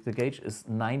 and the gauge is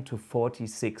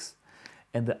 9-46,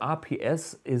 and the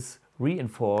RPS is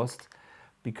reinforced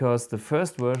because the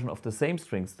first version of the same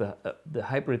strings, the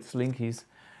hybrid slinkies,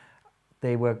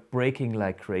 they were breaking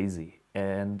like crazy,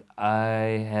 and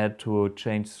I had to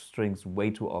change strings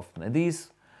way too often. And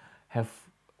these have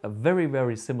a very,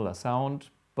 very similar sound,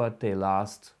 but they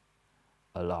last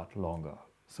a lot longer.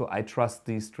 So I trust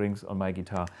these strings on my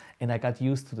guitar, and I got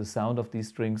used to the sound of these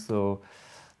strings, so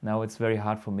now it's very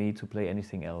hard for me to play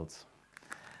anything else.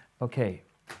 Okay,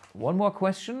 one more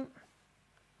question.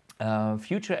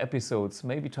 Future episodes,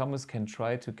 maybe Thomas can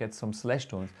try to get some slash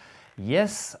tones.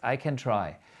 Yes, I can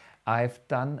try. I've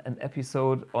done an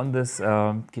episode on this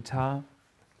guitar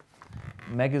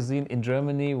magazine in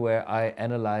Germany where I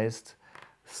analyzed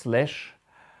slash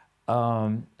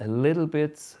a little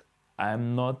bit.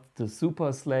 I'm not the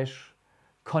super slash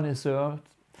connoisseur,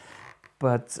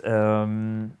 but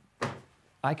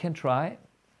I can try,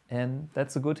 and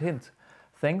that's a good hint.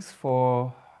 Thanks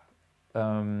for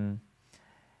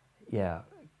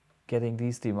getting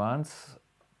these demands.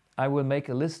 I will make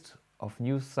a list of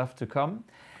new stuff to come.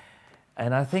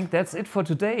 And I think that's it for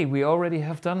today. We already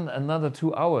have done another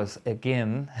 2 hours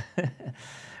again.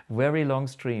 Very long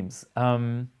streams.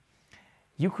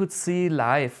 You could see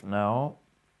live now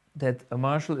that a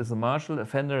Marshall is a Marshall, a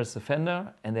Fender is a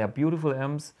Fender, and they are beautiful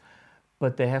amps,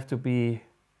 but they have to be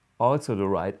also the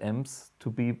right amps to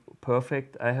be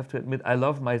perfect. I have to admit, I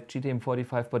love my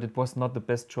GTM45, but it was not the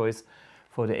best choice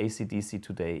for the AC/DC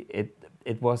today.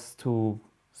 It was too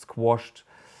squashed.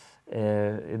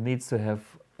 It needs to have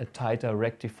a tighter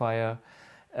rectifier,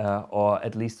 or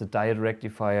at least a diode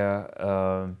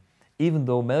rectifier. Even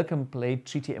though Malcolm played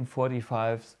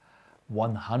GTM45s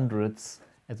 100s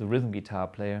as a rhythm guitar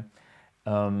player,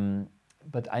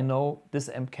 but I know this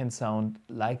amp can sound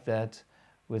like that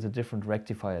with a different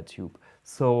rectifier tube.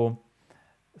 So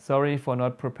sorry for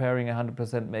not preparing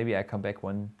 100%. Maybe I come back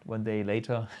one day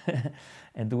later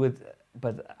and do it.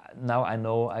 But now I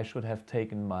know I should have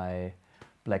taken my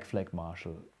Black Flag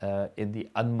Marshall in the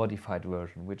unmodified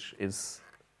version, which is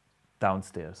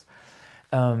downstairs.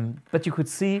 But you could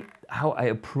see how I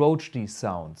approach these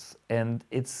sounds, and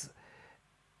it's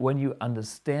when you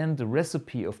understand the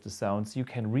recipe of the sounds, you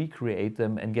can recreate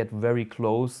them and get very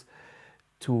close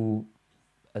to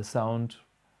a sound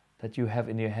that you have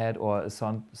in your head, or a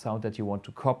sound that you want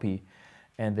to copy.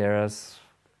 And there's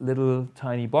little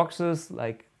tiny boxes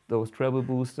like those treble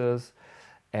boosters,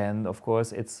 and of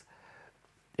course it's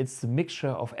the mixture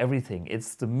of everything.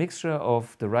 It's the mixture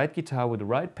of the right guitar with the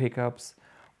right pickups,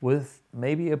 with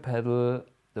maybe a pedal,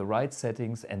 the right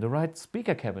settings, and the right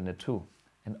speaker cabinet too.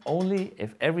 And only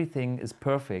if everything is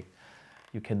perfect,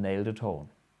 you can nail the tone.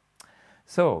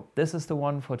 So this is the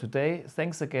one for today.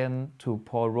 Thanks again to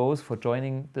Paul Rose for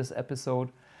joining this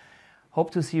episode. Hope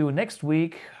to see you next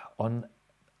week on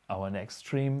our next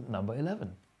stream, number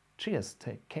 11. Cheers,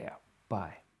 take care,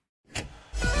 bye.